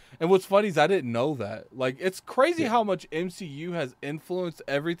worthy. And what's funny is I didn't know that. Like it's crazy how much MCU has influenced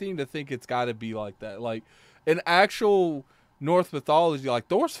everything to think it's got to be like that. Like in actual Norse mythology, like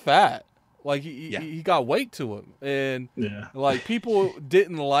Thor's fat. Like he got weight to him, and like people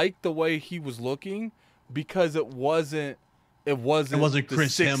didn't like the way he was looking, because it wasn't It wasn't the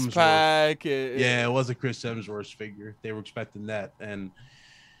Chris six Hemsworth. pack. Yeah, it wasn't Chris Hemsworth's figure. They were expecting that. And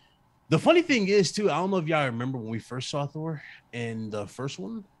the funny thing is, too, I don't know if y'all remember when we first saw Thor in the first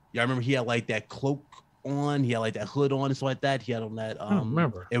one. Y'all remember he had like that cloak on, he had like that hood on and stuff like that. He had on that. I don't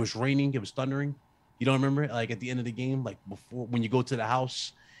remember. It was raining, it was thundering. You don't remember? Like at the end of the game, like before when you go to the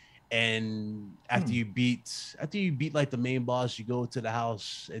house, and after you beat like the main boss, you go to the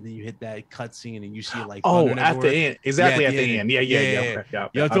house and then you hit that cutscene and you see like at the end, exactly at the end. Yeah.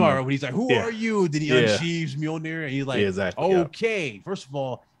 You know, tomorrow when he's like, "Who are you?" Then he unsheaves Mjolnir and he's like, exactly. "Okay." First of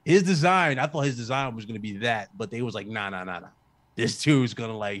all, his design, I thought his design was gonna be that, but they was like, nah. This dude's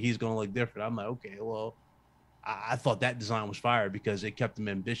gonna he's gonna look different. I'm like, okay, well, I thought that design was fire because it kept him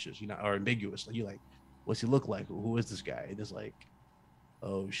ambitious, you know, or ambiguous. Like, you're like, what's he look like? Who is this guy? And it's like,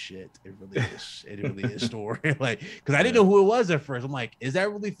 oh shit, it really is. It really is Thor. Like, because I didn't know who it was at first. I'm like, is that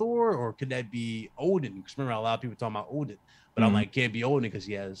really Thor or could that be Odin? Because remember, a lot of people talking about Odin, but I'm like, can't be Odin because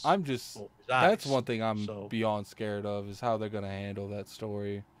he has. That's one thing I'm beyond scared of is how they're gonna handle that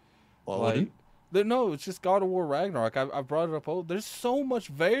story. Well, Odin? No, it's just God of War Ragnarok. I brought it up. Oh, there's so much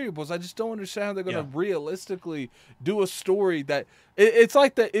variables. I just don't understand how they're going to realistically do a story that it's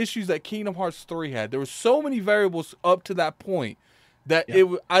like the issues that Kingdom Hearts 3 had. There were so many variables up to that point that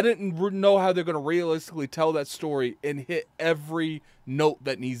I didn't know how they're going to realistically tell that story and hit every note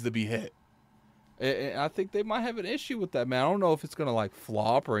that needs to be hit. And I think they might have an issue with that, man. I don't know if it's going to like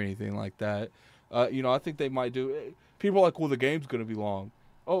flop or anything like that. You know, I think they might do. People are like, well, the game's going to be long.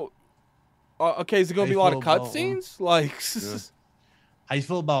 Oh, okay, is it going to be a lot of cutscenes? How you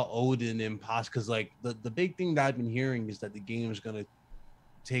feel about Odin and because like the big thing that I've been hearing is that the game is going to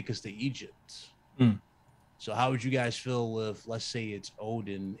take us to Egypt. So how would you guys feel if, let's say, it's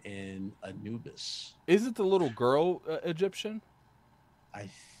Odin and Anubis? Isn't the little girl Egyptian? I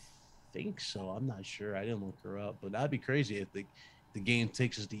think so. I'm not sure. I didn't look her up, but that'd be crazy if the game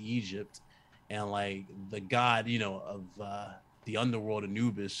takes us to Egypt and like the god, you know, of the underworld,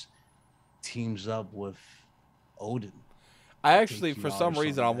 Anubis, teams up with Odin. I actually, for some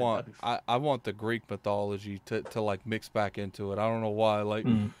reason, I want the Greek mythology to like mix back into it. I don't know why. Like,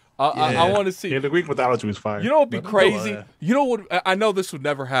 I want to see. Yeah, the Greek mythology was fine. You know what'd be crazy? You know what? I know this would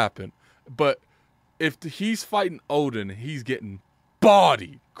never happen, but if he's fighting Odin, he's getting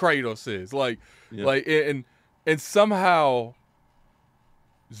bodied. Kratos is like, and somehow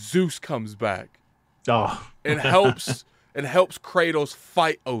Zeus comes back, and helps Kratos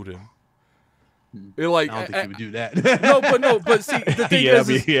fight Odin. Like, I don't think he would do that. But see, the thing is,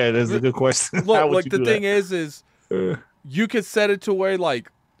 that's a good question. Look, like the thing is you could set it to where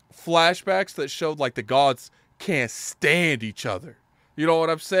like flashbacks that showed like the gods can't stand each other. You know what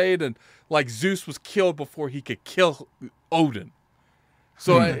I'm saying? And like Zeus was killed before he could kill Odin.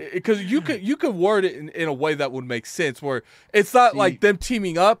 So because you could word it in a way that would make sense, where it's not like them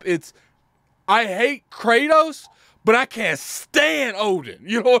teaming up. It's I hate Kratos, but I can't stand Odin.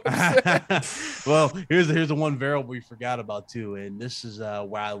 You know what I'm saying? Well, here's the one variable we forgot about too, and this is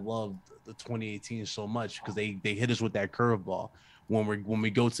why I love the 2018 so much, because they hit us with that curveball when we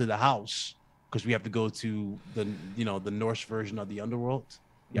go to the house, because we have to go to the Norse version of the underworld.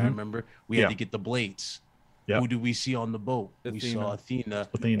 Yeah, I remember we had to get the blades. Yep. Who do we see on the boat? Athena. We saw Athena,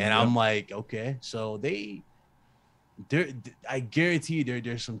 and I'm like, okay, so I guarantee you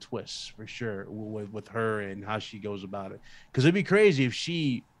there's some twists for sure with her and how she goes about it. Because it'd be crazy if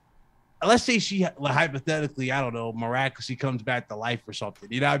let's say she hypothetically, I don't know, miraculously comes back to life or something.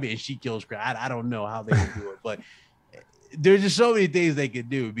 You know what I mean? And she kills Kratos. I don't know how they would do it, but there's just so many things they could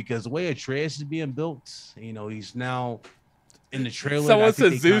do, because the way Atreus is being built, you know, he's now in the trailer. Someone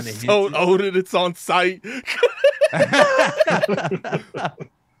said Zeus told Odin it's on site.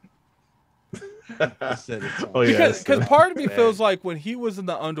 Because part of me feels like when he was in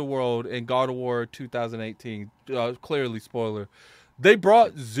the underworld in God of War 2018, clearly spoiler, they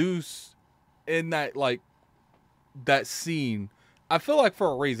brought Zeus in that scene. I feel like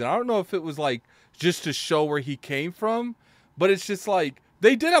for a reason. I don't know if it was like just to show where he came from, but it's just like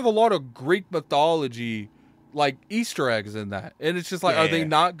they did have a lot of Greek mythology like Easter eggs in that, and it's just like, are they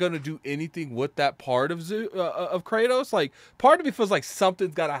not gonna do anything with that part of of Kratos? Like, part of me feels like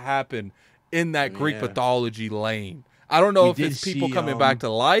something's gotta happen in that Greek mythology lane. I don't know if it's people coming back to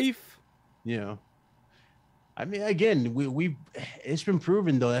life. Yeah, I mean, again, we it's been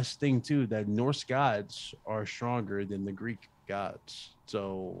proven though, that's the thing too, that Norse gods are stronger than the Greek gods.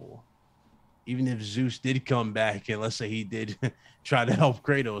 So even if Zeus did come back and let's say he did try to help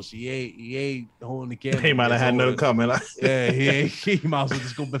Kratos, he ain't holding the camera. He might have had no coming. He might as well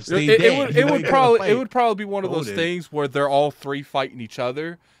just go stay dead. It would probably be one of those things where they're all three fighting each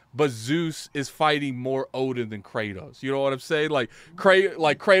other, but Zeus is fighting more Odin than Kratos. You know what I'm saying? Like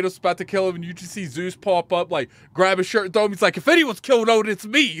Kratos about to kill him, and you just see Zeus pop up, like grab his shirt and throw him. He's like, if anyone's killing Odin, it's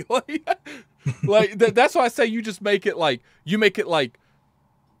me. That's why I say you just make it like like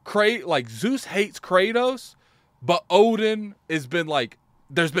Zeus hates Kratos, but Odin has been like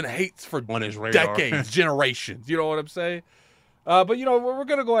there's been hates for on his radar. decades, generations. You know what I'm saying? But we're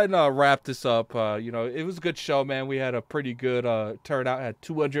gonna go ahead and wrap this up. It was a good show, man. We had a pretty good turnout. Had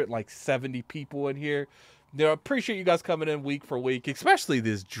 270 people in here. Appreciate you guys coming in week for week, especially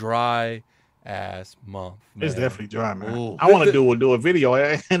this dry ass month. Man. It's definitely dry, man. Ooh. I want to do a video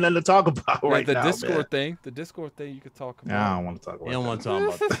and nothing to talk about right the now. The Discord thing you could talk about. Yeah, I don't want to talk about. You don't want to talk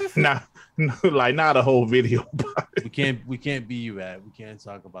about that. not a whole video. We can't be you at. We can't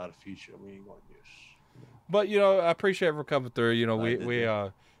talk about a future. We ain't going to do this. But I appreciate everyone coming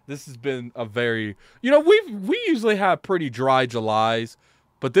through. This has been a very we usually have pretty dry Julys,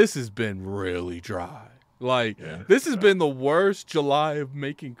 but this has been really dry. This has been the worst July of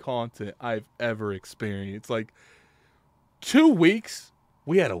making content I've ever experienced. Like 2 weeks,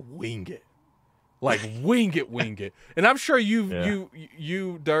 we had to wing it. Like wing it. And I'm sure you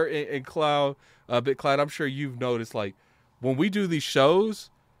Dirt and Cloud, Big Cloud, I'm sure you've noticed like when we do these shows,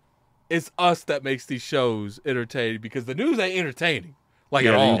 it's us that makes these shows entertaining because the news ain't entertaining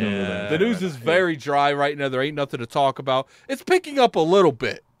at all. The news is very dry right now. There ain't nothing to talk about. It's picking up a little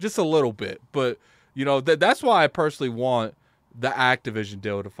bit, just a little bit. But, that's why I personally want the Activision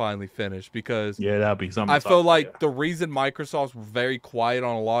deal to finally finish because that'll be something. I feel like the reason Microsoft's very quiet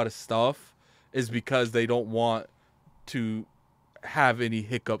on a lot of stuff is because they don't want to have any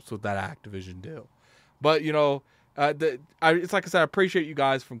hiccups with that Activision deal. But, it's like I said, I appreciate you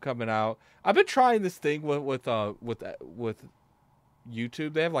guys from coming out. I've been trying this thing with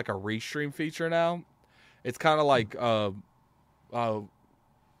YouTube. They have like a restream feature now. It's kind of like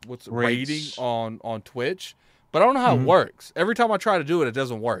what's rating on Twitch, but I don't know how it works. Every time I try to do it, it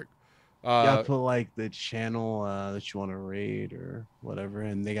doesn't work. You gotta put like the channel that you want to raid or whatever,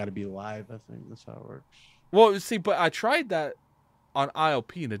 and they got to be live. I think that's how it works. Well, see, but I tried that on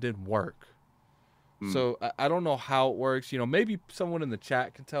ILP and it didn't work. So I don't know how it works. Maybe someone in the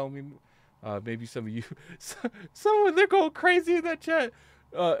chat can tell me. Maybe some of you, someone they're going crazy in that chat.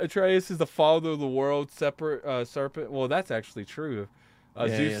 Atreus is the father of the world, serpent. Well, that's actually true.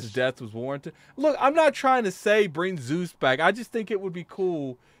 Zeus's death was warranted. Look, I'm not trying to say bring Zeus back. I just think it would be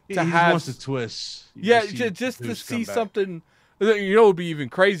cool to have. He wants to twist. Just to see something. It would be even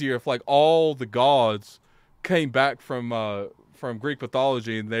crazier if like all the gods came back from Greek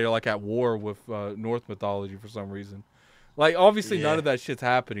mythology and they're like at war with North mythology for some reason. Like obviously none of that shit's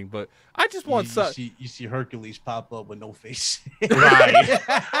happening, but I just want you see Hercules pop up with no face. Right.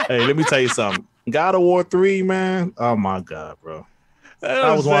 Hey, let me tell you something. God of War 3, man. Oh my God, bro.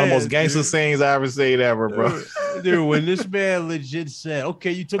 That was one of the most gangster scenes I ever seen ever, bro. Dude, when this man legit said,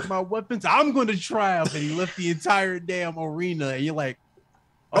 "Okay, you took my weapons, I'm gonna triumph," and he left the entire damn arena, and you're like,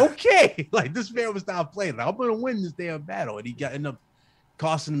 okay, like this man was not playing. Like, I'm gonna win this damn battle, and he ended up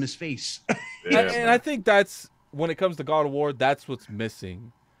costing him his face. And I think that's when it comes to God of War, that's what's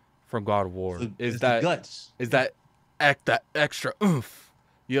missing from God of War is that guts. Is that extra oomph.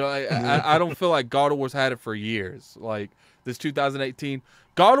 I don't feel like God of War's had it for years. Like this 2018,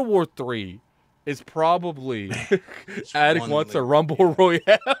 God of War 3 is probably Addict wants a Rumble Royale.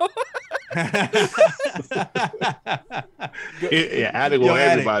 Addict with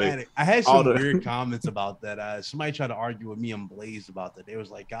everybody. Addict. I had some weird comments about that. Somebody tried to argue with me and Blaze about that. They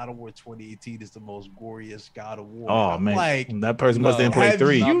was like, God of War 2018 is the most goriest God of War. Oh, man. Like, that person must have played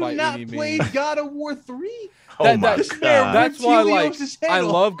 3. Have you not played God of War 3? Oh, my God. That's why, like, I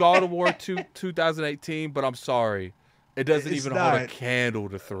love God of War 2018, but I'm sorry. It doesn't even hold a candle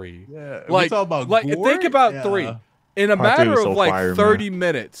to 3. Yeah. Like, think about 3. In a matter of like 30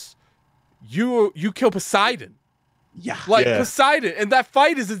 minutes, you kill Poseidon. Yeah. Poseidon. And that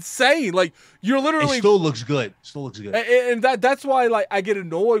fight is insane. Like, you're literally. It still looks good. And that's why, like, I get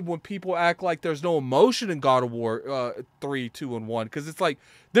annoyed when people act like there's no emotion in God of War 3, 2, and 1. Because it's like,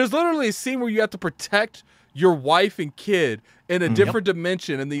 there's literally a scene where you have to protect your wife and kid in a different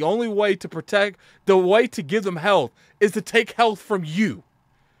dimension, and the only way to give them health is to take health from you.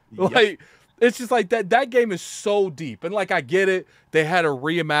 Like, it's just like that game is so deep, and like I get it, they had to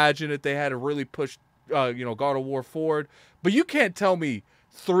reimagine it, they had to really push God of War forward, but you can't tell me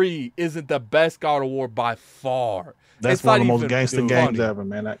 3 isn't the best God of War by far. That's one of the most gangster games ever,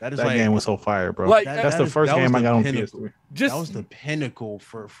 man. That game was so fire, bro. Like, that's the first game I got on PS3. That was the pinnacle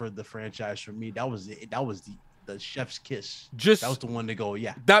for the franchise for me. That was the the chef's kiss. Just that was the one to go.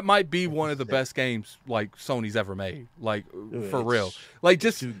 Yeah, that might be one of the best games like Sony's ever made. Like for real. Like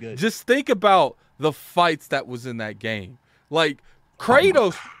just think about the fights that was in that game. Like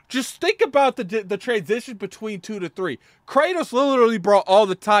Kratos. Just think about the transition between 2 to 3. Kratos literally brought all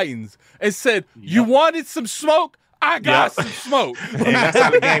the Titans and said, "You wanted some smoke? I got some smoke." And that's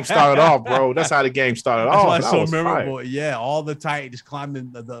how the game started off, bro. That's how the game started off. That's why it's so memorable. Fire. Yeah, all the Titans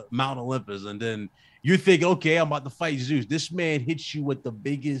climbing the Mount Olympus, and then you think, okay, I'm about to fight Zeus. This man hits you with the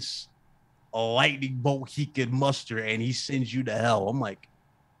biggest lightning bolt he could muster, and he sends you to hell. I'm like,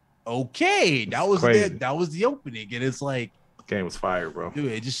 okay, that was the opening, and it's like. Game was fire, bro. Dude,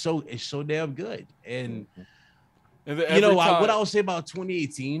 it's so damn good. And you know what I would say about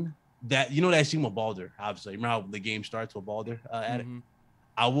 2018, that that scene with Baldur, obviously. Remember how the game starts with Baldur at it?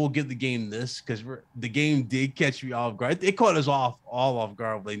 I will give the game this because the game did catch me off guard. It caught us all off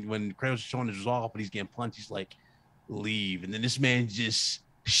guard when Kratos was showing his off, but he's getting punched. He's like, leave. And then this man just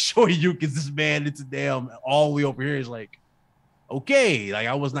showing you because this man, it's a damn all the way over here is like, okay, like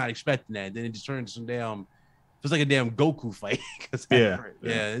I was not expecting that. Then it just turned into some damn. It was like a damn Goku fight. Yeah.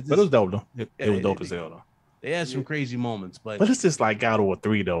 But it was dope though. It was dope as hell though. They had some crazy moments, but it's just like God of War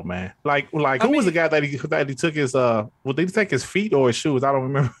 3 though, man. Like who was the guy that he took his did he take his feet or his shoes? I don't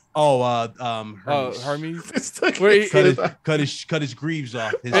remember. Hermes. Cut his greaves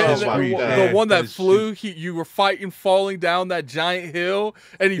off. The one that flew, you were fighting, falling down that giant hill,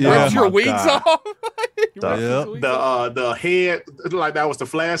 and he ripped your wings off. The head, like that was the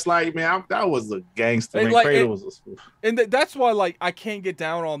flashlight, man. That was a gangster. And, that's why, like, I can't get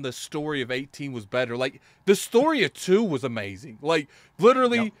down on the story of 18 was better. Like, the story of 2 was amazing. Like,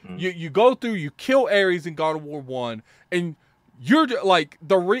 literally, you go through, you kill Ares in God of War 1, and you're like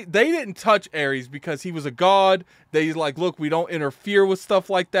they didn't touch Ares because he was a god. They like, look, we don't interfere with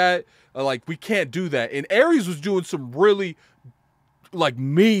stuff like that. Like, we can't do that. And Ares was doing some really like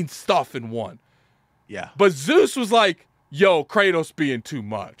mean stuff in 1. Yeah. But Zeus was like, yo, Kratos being too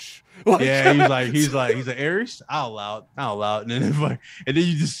much. Like, yeah, he's like Ares, I'll allow it. And then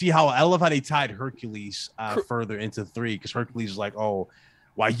you just see how I love how they tied Hercules further into 3 because Hercules is like, oh,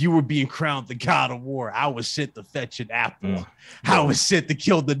 while you were being crowned the god of war, I was sent to fetch an apple. I was sent to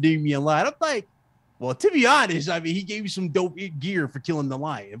kill the Nemean lion. I'm like, well, to be honest, I mean, he gave you some dope gear for killing the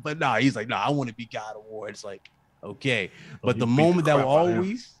lion. But he's like, I want to be god of war. It's like, okay. But the moment that will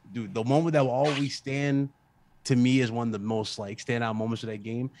always stand to me as one of the most like standout moments of that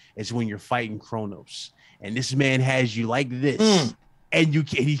game is when you're fighting Kronos. And this man has you like this. And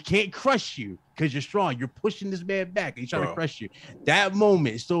he can't crush you because you're strong. You're pushing this man back. And he's trying to crush you. That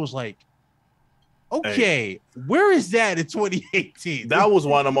moment still was like, okay, where is that in 2018? That was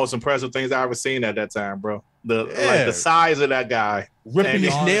one of the most impressive things I ever seen at that time, bro. The size of that guy, ripping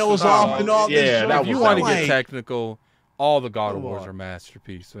his nails off and all this. Yeah, if you want to get technical, all the God of Wars are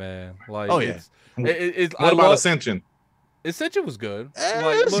masterpiece, man. Like, what about Ascension? Ascension was good.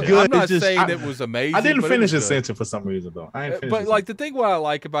 Good. I'm not saying it was amazing. I didn't finish Ascension for some reason though. But like the thing what I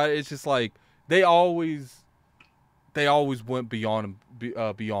like about it is just like they always went beyond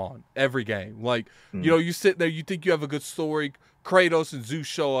every game. Like you sit there, you think you have a good story. Kratos and Zeus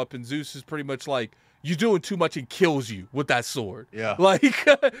show up, and Zeus is pretty much like, you're doing too much and kills you with that sword. Yeah. Like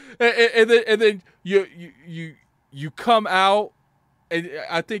and then you come out, and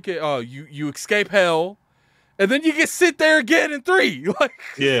I think you escape hell. And then you can sit there again in 3. Like,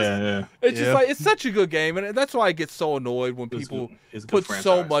 it's just like, it's such a good game, and that's why I get so annoyed when people put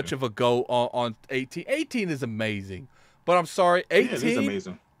so much of a go on 18. 18 is amazing, but I'm sorry, 18. It is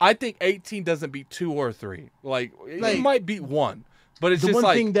amazing. I think 18 doesn't beat 2 or 3. Like it might beat 1, but it's the just one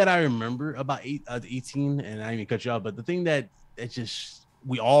like, thing that I remember about 18, and I didn't even cut you off, but the thing that it just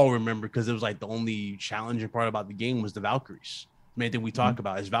we all remember because it was like the only challenging part about the game was the Valkyries. Main thing we talk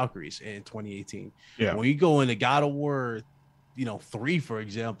about is Valkyries in 2018. Yeah. When you go into God of War, 3, for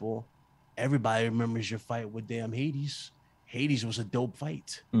example, everybody remembers your fight with damn Hades. Hades was a dope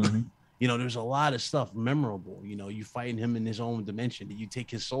fight. There's a lot of stuff memorable. You fighting him in his own dimension. You take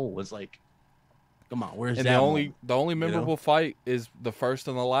his soul. It's like, come on, where's that? The only memorable fight is the first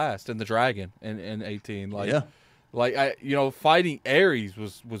and the last, and the dragon in 18. Like, fighting Ares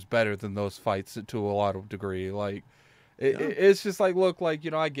was better than those fights to a lot of degree. Like. It's just like, look, like,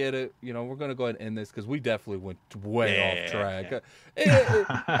 I get it. We're going to go ahead and end this because we definitely went way off track.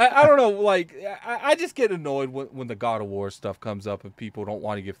 I don't know. Like, I just get annoyed when the God of War stuff comes up and people don't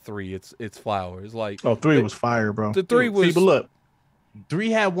want to give 3 its flowers. Like, 3 was fire, bro. The 3 was. People up. 3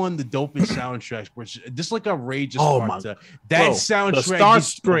 had one of the dopest soundtracks, which just like outrageous. That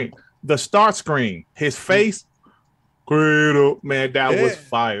soundtrack. The start screen. His face. Cradle, man, that was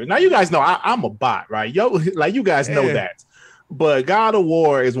fire. Now you guys know I'm a bot, right? Yo, like you guys know that. But God of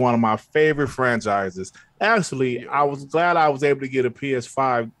War is one of my favorite franchises. Actually, I was glad I was able to get a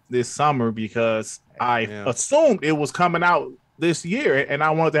PS5 this summer because I assumed it was coming out this year, and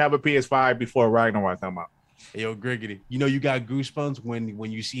I wanted to have a PS5 before Ragnarok come out. Yo, Griggity, you know you got goosebumps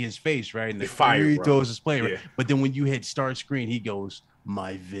when you see his face, right? And the fire, he bro. throws his play, right? Yeah. But then when you hit start screen, he goes,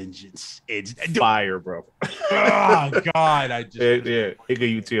 "My vengeance, it's fire, bro." Oh God, I just it gave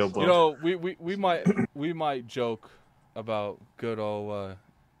you chill, bro. You know, we might joke about good old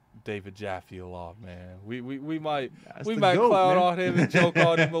David Jaffe a lot, man. We might clown on him and joke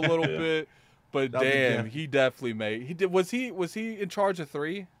on him a little bit, but damn, he definitely made. He did. Was he in charge of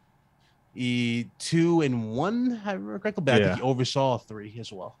 3? 2 and 1, I recall, but I think he oversaw 3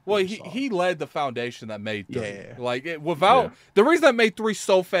 as well. Well, he led the foundation that made 3. Yeah. Like the reason that made 3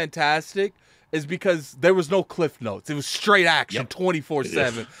 so fantastic is because there was no cliff notes. It was straight action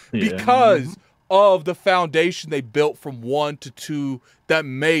 24/7 because of the foundation they built from 1 to 2 that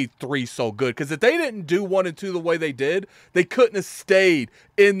made 3 so good. Because if they didn't do 1 and 2 the way they did, they couldn't have stayed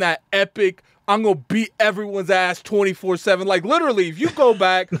in that epic, I'm going to beat everyone's ass 24/7. Like, literally, if you go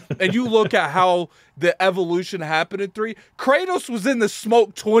back and you look at how the evolution happened in 3, Kratos was in the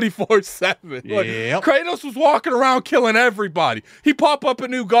smoke 24/7. Like, Kratos was walking around killing everybody. He pop up a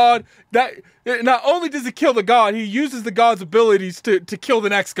new god. That not only does he kill the god, he uses the god's abilities to kill the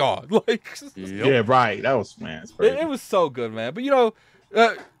next god. Like, yeah, right. That was, man, it's crazy. It was so good, man. But, you know,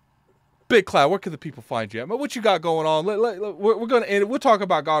 Big Cloud, where can the people find you? I mean, what you got going on? We're going to end it. We'll talk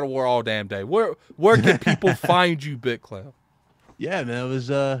about God of War all damn day. Where can people find you, Big Cloud? Yeah, man, it was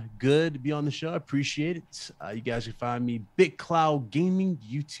good to be on the show. I appreciate it. You guys can find me Big Cloud Gaming,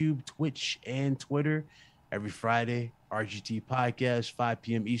 YouTube, Twitch, and Twitter every Friday. RGT Podcast, 5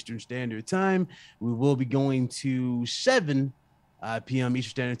 p.m. Eastern Standard Time. We will be going to 7 p.m. Eastern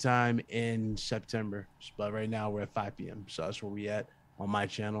Standard Time in September. But right now we're at 5 p.m. So that's where we at on my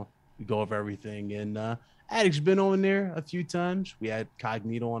channel. We go over everything, and Addict's been on there a few times. We had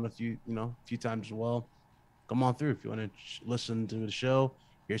Cognito on a few times as well. Come on through if you want to listen to the show,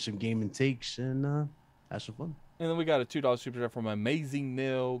 hear some gaming takes, and have some fun. And then we got a $2 super chat from Amazing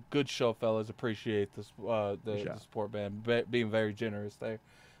Nil. Good show, fellas. Appreciate this the support, man. Being very generous there.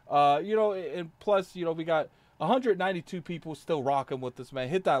 You know, and plus, you know, we got 192 people still rocking with us, man.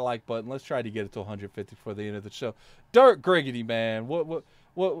 Hit that like button. Let's try to get it to 150 before the end of the show. Dirt Griggity, man. What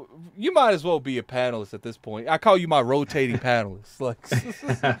you might as well be a panelist at this point. I call you my rotating panelist. Like,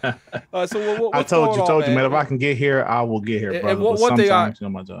 so I told you, man. If I can get here, I will get here, brother. And one thing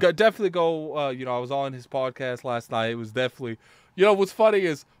my job. Definitely go. You know, I was on his podcast last night. It was definitely. You know, what's funny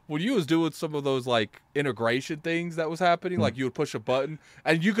is when you was doing some of those like integration things that was happening, like you would push a button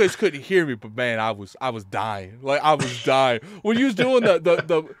and you guys couldn't hear me, but man, I was dying. Like I was dying when you was doing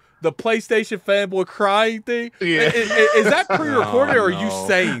the PlayStation fanboy crying thing. Yeah. Is that pre-recorded or are you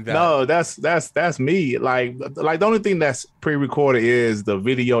saying that? No, that's me. Like the only thing that's pre-recorded is the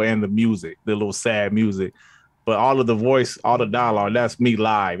video and the music, the little sad music. But all of the voice, all the dialogue, that's me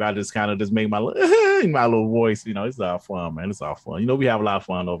live. I just kind of just make my little voice. You know, it's all fun, man. It's all fun. You know, we have a lot of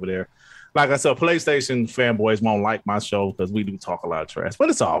fun over there. Like I said, PlayStation fanboys won't like my show because we do talk a lot of trash.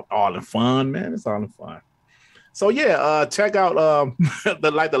 But it's all in fun, man. It's all in fun. So yeah, check out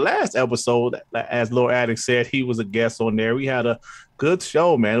the last episode. As Lord Addict said, he was a guest on there. We had a good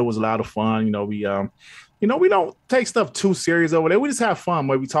show, man. It was a lot of fun. You know, we don't take stuff too serious over there. We just have fun.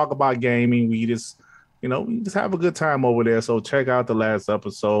 When we talk about gaming, we just have a good time over there. So check out the last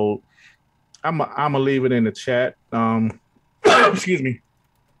episode. I'm gonna leave it in the chat. Excuse me.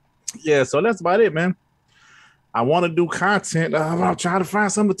 Yeah, so that's about it, man. I want to do content. I'm trying to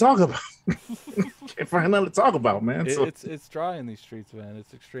find something to talk about. Can't find nothing to talk about, man. It's dry in these streets, man.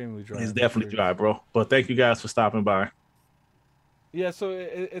 It's extremely dry. It's definitely dry, bro. But thank you guys for stopping by. Yeah, so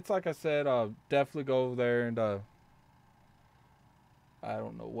it's like I said, definitely go over there and I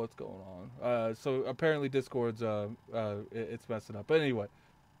don't know what's going on. So apparently Discord's it's messing up. But anyway.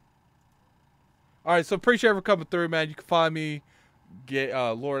 All right, so appreciate you for coming through, man. You can find me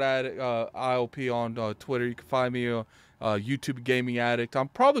Lord Addict IOP on Twitter. You can find me on YouTube Gaming Addict. I'm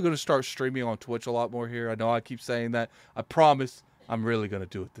probably going to start streaming on Twitch a lot more here. I know I keep saying that. I promise I'm really going to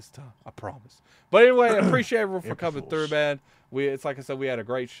do it this time. I promise. But anyway, I appreciate everyone for coming through, man. It's like I said, we had a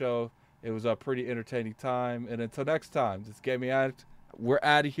great show. It was a pretty entertaining time. And until next time, this Gaming Addict. We're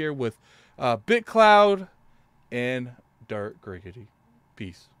out of here with Big Cloud and Dirt Griggity.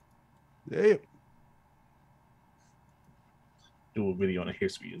 Peace. Yeah. Do a video on the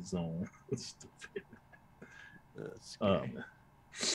history of Zone. Stupid. That's scary.